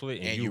pamphlet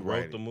and you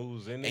wrote the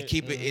moves in it. And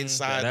keep it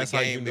inside the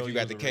game if you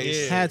got the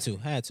case. Had to.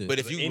 But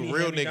if you a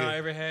real nigga. I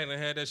ever had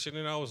and had that shit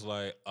in, I was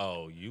like,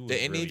 oh, you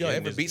Did any of y'all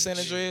ever beat San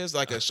Andreas?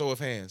 Like a show of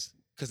hands.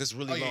 Because it's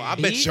really long. I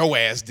Beat? bet your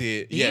ass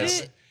did.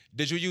 Yes. It?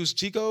 Did you use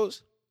cheat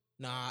codes?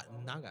 Nah,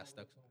 I got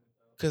stuck.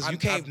 Because you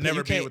can't. I've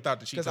never beat without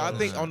the cheat codes. Because I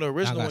think on the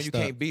original one, you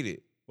stuck. can't beat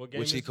it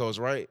with cheat codes,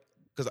 right?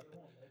 Because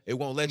it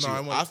won't let you.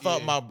 I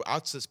thought I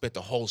spent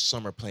the whole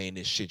summer playing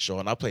this shit show,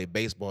 and I played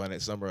baseball in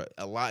that summer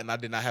a lot, and I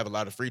did not have a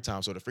lot of free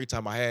time. So the free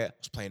time I had, I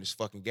was playing this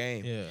fucking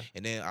game. Yeah.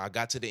 And then I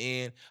got to the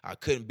end, I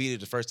couldn't beat it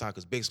the first time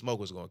because Big Smoke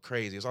was going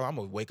crazy. So I'm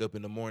gonna wake up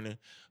in the morning,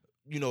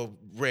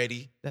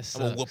 ready. I'm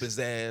gonna whoop his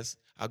ass.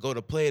 I go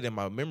to play it, and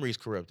my memory's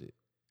corrupted.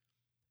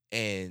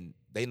 And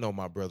they know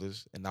my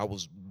brothers, and I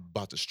was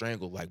about to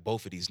strangle like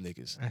both of these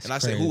niggas. That's and I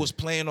crazy. said, who was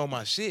playing on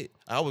my shit?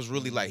 I was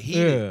really like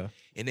heated. Yeah.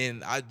 And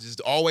then I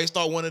just always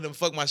thought one of them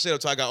fucked my shit up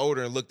until I got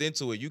older and looked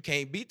into it. You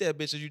can't beat that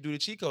bitch if you do the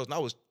cheat codes. And I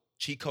was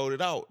cheat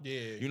coded out. Yeah.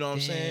 You know what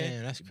I'm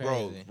saying? That's crazy.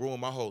 Bro,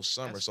 ruined my whole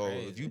summer. That's so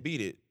crazy. if you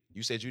beat it,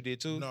 you said you did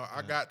too? No,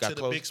 I got to the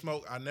close. Big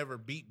Smoke. I never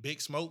beat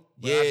Big Smoke,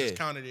 but I just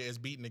counted it as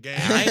beating the game.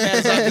 I ain't mad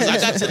because I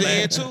got to the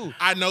end too.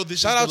 I know this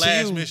Shout is out the to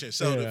last you. mission.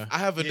 So I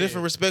have a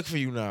different respect for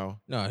you now.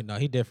 No,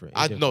 he different.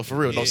 No, for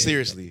real. No, Yeah.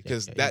 seriously.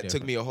 Because he that took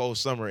different. me a whole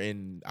summer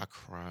and I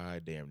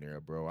cried damn near,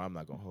 bro. I'm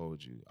not going to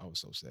hold you. I was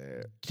so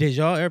sad. Did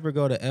y'all ever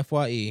go to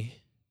FYE?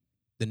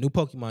 The new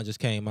Pokemon just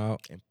came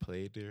out. And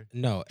played there.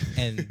 No,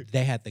 and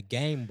they had the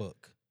game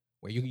book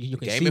where you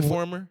can Game see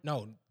Informer?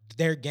 No,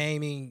 their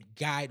gaming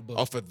guidebook.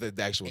 Oh, for the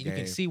actual and game. you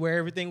can see where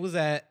everything was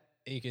at.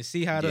 And you can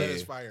see how that to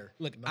is fire.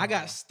 look. No. I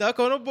got stuck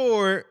on a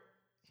board.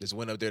 Just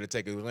went up there to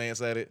take a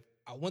glance at it.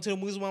 I went to the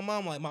movies with my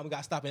mom. Like, mom, we got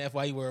to stop in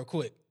FYE real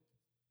quick.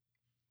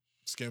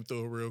 Skim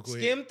through it real quick.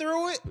 Skim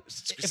through it.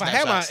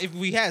 Snapshots. If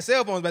we had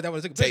cell phones back then, I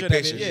would have took a Take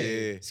picture of that pictures,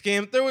 bitch. yeah.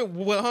 Skim through it.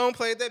 Went home,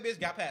 played that bitch,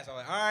 got past. I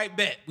was like, all right,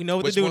 bet. We know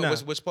what Which to do one, now.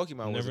 which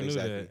Pokemon was Never it knew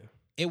exactly?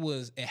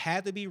 that. It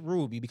had to be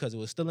Ruby because it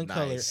was still in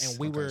color, Nice. and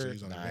we Okay, so were.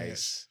 he's on the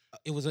Nice.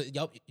 It was it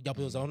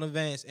was on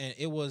Advance, and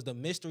it was the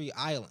Mystery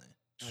Island.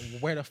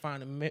 And where to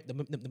find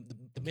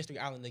the Mystery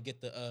Island to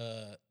get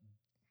the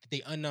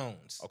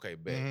unknowns. Okay,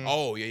 bet. Mhm.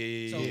 Oh,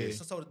 yeah.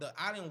 So the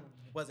island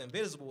was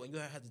invisible, and you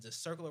had to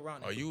just circle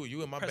around. Are you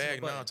in my pressing bag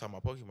the button. now talking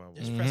about Pokemon?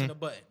 Just pressing the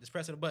button. Just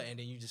pressing the button, and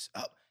then you just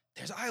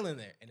there's an island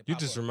there. And it You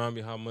pop just up. remind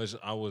me how much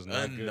I was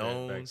not good at back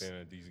Unknowns. then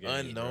at these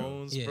games.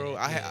 Unknowns, Yeah, bro.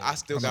 yeah. I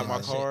still got my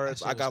That shit- cards.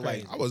 that shit I got was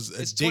like crazy. I was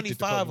it's addicted to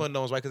 25 Pokemon.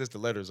 unknowns, right? Because it's the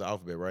letters of the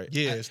alphabet, right?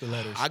 Yeah, it's the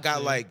letters. I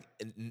got Yeah. like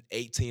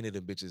 18 of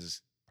them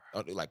bitches,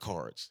 like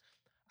cards.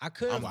 I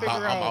couldn't I'm figure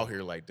out. out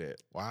here like that.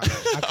 Wow. I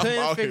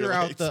couldn't figure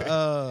out the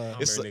How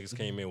It's many niggas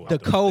came in with the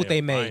them code damn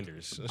they made.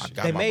 binders? I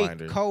got they my made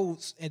binder.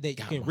 codes and they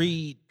Got can mine.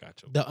 read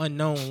Gotcha. the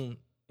unknown.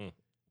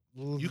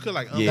 You could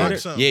like Yeah. unlock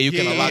something. Yeah, you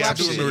can unlock I some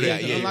do shit. remember Yeah,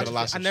 that. yeah, you Unlock can some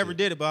unlock shit. some I never shit.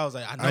 did it, but I was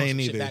like, I know I ain't some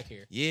shit either. back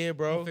here. Yeah,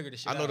 bro. figure this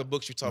shit I know the out.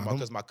 books you're talking Nah, about them-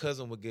 because my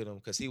cousin would get them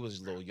because he was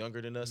a little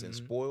younger than us and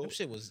Them spoiled.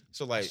 shit was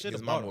So like should've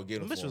his bought mama would get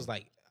them. Which for was him.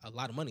 like a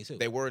lot of money too.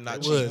 They were not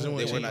It cheap. was. It They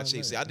wasn't were cheap. not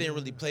cheap. See, I didn't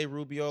really play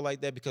Rubio like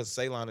that because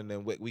Ceylon and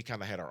then we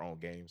kind of had our own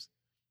games.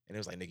 And it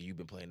was like, nigga, you've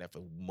been playing that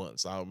for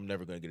months. I'm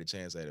never gonna get a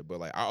chance at it.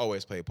 But like, I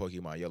always played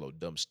Pokemon Yellow,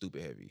 dumb,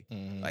 stupid, heavy.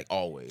 Like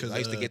always. Because I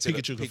used to get to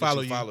Pikachu the could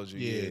follow you. follows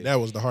Yeah, that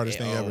was the hardest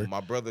And, thing ever.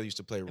 My brother used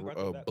to play brought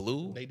that back.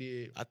 Blue. They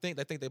did. I think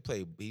they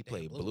played. He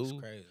played was Blue,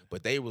 crazy.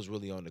 but they was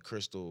really on the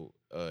Crystal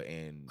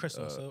and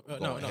Crystal and Silver. No,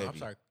 going I'm heavy.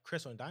 sorry.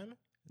 Crystal and Diamond?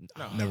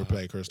 Never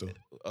played Crystal.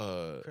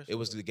 It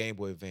was the Game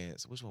Boy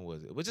Advance. Which one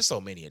was it? It was just so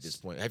many at this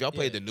point. Have y'all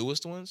played the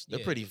newest ones? They're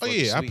pretty. Oh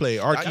yeah, sweet. I played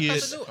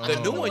Arceus. The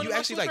new one, you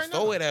actually like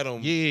throw it at them.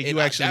 Yeah, you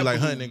actually like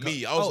hunting.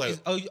 Me, I was like,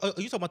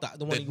 you talking about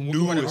the one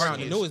you run around?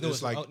 The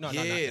newest, like,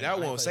 that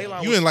one.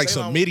 Ceylon. You in like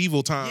some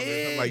medieval time?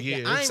 Yeah,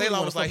 like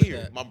Ceylon was like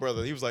here. My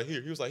brother, he was like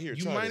here.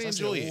 You might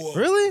enjoy it.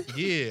 Really?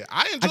 Yeah,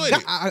 I enjoyed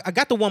it. I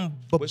got the one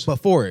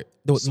before it.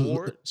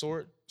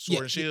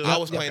 Sword and Shield. I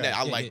was playing that.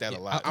 I like that a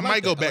lot. I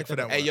might go back for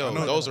that one. Hey, yo,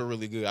 those are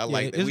really good. I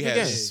like that. We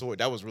had Sword.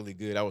 That was really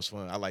good. That was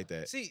fun. I like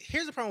that. See,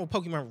 here's the problem with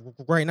Pokemon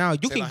right now.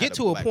 You can get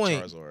to a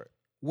point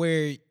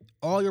where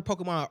all your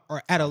Pokemon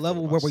are at a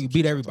level where you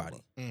beat everybody.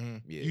 Mm-hmm.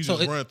 Yeah. You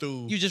just run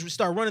through. You just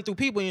start running through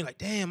people, and you're like,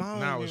 damn.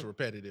 Now it's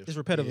repetitive. It's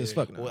repetitive as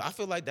fuck now. Well, I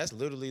feel like that's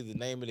literally the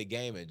name of the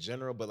game in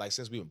general. But like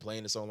since we've been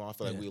playing it so long, I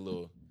feel like we a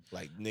little.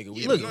 Like nigga,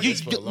 we look.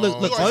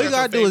 All you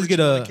gotta do is get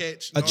a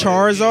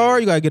Charizard.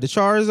 You gotta get a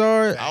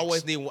Charizard. I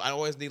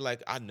always need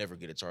like I never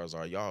get a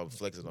Charizard. Y'all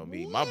flexing on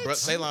me. My brother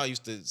Ceylon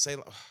used to say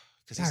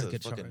because he's a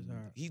fucking.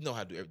 He know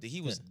how to do everything.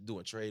 He was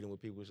doing trading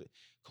with people,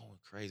 going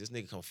crazy. This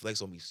nigga come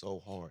flex on me so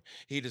hard.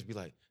 He'd just be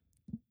like.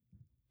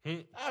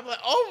 I'm like,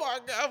 oh my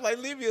god! I'm like,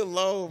 leave me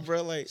alone,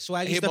 bro. Like,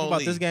 swaggy stuff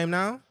about this game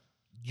now.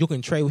 You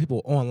can trade with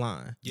people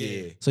online.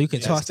 Yeah. So you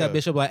can toss that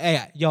bitch up like,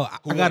 hey, yo,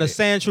 I got a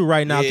Sandshrew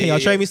right now. Can y'all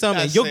trade me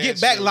something? And you'll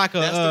get back like a.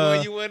 That's the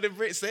one you wanted to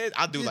bring.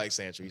 I do like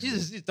Sandshrew. You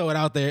just throw it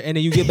out there, and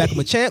then you get back a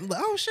Machamp.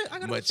 Like, oh shit, I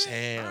got a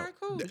Machamp. All right,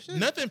 cool.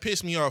 Nothing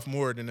pissed me off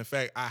more than the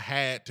fact I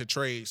had to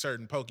trade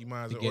certain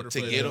Pokemon in order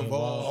to get them.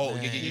 Oh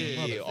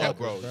yeah. Oh,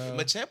 bro.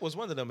 Machamp was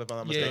one of them, if I'm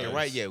not mistaken.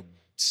 Right? Yeah.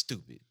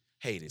 Stupid.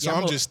 Hate it. So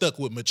I'm just stuck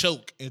with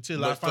Machoke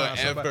until I find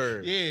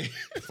forever. Yeah.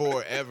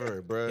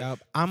 Forever, bro. Yep.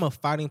 I'm a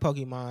fighting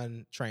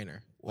Pokemon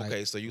trainer.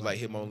 Okay, so you like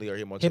Hitmonlee or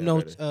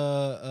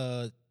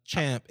Hitmonchamp?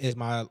 Champ is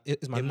my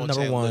Hitmonchamp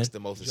number one. Looks the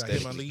most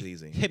aesthetically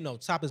pleasing.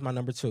 Hypnotop is my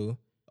number two.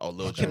 Oh,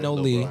 Lil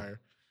Hypnolee.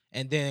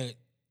 And then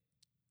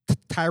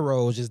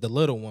Tyrose is the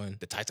little one.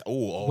 The Titan.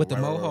 With the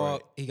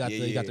mohawk, he got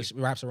the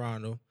wraps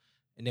around him.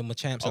 And then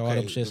Machamp's all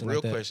them shits. The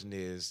real question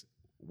is,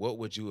 what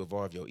would you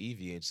evolve your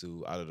Eevee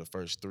into out of the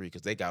first three?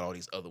 Because they got all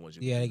these other ones.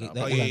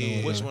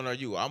 Which one are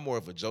you? I'm more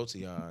of a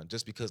Jolteon,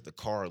 just because the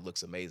card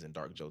looks amazing.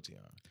 Dark Jolteon.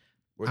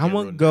 I'm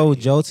gonna go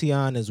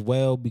Jolteon as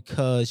well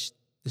because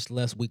there's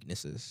less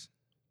weaknesses.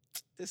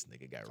 This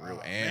nigga got real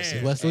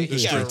answers. Less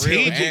weaknesses.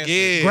 Strategic,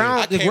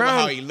 The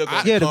ground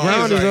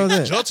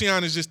is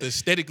Jolteon is just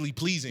aesthetically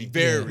pleasing.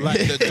 Very.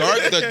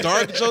 The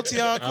dark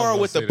Jolteon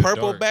card with the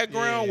purple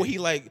background where he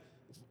like.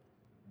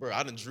 Bro,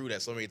 I done drew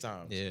that so many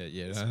times. Yeah.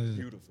 It's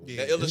beautiful.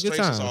 The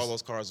illustrations of all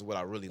those cards is what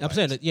I really like. I'm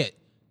saying that,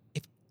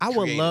 if I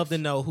would love to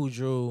know who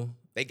drew.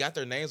 They got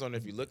their names on it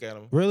if you look at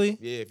them. Really?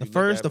 Yeah.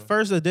 The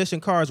first edition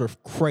cards were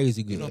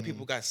crazy good. You know,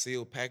 people got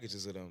sealed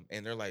packages of them,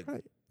 and they're like,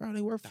 bro, they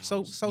worth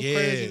so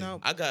crazy now.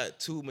 I got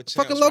two Machamps.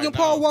 Fucking Logan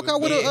Paul walk out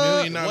with a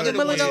 $1 million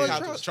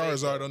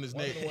Charizard on his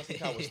neck. One of the ones he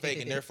got was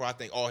fake, and therefore I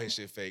think all his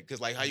shit fake.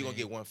 Because like, how you gonna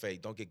get one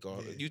fake? Don't get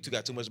gone. You two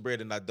got too much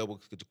bread, and not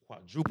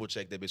quadruple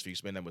check that bitch before you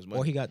spend that much money.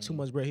 Or he got too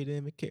much bread, he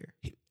didn't even care.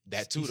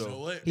 That too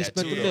though. He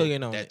spent $1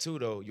 million on it. That too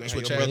though. You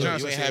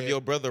ain't have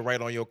your brother write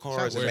on your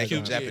cards and make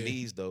them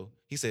Japanese though.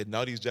 He said,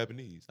 "No, these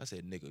Japanese." I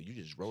said, "Nigga, you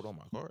just wrote on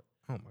my card."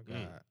 Oh my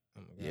god.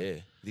 Yeah,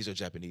 these are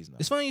Japanese now.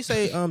 It's funny you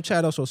say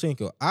Chad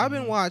Ochocinco. I've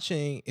been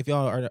watching. If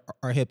y'all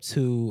are hip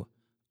to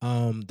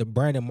the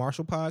Brandon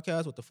Marshall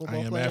podcast with the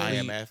football player. I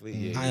Am Athlete.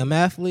 Yeah. I Am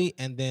Athlete,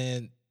 and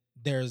then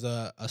there's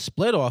a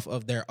split off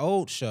of their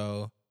old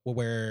show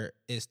where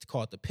it's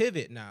called The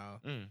Pivot now,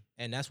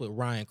 and that's with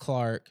Ryan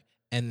Clark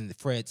and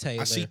Fred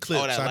Taylor. I see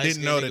clips. I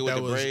didn't know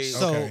that was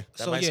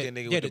that light-skinned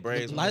nigga with the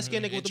braids.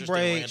 Light-skinned nigga with the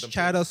braids,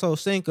 Chad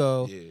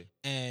Ochocinco,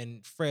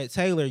 and Fred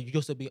Taylor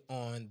used to be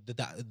on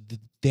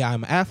the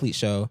I'm an Athlete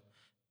show.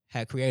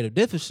 Had creative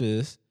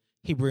differences.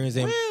 He brings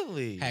in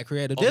had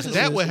creative differences.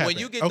 That what when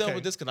you get done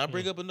with this, can I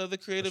bring up another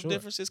creative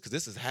differences? Because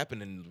this is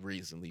happening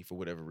recently for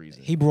whatever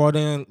reason. He brought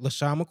in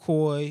LaShawn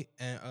McCoy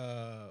and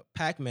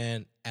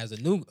Pac-Man as a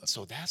new.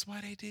 So that's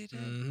why they did it.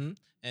 Mm-hmm.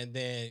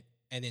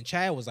 And then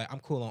Chad was like, "I'm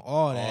cool on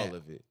all that. All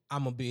of it.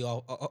 I'm gonna be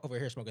over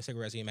here smoking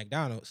cigarettes eating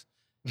McDonald's."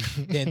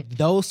 Then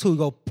those two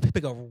go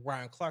pick up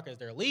Ryan Clark as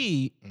their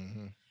lead,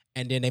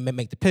 and then they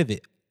make the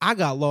pivot. I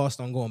got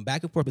lost on going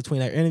back and forth between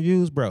their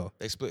interviews, bro.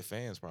 They split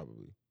fans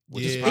probably.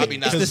 Which is probably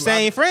not. It's the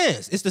same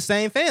friends. It's the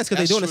same fans because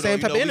they're doing the same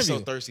type of interview. We're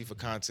so thirsty for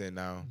content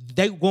now.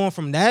 They going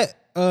from that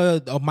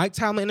a Mike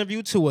Tomlin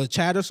interview to a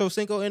Chad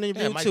Ochocinco interview.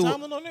 They had Mike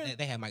Tomlin on there?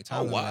 They had Mike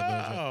Tomlin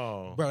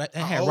on there. Bro,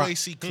 I always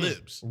see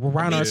clips.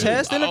 Ron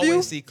Artest interview? I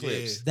always see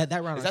clips. That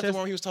Ron Artest. Is that the one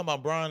where he was talking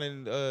about Bron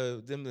and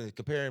them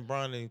comparing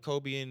Bron and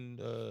Kobe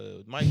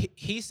and Mike?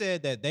 He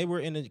said that they were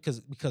in it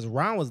because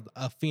Ron was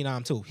a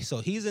phenom too. So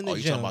he's in the gym.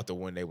 You talking about the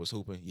one they was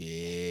hooping?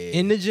 Yeah.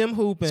 In the gym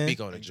hooping.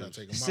 Speak on the juice.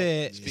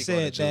 Said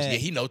that. Yeah,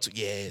 he know too.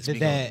 Yeah,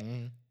 speak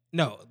on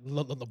No,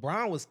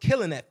 LeBron was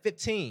killing at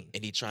 15.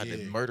 And he tried to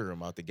murder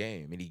him out the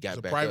game. And he got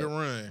back private up.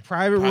 run.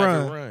 Private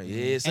run.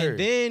 Yes, sir. And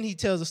then he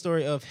tells the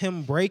story of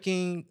him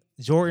breaking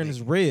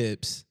Jordan's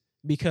ribs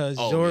because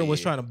Jordan was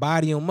trying to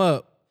body him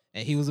up.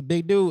 And he was a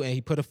big dude. And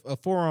he put a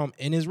forearm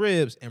in his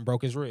ribs and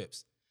broke his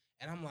ribs.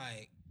 And I'm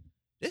like,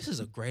 this is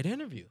a great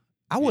interview.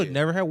 I would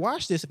never have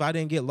watched this if I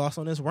didn't get lost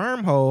on this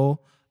wormhole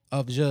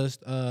of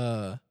just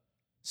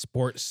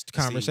sports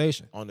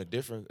conversation. See, on a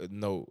different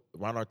note,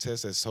 Ron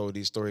Artest has told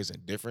these stories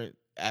in different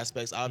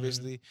aspects,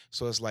 obviously. Mm-hmm.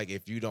 So it's like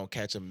if you don't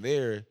catch him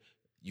there,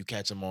 you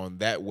catch him on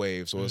that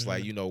wave. So it's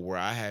like, where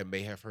I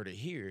may have heard it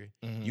here,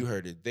 you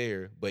heard it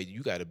there, but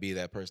you got to be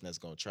that person that's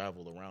going to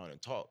travel around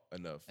and talk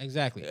enough.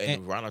 Exactly.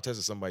 And Ron Artest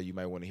is somebody you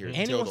might want to hear. And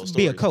he wants to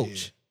be a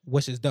coach,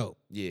 which is dope.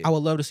 Yeah. I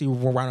would love to see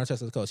Ron Artest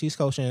as a coach. He's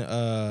coaching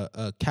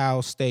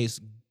Cal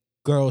State's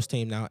girls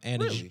team now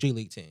and his G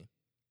League team.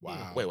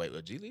 Wow. Wait,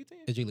 a G League team?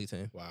 A G League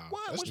team. Wow.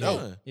 What? What's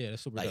dope. Yeah,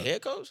 that's super dope. Like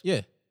head coach?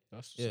 Yeah.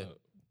 That's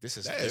This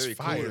is very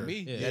cool to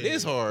me. Yeah. That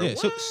is hard. Yeah,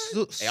 I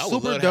would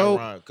super love dope.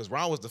 Ron, because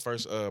Ron was the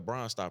first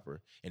Bron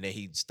stopper, and then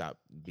he stopped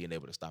being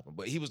able to stop him.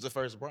 But he was the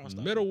first Bron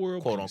stopper. Middle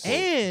world, quote unquote.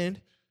 And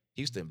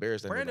he used to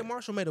embarrass that. Brandon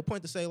Marshall made a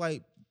point to say,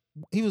 like,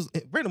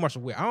 Brandon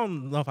Marshall weird. I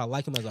don't know if I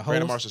like him as a host.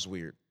 Brandon Marshall's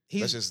weird.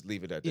 Let's just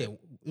leave it at that. Yeah,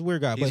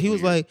 weird guy. But he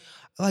was like,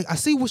 I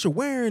see what you're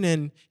wearing,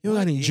 and you don't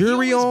got any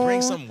jewelry he on.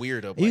 Bring something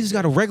weird up. You just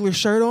got a regular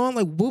shirt on.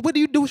 Like, what do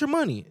you do with your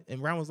money?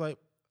 And Ron was like,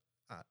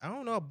 I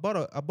don't know.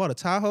 I bought a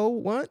Tahoe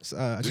once.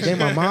 I gave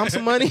my mom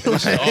some money. We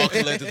all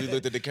collectively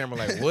looked at the camera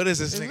like, what is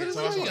this nigga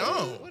talking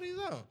on? What is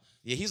he on?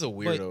 Yeah, he's a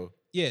weirdo. But,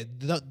 yeah,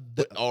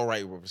 all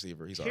right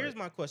receiver. Here's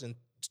my question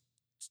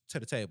to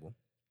the table.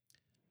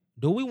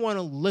 Do we want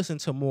to listen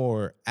to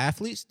more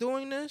athletes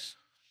doing this?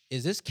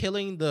 Is this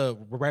killing the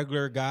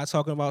regular guy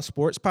talking about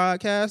sports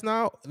podcast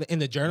now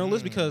and the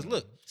journalists? Because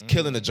look, it's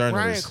killing the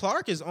journalists. Ryan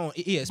Clark is on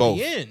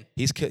ESPN.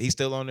 Both. He's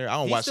still on there. I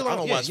don't watch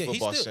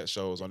football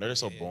shows on there. They're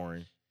so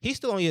boring. He's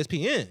still on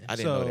ESPN. I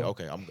didn't know that.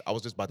 Okay, I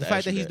was just about to ask the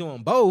fact that he's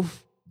doing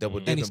both,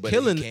 and he's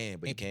killing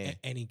it,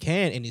 and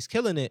he's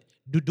killing it.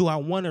 Do I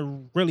want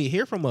to really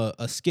hear from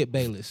a Skip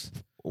Bayless?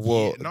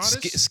 Well,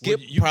 Skip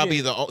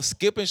probably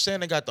Skip and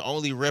Shannon got the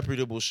only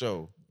reputable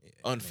show.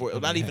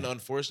 Not even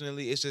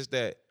unfortunately, it's just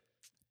that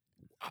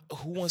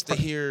who wants to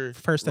hear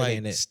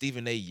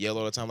Stephen A. yell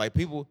all the time? Like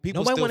people.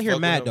 Nobody want to hear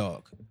Mad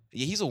Dog.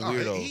 Yeah, he's a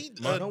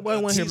weirdo.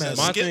 Nobody want to hear Mad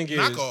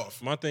Dog.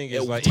 My thing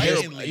is like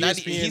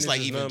ESPN he's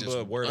like even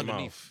just word of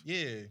mouth.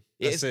 Yeah.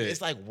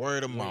 It's like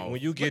word of mouth. When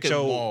you get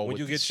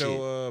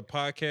your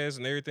podcast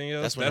and everything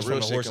else, that's from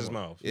the horse's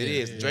mouth. It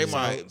is.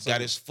 Draymond got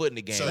his foot in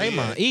the game.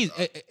 Draymond,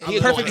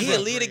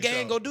 he'll lead the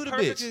game, go do the bitch.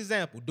 Perfect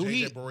example.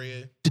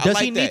 Does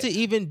he need to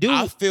even do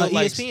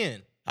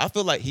ESPN? I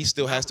feel like he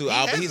still has to.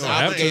 He's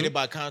obligated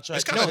by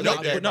contract.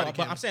 But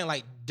I'm saying,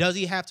 like, does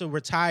he have to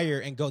retire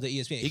and go to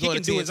ESPN? He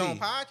can do his own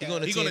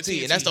podcast. He's going to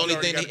TNT, and that's the only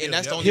thing. And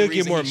that's the only he'll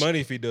reason get more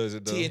money if he does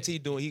it. Though.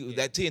 TNT doing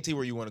that TNT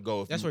where you want to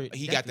go. That's where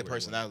he got the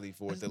personality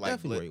for it. Like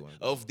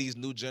of these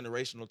new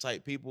generational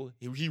type people,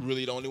 he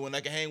really the only one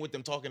that can hang with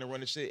them, talking and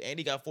running shit. And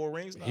he got 4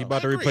 rings. He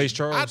about to replace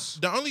Charles.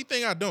 The only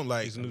thing I don't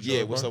like.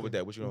 Yeah, what's up with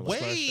that? What you don't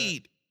like?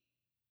 Wade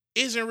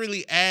isn't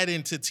really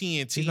adding to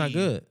TNT. He's not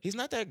good. He's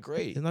not that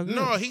great. He's not good.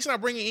 No, he's not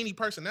bringing any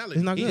personality.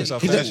 He's not good. He's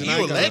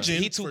a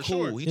legend. He's too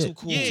cool. He's too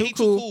cool. Yeah, he's too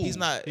cool. He's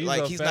not he's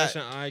like he's a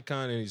fashion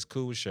icon and he's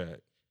cool Shaq.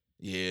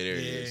 Yeah, there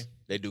it is.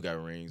 They do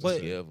got rings.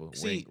 But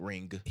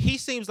ring. He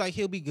seems like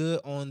he'll be good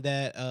on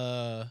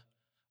that.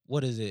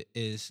 What is it?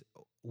 Is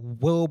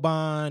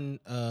Wilbon,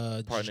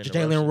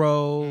 Jalen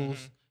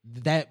Rose,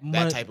 that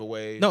type of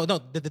way? No.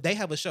 They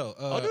have a show.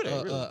 Do they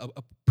really? A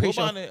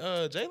pre-show Wilbon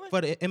and Jalen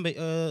for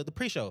the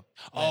pre-show.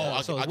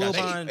 So I got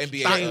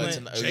NBA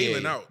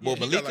Jalen out. Well,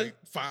 Malika, like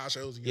 5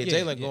 shows. Yeah,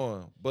 Jalen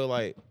going. But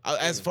like,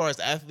 as far as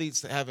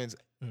athletes having,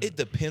 it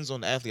depends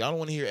on the athlete. I don't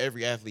want to hear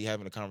every athlete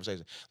having a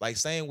conversation. Like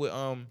saying with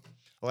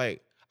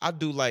like. I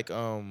do like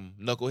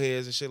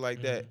knuckleheads and shit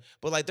like that,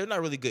 but like they're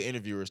not really good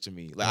interviewers to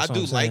me. Like I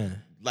do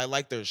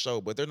like their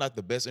show, but they're not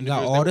the best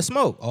interviewers. All the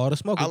smoke.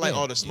 I like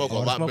all the smoke a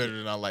lot better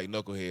than I like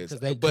knuckleheads.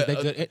 But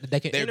they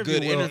can they're interview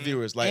good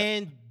interviewers. Like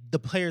and the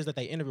players that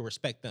they interview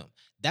respect them.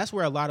 That's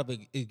where a lot of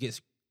it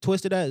gets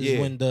twisted at is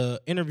when the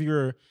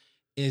interviewer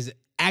is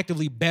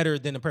actively better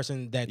than the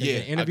person that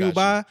they're interviewed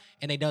by,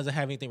 and they doesn't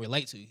have anything to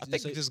relate to. I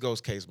think it just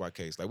goes case by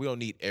case. Like we don't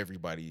need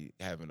everybody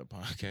having a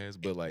podcast,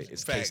 but like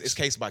it's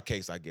case by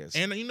case, I guess.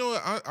 And you know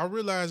what? I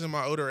realize in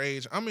my older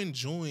age, I'm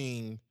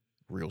enjoying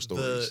real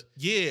stories.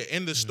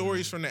 And the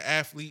stories from the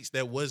athletes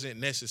that wasn't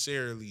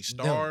necessarily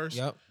stars.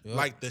 Yep.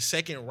 Like the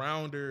second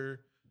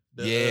rounder.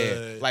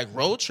 Like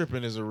road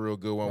tripping is a real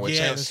good one.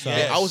 Yes.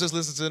 I was just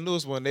listening to the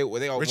newest one. When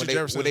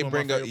they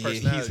bring up,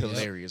 he's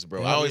hilarious,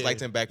 bro. I always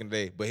liked him back in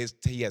the day, but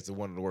he has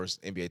one of the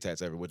worst NBA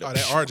tats ever. With that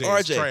RJ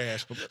is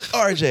trash.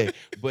 RJ,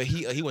 but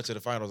he went to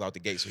the finals out the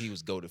gate, so he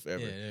was goated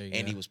forever,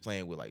 and he was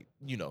playing with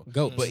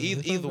goats. But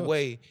either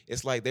way,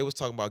 it's like they was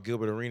talking about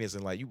Gilbert Arenas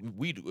and like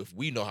if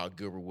we know how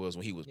Gilbert was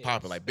when he was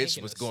popping, like bitch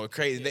was going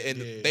crazy,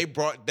 and they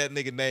brought that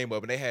nigga name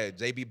up, and they had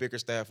JB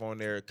Bickerstaff on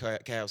there,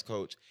 Cavs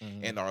coach,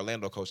 and the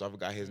Orlando coach. I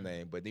forgot his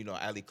name, but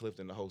Ali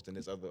Clifton, the host, and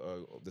this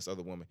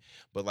other woman.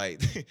 But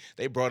like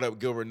they brought up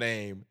Gilbert's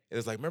name. It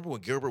was like, remember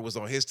when Gilbert was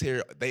on his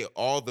tear?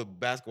 All the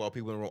basketball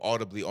people in the room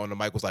audibly on the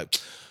mic was like,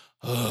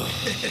 all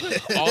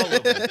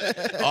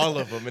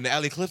of them. And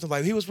Ali Clifton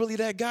like, he was really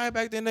that guy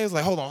back then. They was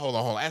like, hold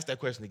on, ask that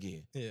question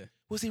again. Yeah.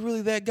 Was he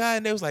really that guy?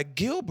 And they was like,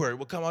 Gilbert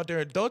would come out there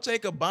in Dolce &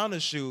 Gabbana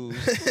shoes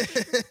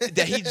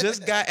that he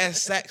just got at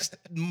Saks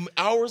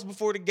hours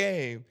before the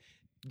game,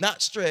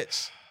 not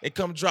stretched, and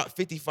come drop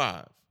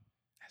 55.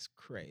 That's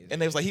crazy.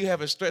 And they was like, he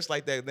have a stretch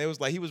like that. And they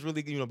was like, he was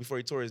really, before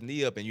he tore his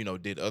knee up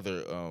and, did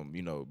other,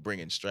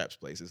 bringing straps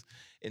places.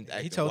 And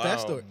he told that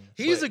story.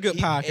 He's a good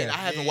podcast. And I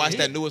haven't watched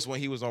that newest one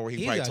he was on where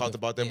he probably talked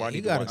about that more. I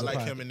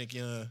like him and Nick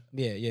Young.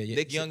 Yeah.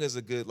 Nick Young is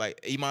a good,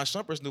 Iman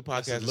Shumpert's new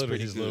podcast is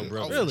pretty his good. little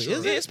brother. Really?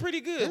 Is it? Yeah, it's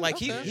pretty good. Yeah, Like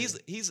okay.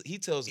 he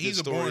tells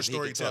He's good a born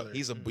stories. storyteller.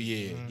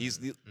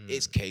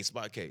 It's case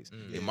by case.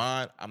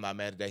 Iman, I'm not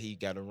mad at that he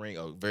got a ring,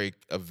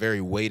 a very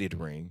weighted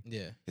ring.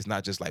 Yeah. It's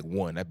not just like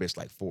one. That bitch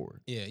like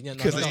 4. Yeah.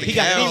 Because He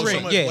got the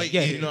ring. He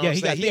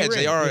had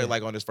JR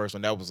like on his first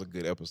one. That was a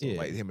good episode. Yeah.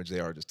 Like him and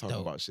JR just talking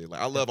about shit.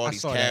 Like I love all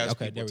these Cavs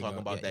people talking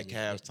about that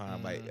Cavs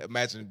time. Like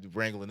imagine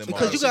wrangling them.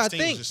 Because you gotta 16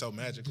 think was just so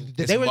magical.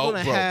 they were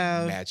gonna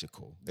have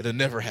magical. It'll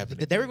never happen.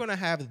 They were gonna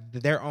have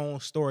their own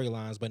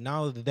storylines, but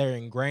now that they're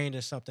ingrained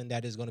in something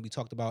that is gonna be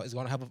talked about, is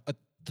gonna have a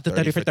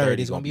 30 for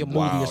 30. It's gonna be a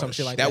movie or some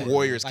shit like that. That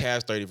Warriors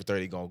Cavs 30 for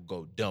 30 gonna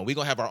go dumb. We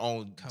gonna have our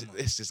own.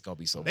 It's just gonna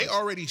be so. They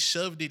already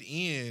shoved it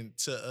in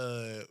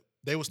to.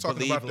 They was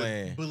talking about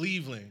the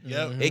Believeland.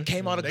 Yep. It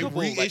came out a they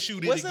couple.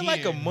 Reissued it wasn't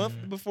again. like a month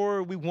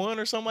before we won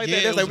or something like Yeah,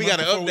 that. That's like we got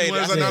to update it.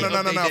 Like,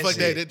 no. Fuck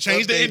that.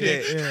 Change the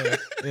ending.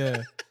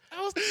 Yeah.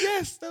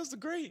 That was the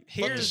great.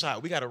 Fuck the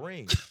shot. We got a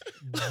ring.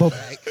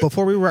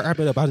 Before we wrap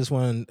it up, I just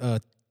want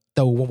to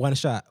throw one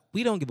shot.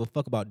 We don't give a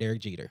fuck about Derek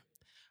Jeter.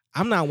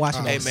 I'm not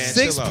watching no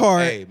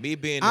 6-part. Hey, me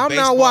being I'm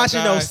not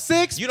watching no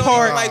 6-part. You don't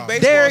even like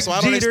baseball, Derek so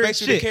I don't Jeter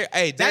expect you to care.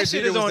 Hey, that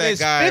shit is on his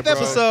fifth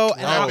episode.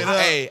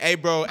 Hey,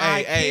 bro.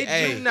 I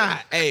kid you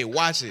not. Hey,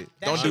 watch it.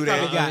 That Don't do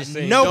that. Got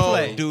no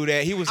play. Don't do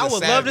that. He was. I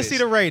would love to see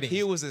the ratings.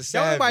 He was a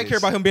savage. Nobody care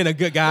about him being a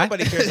good guy.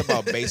 Nobody cares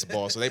about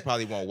baseball, so they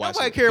probably won't watch it.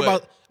 Nobody care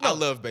about. I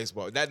love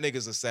baseball. That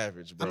nigga's a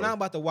savage, bro. I'm not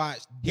about to watch.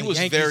 He was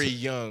very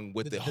young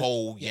with the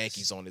whole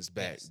Yankees on his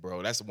back,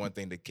 bro. That's the one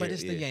thing that But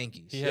it's the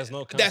Yankees. He has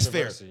no That's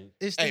fair.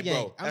 It's the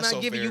Yankees. I'm not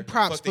giving you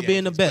props for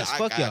being the best.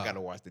 Fuck y'all. I gotta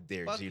watch the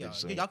Derek Jeter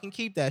show. Y'all can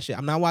keep that shit.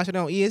 I'm not watching it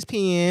on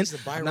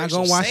ESPN. I'm not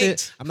gonna watch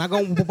it. I'm not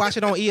gonna watch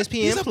it on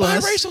ESPN He's a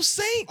Plus. biracial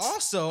saint.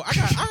 Also, I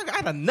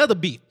got another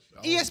beef.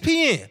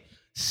 ESPN,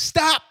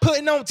 stop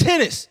putting on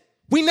tennis.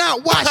 We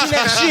not watching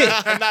that shit.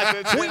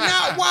 We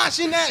not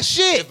watching that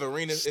shit.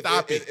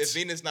 If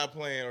Venus not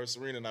playing or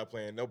Serena not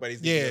playing, nobody's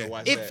gonna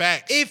watch that.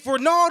 Facts. If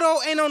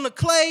Ronaldo ain't on the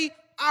clay,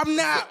 I'm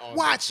not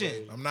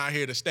watching. I'm not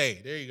here to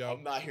stay. There you go.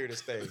 I'm not here to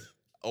stay.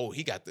 Oh,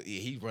 he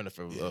running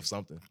for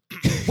something.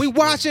 We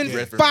watching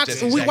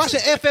Fox. We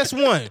watching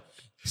FS1.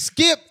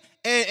 Skip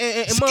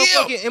and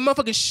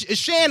motherfucking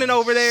Shannon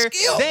over there.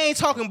 They ain't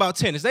talking about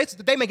tennis. They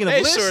making a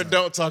list. They sure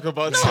don't talk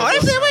about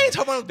tennis. No, they ain't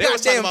talking about. They were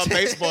talking about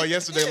baseball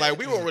yesterday. Like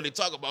we won't really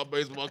talk about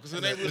baseball because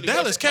it ain't really the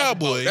Dallas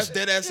Cowboys. That's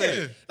dead ass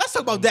it. Let's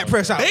talk about that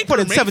press out for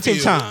the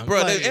 17th time,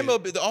 bro. The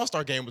MLB, the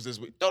All-Star game was this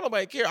week. Don't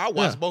nobody care. I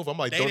watched both. I'm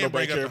like, don't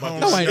nobody care about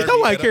this.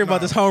 Nobody care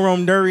about this home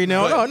run derby.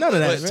 No, none of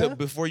that. But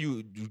before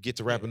you get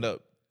to wrapping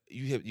up,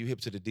 you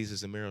hip to the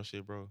Desus and Mero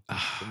shit, bro. The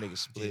niggas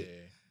split.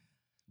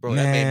 Bro,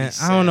 man, that made me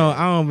sad. I don't know.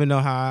 I don't even know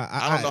how.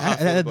 I don't know how I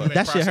feel about it.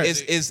 That shit hurts.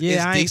 Is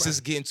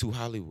Desus getting to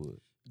Hollywood?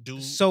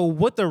 Dude. So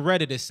what the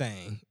Reddit is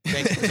saying?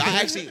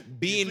 I actually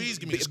being fans,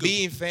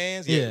 being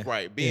fans.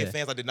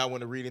 I did not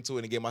want to read into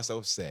it and get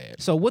myself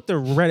sad. So what the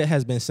Reddit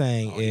has been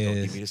saying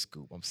is, give me the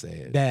scoop. I'm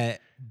sad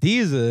that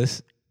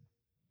Desus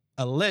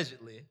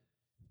allegedly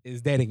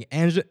is dating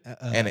Anna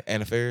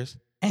Faris.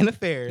 Anna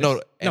Faris. No,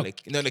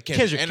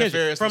 Kendrick. Anna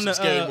Faris from the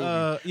Scary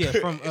Movie.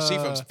 from she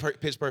from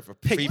Pitch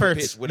Perfect, Pitch,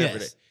 whatever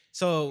yes. that.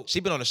 So she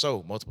been on the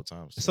show multiple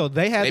times. So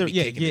they had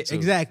to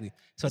exactly.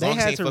 So they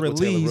had to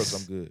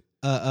release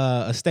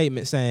a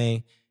statement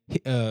saying,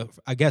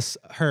 I guess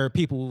her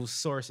people's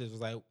sources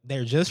was like,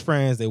 they're just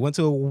friends. They went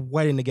to a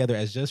wedding together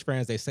as just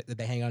friends. They said that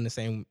they hang out in the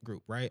same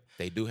group, right?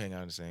 They do hang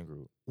out in the same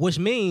group, which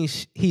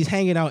means he's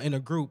hanging out in a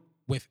group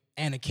with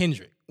Anna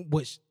Kendrick,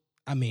 which.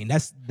 I mean,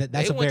 that's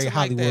a very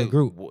Hollywood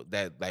group.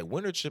 That like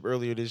winter trip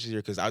earlier this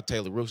year, because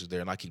Taylor Rooks was there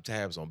and I keep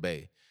tabs on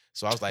Bay.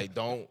 So I was like,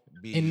 don't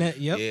be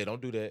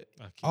don't do that.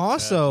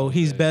 Also,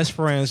 he's best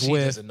friends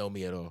with. She doesn't know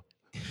me at all.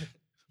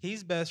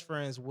 He's best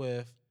friends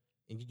with,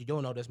 and you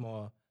don't know this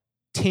more,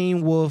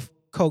 Teen Wolf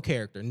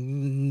co-character,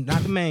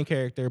 not the main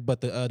character,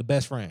 but the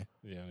best friend.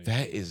 Yeah.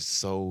 That is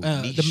so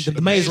niche.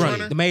 The Maze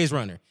Runner. The Maze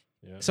Runner.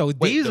 Yeah. So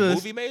these the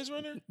movie Maze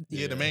Runner?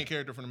 Yeah, the main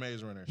character from the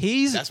Maze Runner.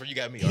 That's where you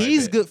got me.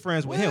 He's good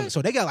friends with him.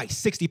 So they got like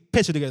 60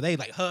 pictures together. They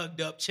like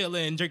hugged up,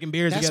 chilling, drinking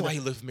beers together. That's why he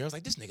looked familiar. I was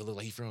like, this nigga look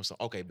like he from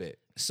something. Okay, bet.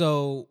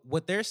 So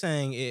what they're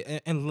saying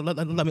is, and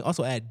let me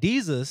also add,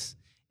 Desus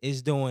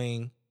is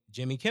doing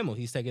Jimmy Kimmel.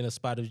 He's taking a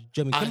spot of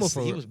Jimmy Kimmel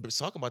he was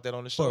talking about that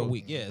on the show for a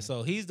week. Yeah,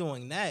 so he's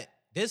doing that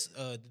this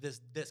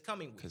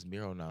coming week. Because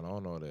Mero not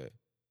on all that.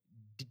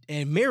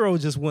 And Mero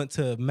just went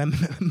to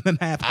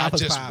I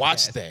just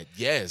watched that.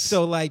 Yes.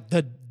 So like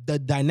the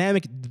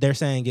dynamic they're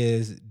saying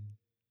is,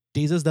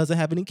 Desus doesn't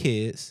have any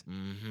kids,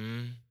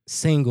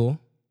 single,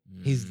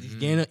 He's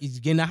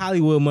getting the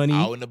Hollywood money.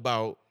 Out and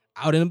about.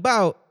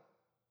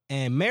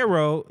 And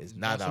Mero is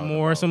not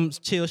some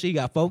chill shit. He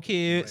got 4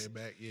 kids.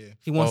 Back, yeah.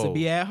 He wants to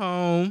be at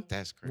home.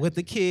 That's crazy. With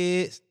the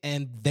kids,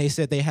 and they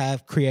said they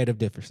have creative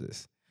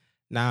differences.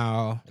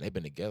 Now they've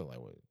been together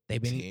like what?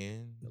 They've been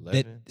 10,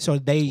 11. So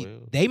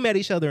 12. they met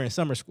each other in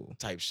summer school.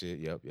 Type shit.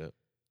 Yep.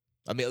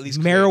 I mean, at least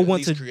Mero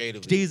went to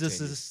creatively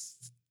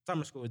Jesus'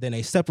 summer school. Then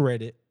they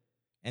separated,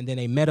 and then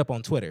they met up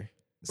on Twitter.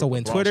 So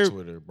when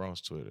Bronx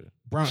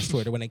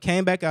Twitter, when they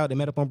came back out, they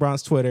met up on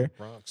Bronx Twitter,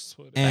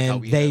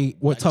 and they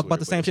would talk about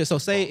the same shit. So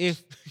say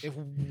if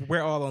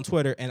we're all on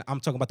Twitter and I'm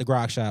talking about the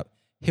Grog Shop,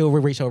 he'll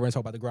reach over and talk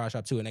about the Grog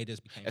Shop too, and they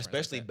just became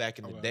especially back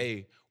in the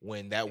day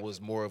when that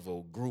was more of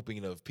a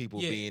grouping of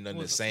people being on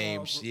the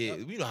same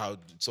shit. You know how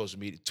social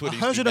media, Twitter,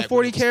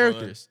 140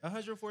 characters,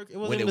 140. It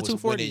wasn't even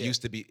 240. When it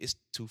used to be, it's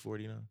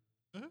 240 now.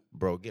 Mm-hmm.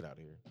 Bro, get out of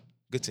here.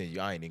 Continue.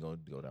 I ain't even gonna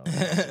go down.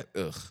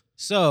 Ugh.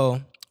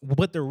 So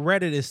what the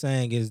Reddit is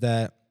saying is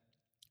that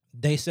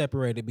they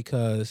separated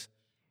because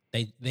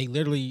they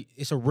literally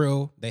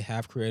they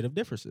have creative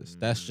differences.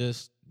 That's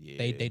just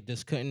they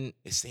just couldn't.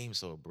 It seems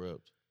so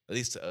abrupt, at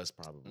least to us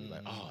probably.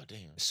 Like, oh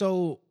damn.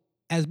 So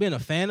as being a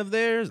fan of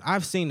theirs,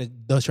 I've seen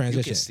the transition.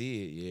 You can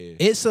see it,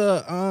 yeah. It's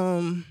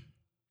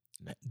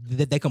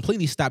they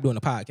completely stopped doing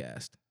the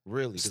podcast.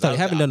 Really? So they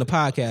haven't done the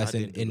podcast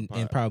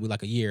in probably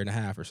like a year and a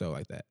half or so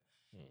like that.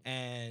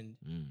 And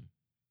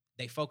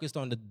they focused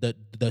on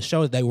the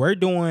show that they were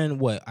doing.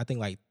 What I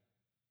think like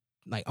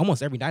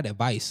almost every night at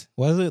Vice.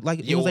 Was it like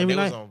it was every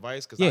night? Was on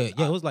Vice? It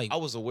was like I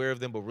was aware of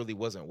them, but really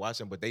wasn't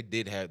watching. But they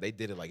did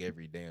it like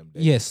every damn day.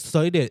 Yes,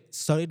 so they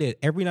did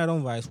every night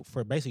on Vice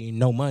for basically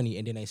no money,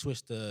 and then they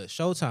switched to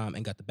Showtime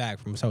and got the bag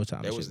from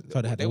Showtime.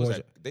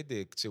 They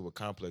did shit with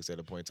Complex at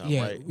a point in time,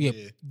 yeah, right? Yeah,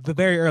 the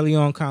very early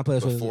on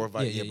Complex before was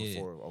Vice.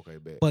 Before. Okay,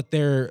 bet. But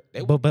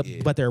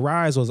their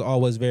rise was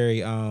always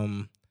very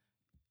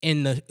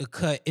in the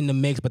cut in the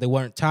mix, but they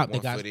weren't top.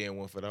 One foot in,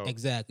 one foot out.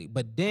 Exactly,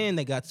 but then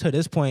they got to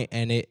this point,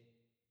 and it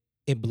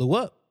blew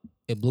up.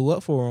 It blew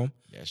up for him.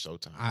 Yeah,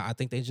 Showtime. I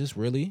think they just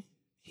really.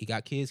 He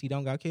got kids. He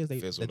don't got kids. They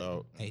fizzled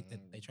out. They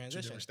transitioned.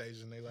 2 different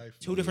stages in their life.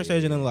 Two different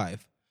stages in their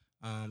life.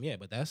 Yeah,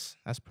 but that's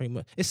pretty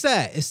much. It's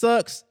sad. It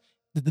sucks.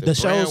 The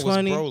show's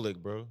funny.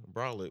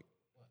 Brolic.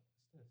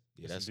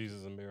 Yeah, that's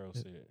Jesus and Mero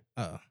shit.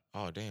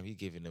 Oh damn, he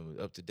giving them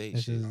up to date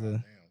shit.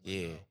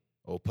 Yeah.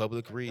 Oh,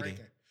 public reading.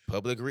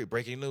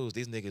 Breaking news.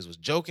 These niggas was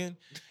joking,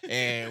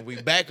 and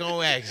we back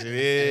on action.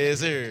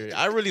 Yes, sir.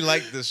 I really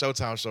liked the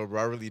Showtime show, bro.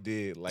 I really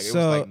did. Like it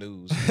was like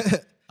news.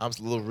 I'm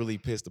a little really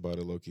pissed about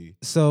it, low key.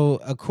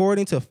 So,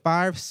 according to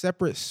 5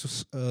 separate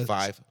sources,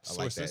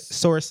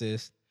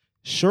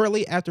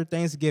 shortly after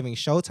Thanksgiving,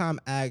 Showtime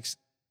asked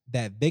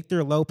that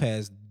Victor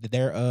Lopez,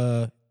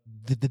 their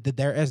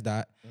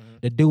S-Dot,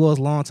 the duo's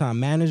longtime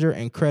manager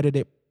and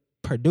credited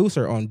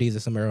producer on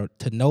Jesus and Mero,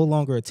 to no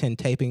longer attend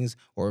tapings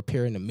or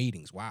appear in the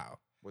meetings. Wow.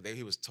 Well,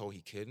 he was told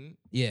he couldn't?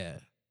 Yeah.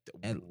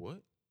 And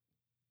what?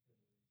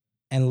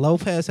 And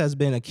Lopez has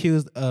been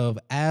accused of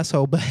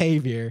asshole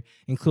behavior,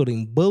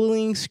 including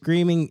bullying,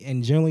 screaming,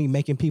 and generally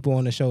making people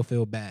on the show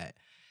feel bad.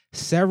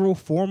 Several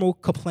formal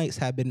complaints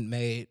have been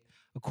made,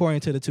 according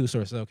to the 2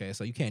 sources. Okay,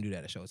 so you can't do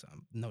that at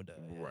Showtime. No duh.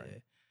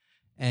 Right.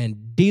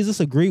 And Jesus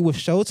agreed with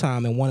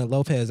Showtime and wanted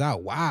Lopez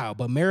out. Wow.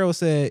 But Mero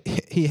said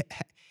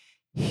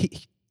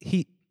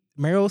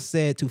Mero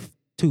said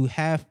to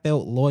have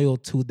felt loyal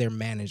to their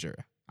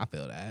manager. I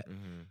feel that.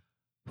 Mm-hmm.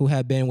 Who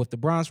had been with the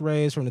Bronx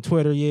Rays from the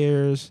Twitter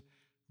years,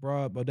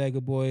 brought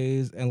Bodega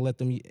Boys and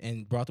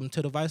brought them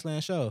to the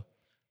Viceland show.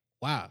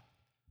 Wow.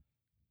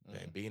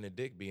 Man, being a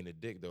dick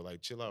though.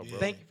 Like, chill out, bro.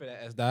 Thank you for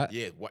that, S-Dot.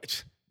 Yeah,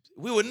 what?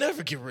 We would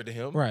never get rid of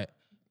him. Right.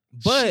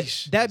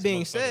 But that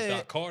being said,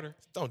 Doc Carter.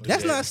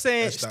 That's not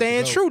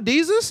staying true,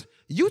 Jesus.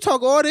 You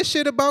talk all this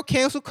shit about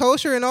cancel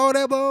culture and all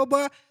that, blah, blah,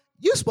 blah.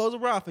 You supposed to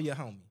ride for your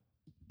homie.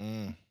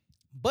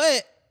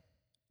 But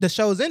the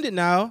show's ended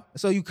now,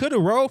 so you could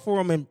have rolled for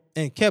him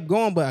and kept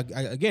going. But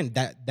again,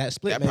 that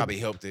split probably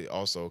helped it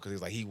also, because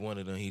it's like he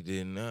wanted them, he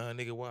didn't.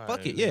 Nigga, why?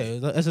 Fuck it, yeah.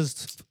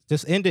 Let's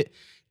just end it.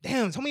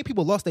 Damn, so many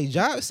people lost their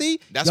job. See,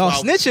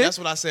 y'all snitching. That's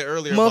what I said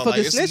earlier. About, like,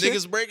 it's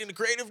niggas breaking the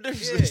creative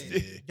difference.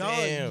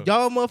 Yeah.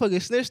 Y'all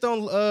motherfuckers snitched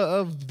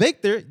on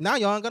Victor. Now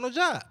y'all ain't got no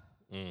job.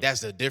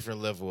 That's a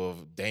different level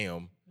of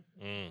damn.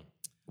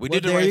 We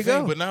did the right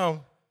thing, but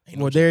now.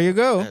 There you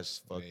go.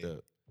 That's fucked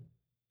up.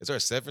 Is there a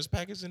severance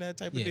package in that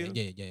type of deal?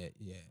 Yeah.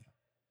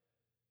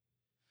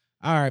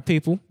 All right,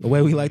 people. The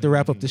way we like to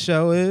wrap up the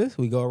show is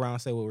we go around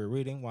and say what we're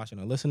reading, watching,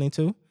 or listening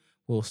to.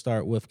 We'll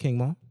start with King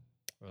Mo.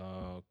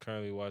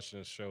 Currently watching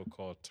a show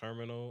called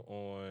Terminal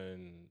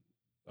on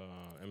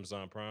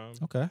Amazon Prime.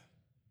 Okay.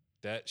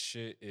 That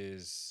shit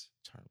is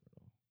Terminal.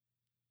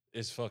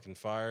 It's fucking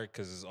fire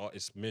because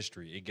it's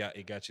mystery.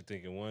 It got you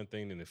thinking one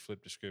thing, then it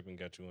flipped the script and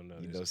got you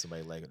another. You know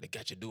somebody like they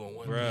got you doing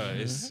one. Bruh,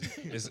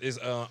 it's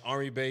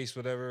army base,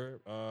 whatever.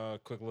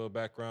 Quick little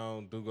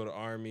background. Dude go to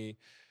army.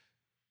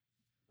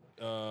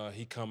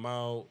 He come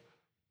out.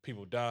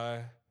 People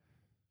die.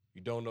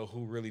 You don't know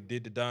who really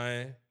did the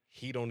dying.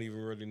 He don't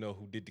even really know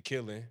who did the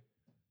killing.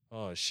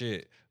 Oh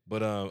shit!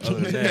 But other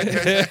than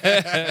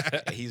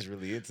that, he's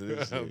really into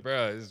this,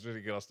 bro. It's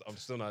really good. I'm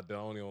still not done.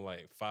 Only on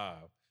like 5,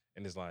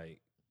 and it's like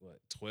what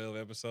 12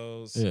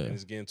 episodes, and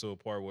it's getting to a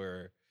part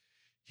where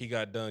he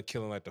got done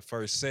killing like the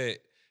first set,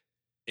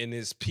 and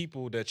it's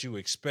people that you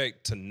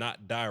expect to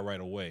not die right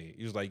away.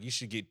 He was like, you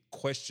should get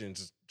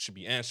questions should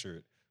be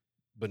answered,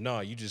 but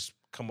no, you just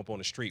come up on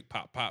the street,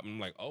 pop, and I'm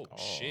like, oh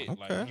shit,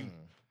 okay. like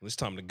it's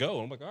time to go.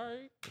 I'm like, all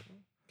right,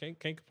 can't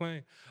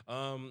complain.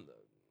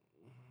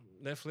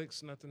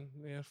 Netflix, nothing.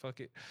 Yeah,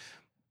 fuck it.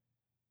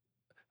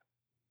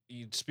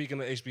 Speaking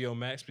of HBO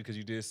Max, because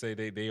you did say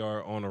they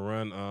are on a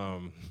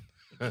run.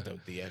 The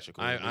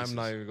theatrical. I'm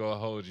not even gonna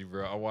hold you,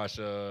 bro. I watch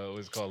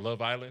what's it called,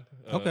 Love Island.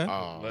 Okay.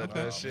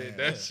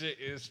 That shit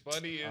is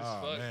funny as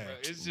fuck, man. bro.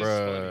 It's just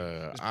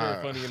funny. It's pure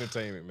funny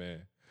entertainment,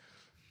 man.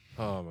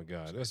 Oh my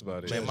god, that's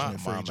about it. Man, my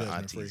mom and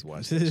aunties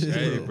watch that shit.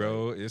 Hey,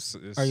 bro, it's.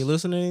 Are you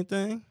listening to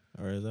anything,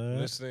 or is that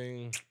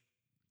listening?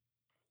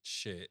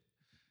 Shit.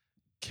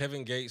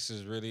 Kevin Gates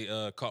has really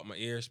caught my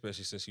ear,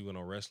 especially since he went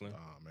on wrestling.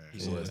 Oh man,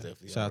 he was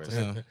definitely. Shout out to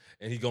him.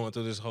 And he going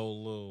through this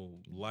whole little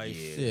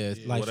life,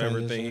 life whatever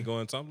transition. thing he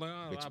going to. I'm like,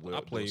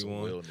 I'll play you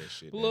one.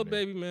 Little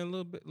baby, man,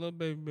 little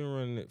baby been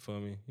running it for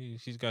me.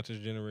 He's got this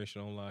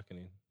generation on lock,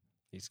 and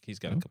he's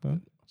got a couple of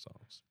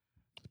songs.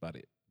 That's about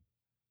it.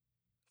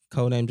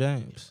 Codename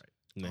James.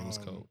 Name's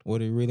Code. What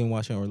are you reading,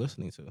 watching, or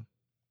listening to?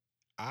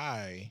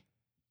 I'm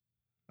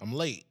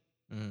late,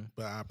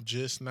 but I'm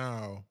just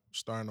now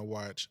starting to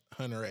watch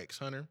Hunter x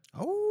Hunter.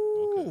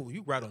 Oh,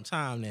 you right on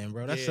time then,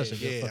 bro. That's such a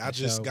good I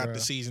just show, got bro. the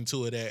season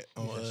 2 of that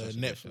on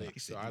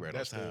Netflix. So right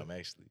on time,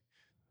 actually.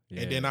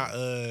 Yeah. And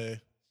then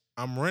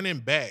I'm running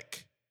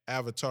back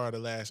Avatar: The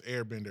Last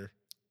Airbender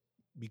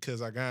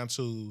because I got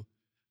into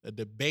a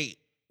debate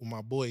with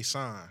my boy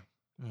Sign.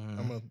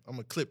 I'm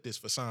gonna clip this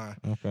for Sign.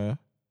 Okay.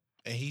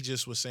 And he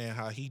just was saying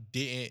how he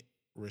didn't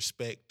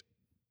respect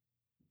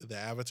the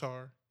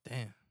Avatar.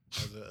 Damn.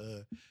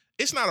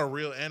 It's not a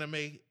real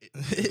anime,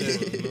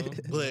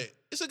 but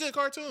it's a good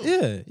cartoon.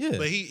 Yeah.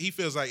 But he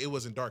feels like it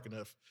wasn't dark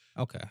enough.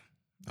 Okay.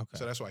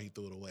 So that's why he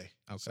threw it away.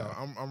 Okay. So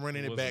I'm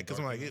running it back because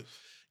I'm like,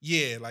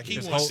 like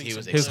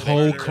his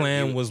whole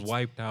clan was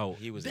wiped out.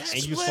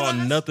 And you saw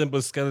nothing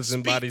but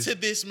skeleton bodies. Speak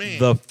to this man.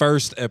 The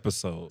first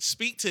episode.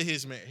 Speak to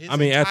his man.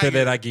 After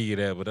that, I give you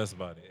that, but that's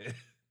about it.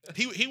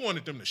 He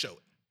wanted them to show it.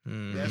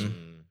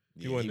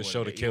 He wanted to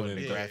show the killing,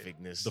 the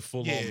graphicness, the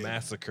full-on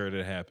massacre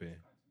that happened.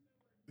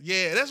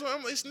 Yeah, that's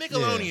what it's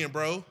Nickelodeon,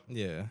 bro.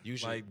 Yeah.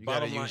 Like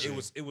bottom line, it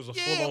was a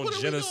full-on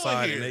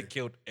genocide and they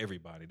killed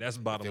everybody. That's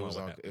bottom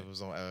line. It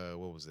was on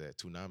what was that?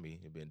 Toonami.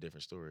 It'd be a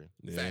different story.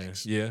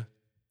 Facts. Yeah.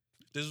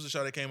 This was a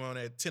show that came on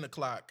at 10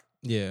 o'clock.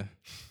 Yeah.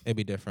 It'd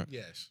be different.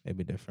 Yes. It'd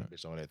be different.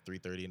 It's on at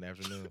 3:30 in the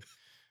afternoon.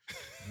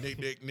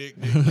 Nick.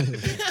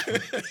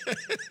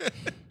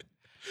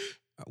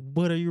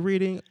 What are you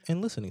reading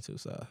and listening to,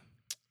 sir?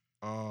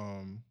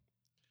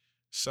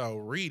 So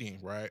reading,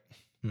 right?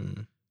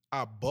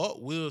 I bought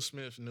Will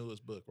Smith's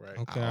newest book, right?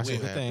 Okay, I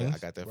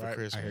got that for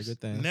Christmas. I heard good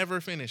things. Never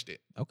finished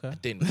it. Okay. I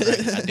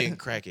didn't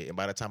crack it. And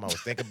by the time I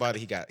was thinking about it,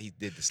 he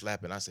did the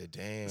slap, and I said,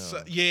 damn. So,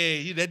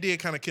 that did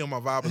kind of kill my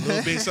vibe a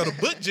little bit. So the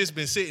book just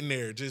been sitting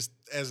there just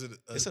as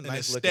it's a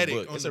nice aesthetic.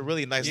 Looking book. It's a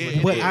really nice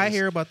looking book. What I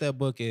hear about that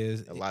book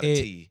is a lot of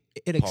tea.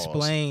 It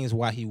explains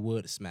why he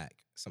would smack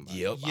somebody.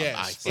 Yep.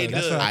 Yes,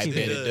 I bet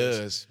it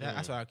does.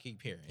 That's what I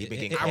keep hearing. He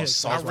been getting called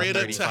soft. I read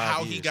up to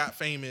how he got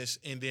famous,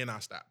 and then I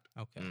stopped.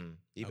 Okay.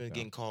 He been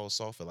getting called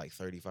soft for like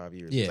 35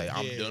 years. Yeah. He's like,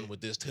 I'm done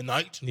with this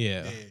tonight.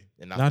 Yeah.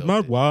 And not my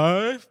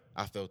wife.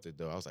 I felt it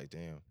though. I was like,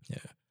 damn. Yeah.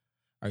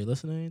 Are you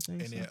listening to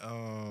anything? And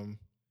then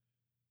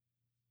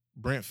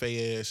Brent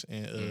Faiyaz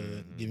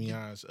and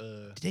Givion's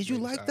did you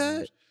like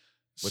that?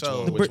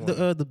 So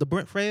the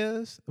Brent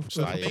Faiyaz?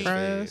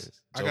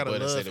 I got a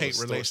love-hate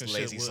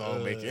relationship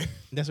with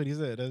that's what he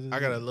said. I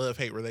got a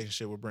love-hate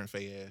relationship with Brent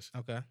Faiyaz.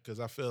 Okay. Because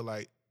I feel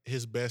like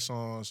his best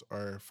songs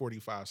are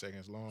 45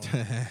 seconds long.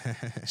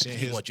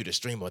 He wants you to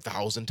stream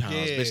 1,000 times.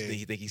 Bitch,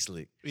 he think he's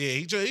slick. Yeah,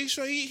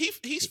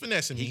 he's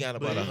finessing me. He got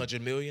about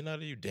 100 million out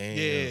of you. Damn.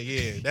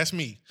 Yeah, that's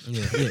me.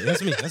 Yeah,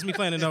 that's me. That's me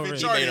playing it over.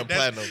 He made him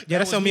platinum. Yeah,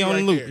 that's on me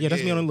on loop. Yeah,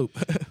 that's me on loop.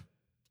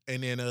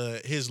 And then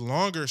his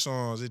longer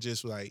songs, it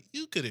just like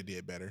you could have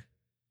did better.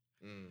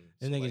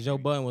 This nigga Joe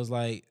Budden was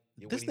like,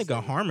 this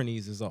nigga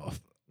harmonies is off.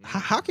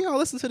 How can y'all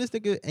listen to this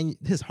nigga and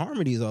his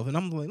harmony is off? And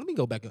I'm like, let me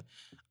go back.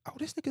 Oh,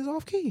 this nigga's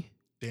off key.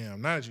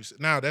 Damn, now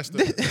that's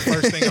the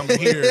first thing I'm gonna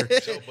hear.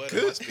 This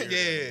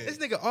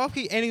nigga off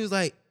key, and he was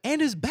like, and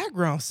his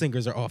background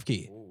singers are off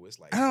key. Ooh, it's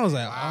like, and I was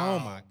like, oh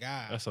my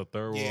god, that's a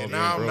third world. Yeah,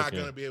 now I'm not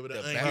gonna be able to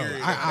unhear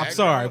it. I'm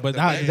sorry, but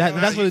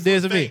that's what it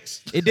did to me.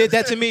 It did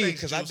that to me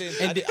because I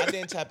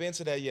didn't tap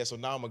into that yet. So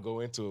now I'm gonna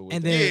go into it.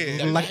 And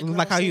then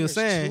like how you were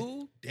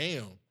saying,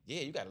 damn.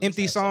 Yeah, you got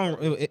empty song.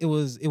 It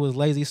was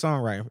lazy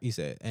songwriting. He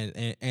said,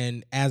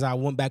 and as I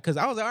went back, because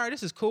I was like, all right,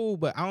 this is cool,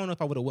 but I don't know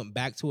if I would have went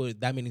back to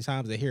it that many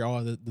times to hear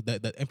all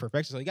the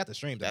imperfections. So you got the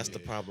streams. That's the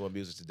problem with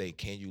music today.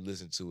 Can you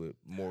listen to it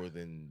more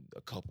than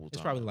a couple times?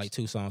 It's probably like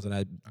 2 songs,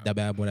 and that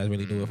bad boy that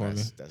really do it for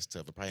me. That's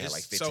tough. It probably had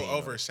like 15. So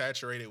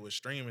oversaturated with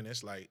streaming.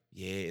 It's like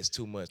it's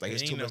too much. Like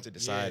it's too much to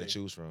decide to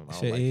choose from.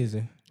 Shit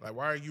easy. Like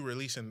why are you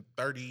releasing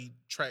 30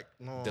 track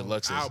long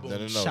deluxe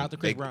albums? No. Shout out to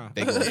Chris Brown.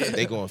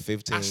 They going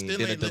 15.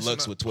 Then a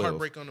deluxe with 12.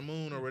 Heartbreak on the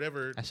Moon or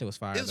whatever. That shit was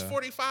fire. It's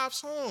 45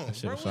 songs. That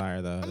shit was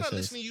fire though. I'm not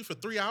listening to you for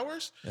 3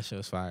 hours. That shit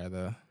was fire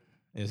though.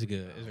 It's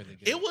good. It's really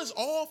good. It was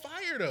all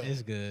fire though.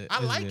 It's good.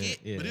 I like good. it,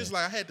 yeah. but it's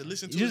like I had to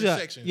listen to the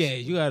sections. Yeah,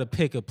 you got to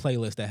pick a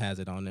playlist that has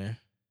it on there.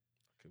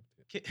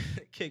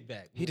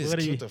 Kickback. He just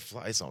killed the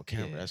fly. It's on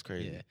camera. That's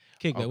crazy. Yeah.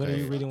 Kickback. Okay. What are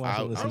you reading?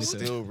 I'm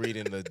still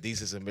reading the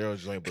Desus and Mero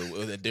joint, but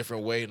in a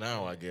different way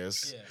now, I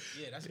guess.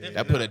 Yeah, that's different.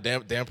 That put a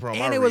damper on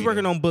my And they was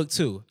working on book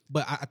 2,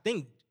 but I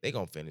think they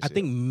gonna finish. I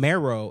think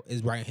Mero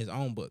is writing his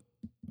own book.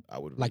 I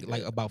would like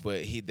about,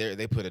 but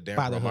they put a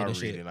damper on my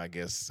reading. I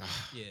guess.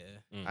 Yeah.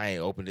 I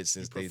ain't opened it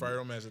since you prefer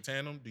them as a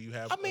tandem. Do you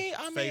have a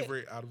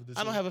favorite out of the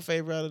two? I don't have a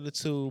favorite out of the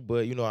two,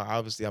 but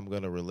obviously I'm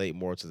gonna relate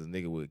more to the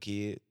nigga with a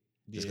kid.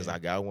 Just because I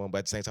got one, but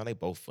at the same time, they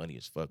both funny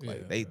as fuck.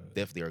 Like they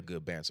definitely are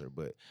good banter.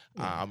 But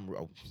I'm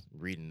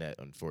reading that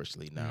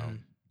unfortunately now.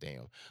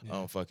 Damn.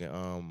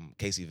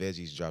 Casey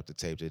Veggies dropped a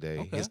tape today.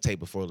 Okay. His tape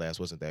before last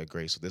wasn't that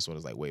great, so this one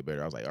is like way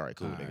better. I was like, all right,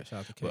 cool, nigga. Shout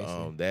out to Casey.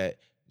 But that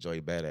Joey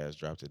Badass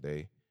dropped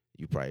today.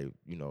 You probably,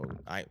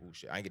 I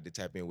ain't get to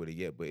tap in with it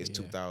yet, but it's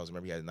 2000.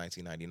 Remember he had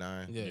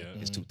 1999?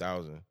 Yeah. It's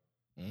 2000.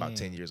 About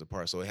 10 years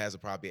apart. So it has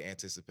probably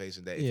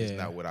anticipation that if it's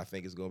not what I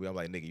think it's going to be, I'm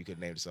like, nigga, you could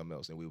have named it something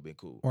else and we would have been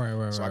cool.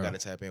 Right. So I got to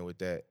tap in with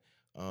that.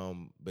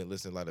 Been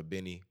listening a lot of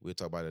Benny. We'll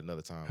talk about it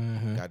another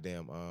time.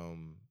 Goddamn.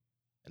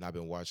 And I've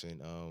been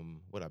watching,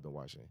 what I've been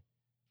watching?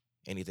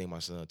 Anything my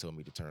son told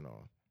me to turn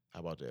on. How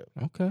about that?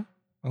 Okay.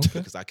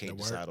 Because I can't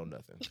decide on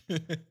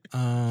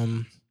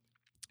nothing.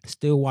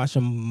 Still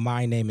watching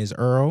My Name is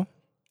Earl.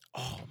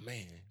 Oh,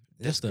 man.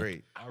 That's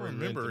great. I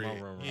remember it.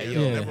 Hey,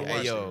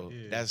 yo,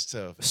 that's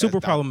tough.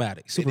 Super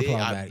problematic.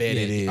 I bet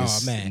it is. Oh,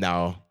 man.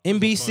 No.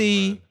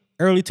 NBC,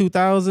 early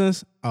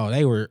 2000s. Oh,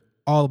 they were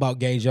all about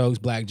gay jokes,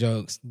 black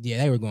jokes.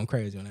 Yeah, they were going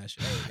crazy on that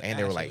shit. And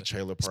they were like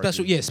trailer park.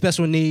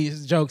 Special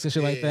needs jokes and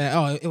shit like that.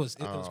 Oh, it was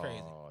crazy. It was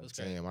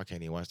crazy. Damn, I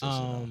can't even watch that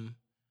shit.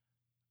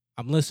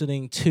 I'm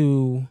listening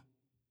to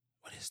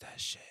what is that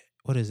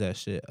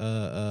shit?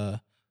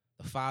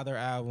 The Father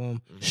album.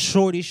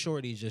 Shorty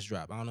just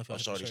dropped. I don't know if y'all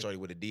Shorty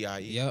with a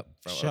D.I.E. Yep.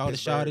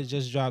 Shorty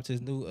just dropped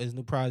his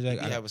new project.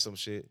 He be having some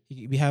shit.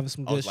 He be having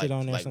some good shit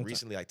on there. Like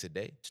recently, like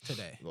today.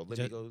 Well, let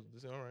me go.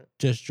 All right.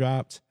 Just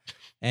dropped.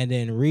 And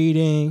then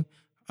reading.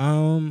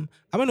 I've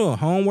been doing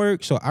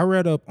homework, so I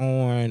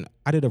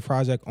did a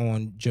project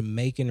on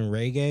Jamaican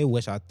reggae,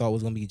 which I thought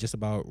was gonna be just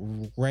about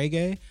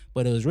reggae,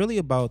 but it was really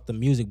about the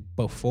music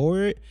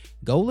before it.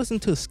 Go listen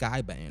to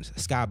Sky Bands,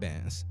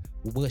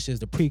 which is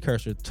the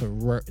precursor to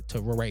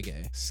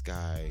reggae.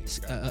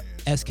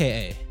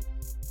 SKA.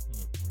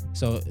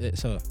 So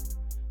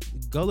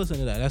go listen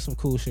to that. That's some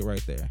cool shit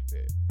right there.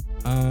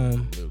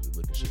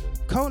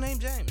 Codename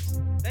James,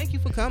 thank you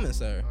for coming,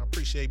 sir. I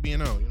appreciate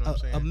being on. You know what I'm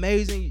saying?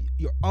 Amazing.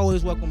 You're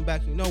always welcome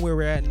back. You know where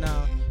we're at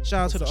now.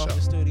 Shout out to the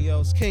Office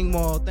Studios. King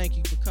Mall, thank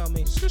you for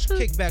coming.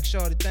 Kickback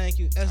Shorty, thank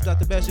you. S.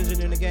 The best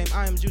engineer in the game.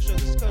 I am Juice.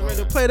 This is Code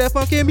Radio. Play that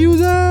funky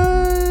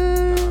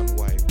music.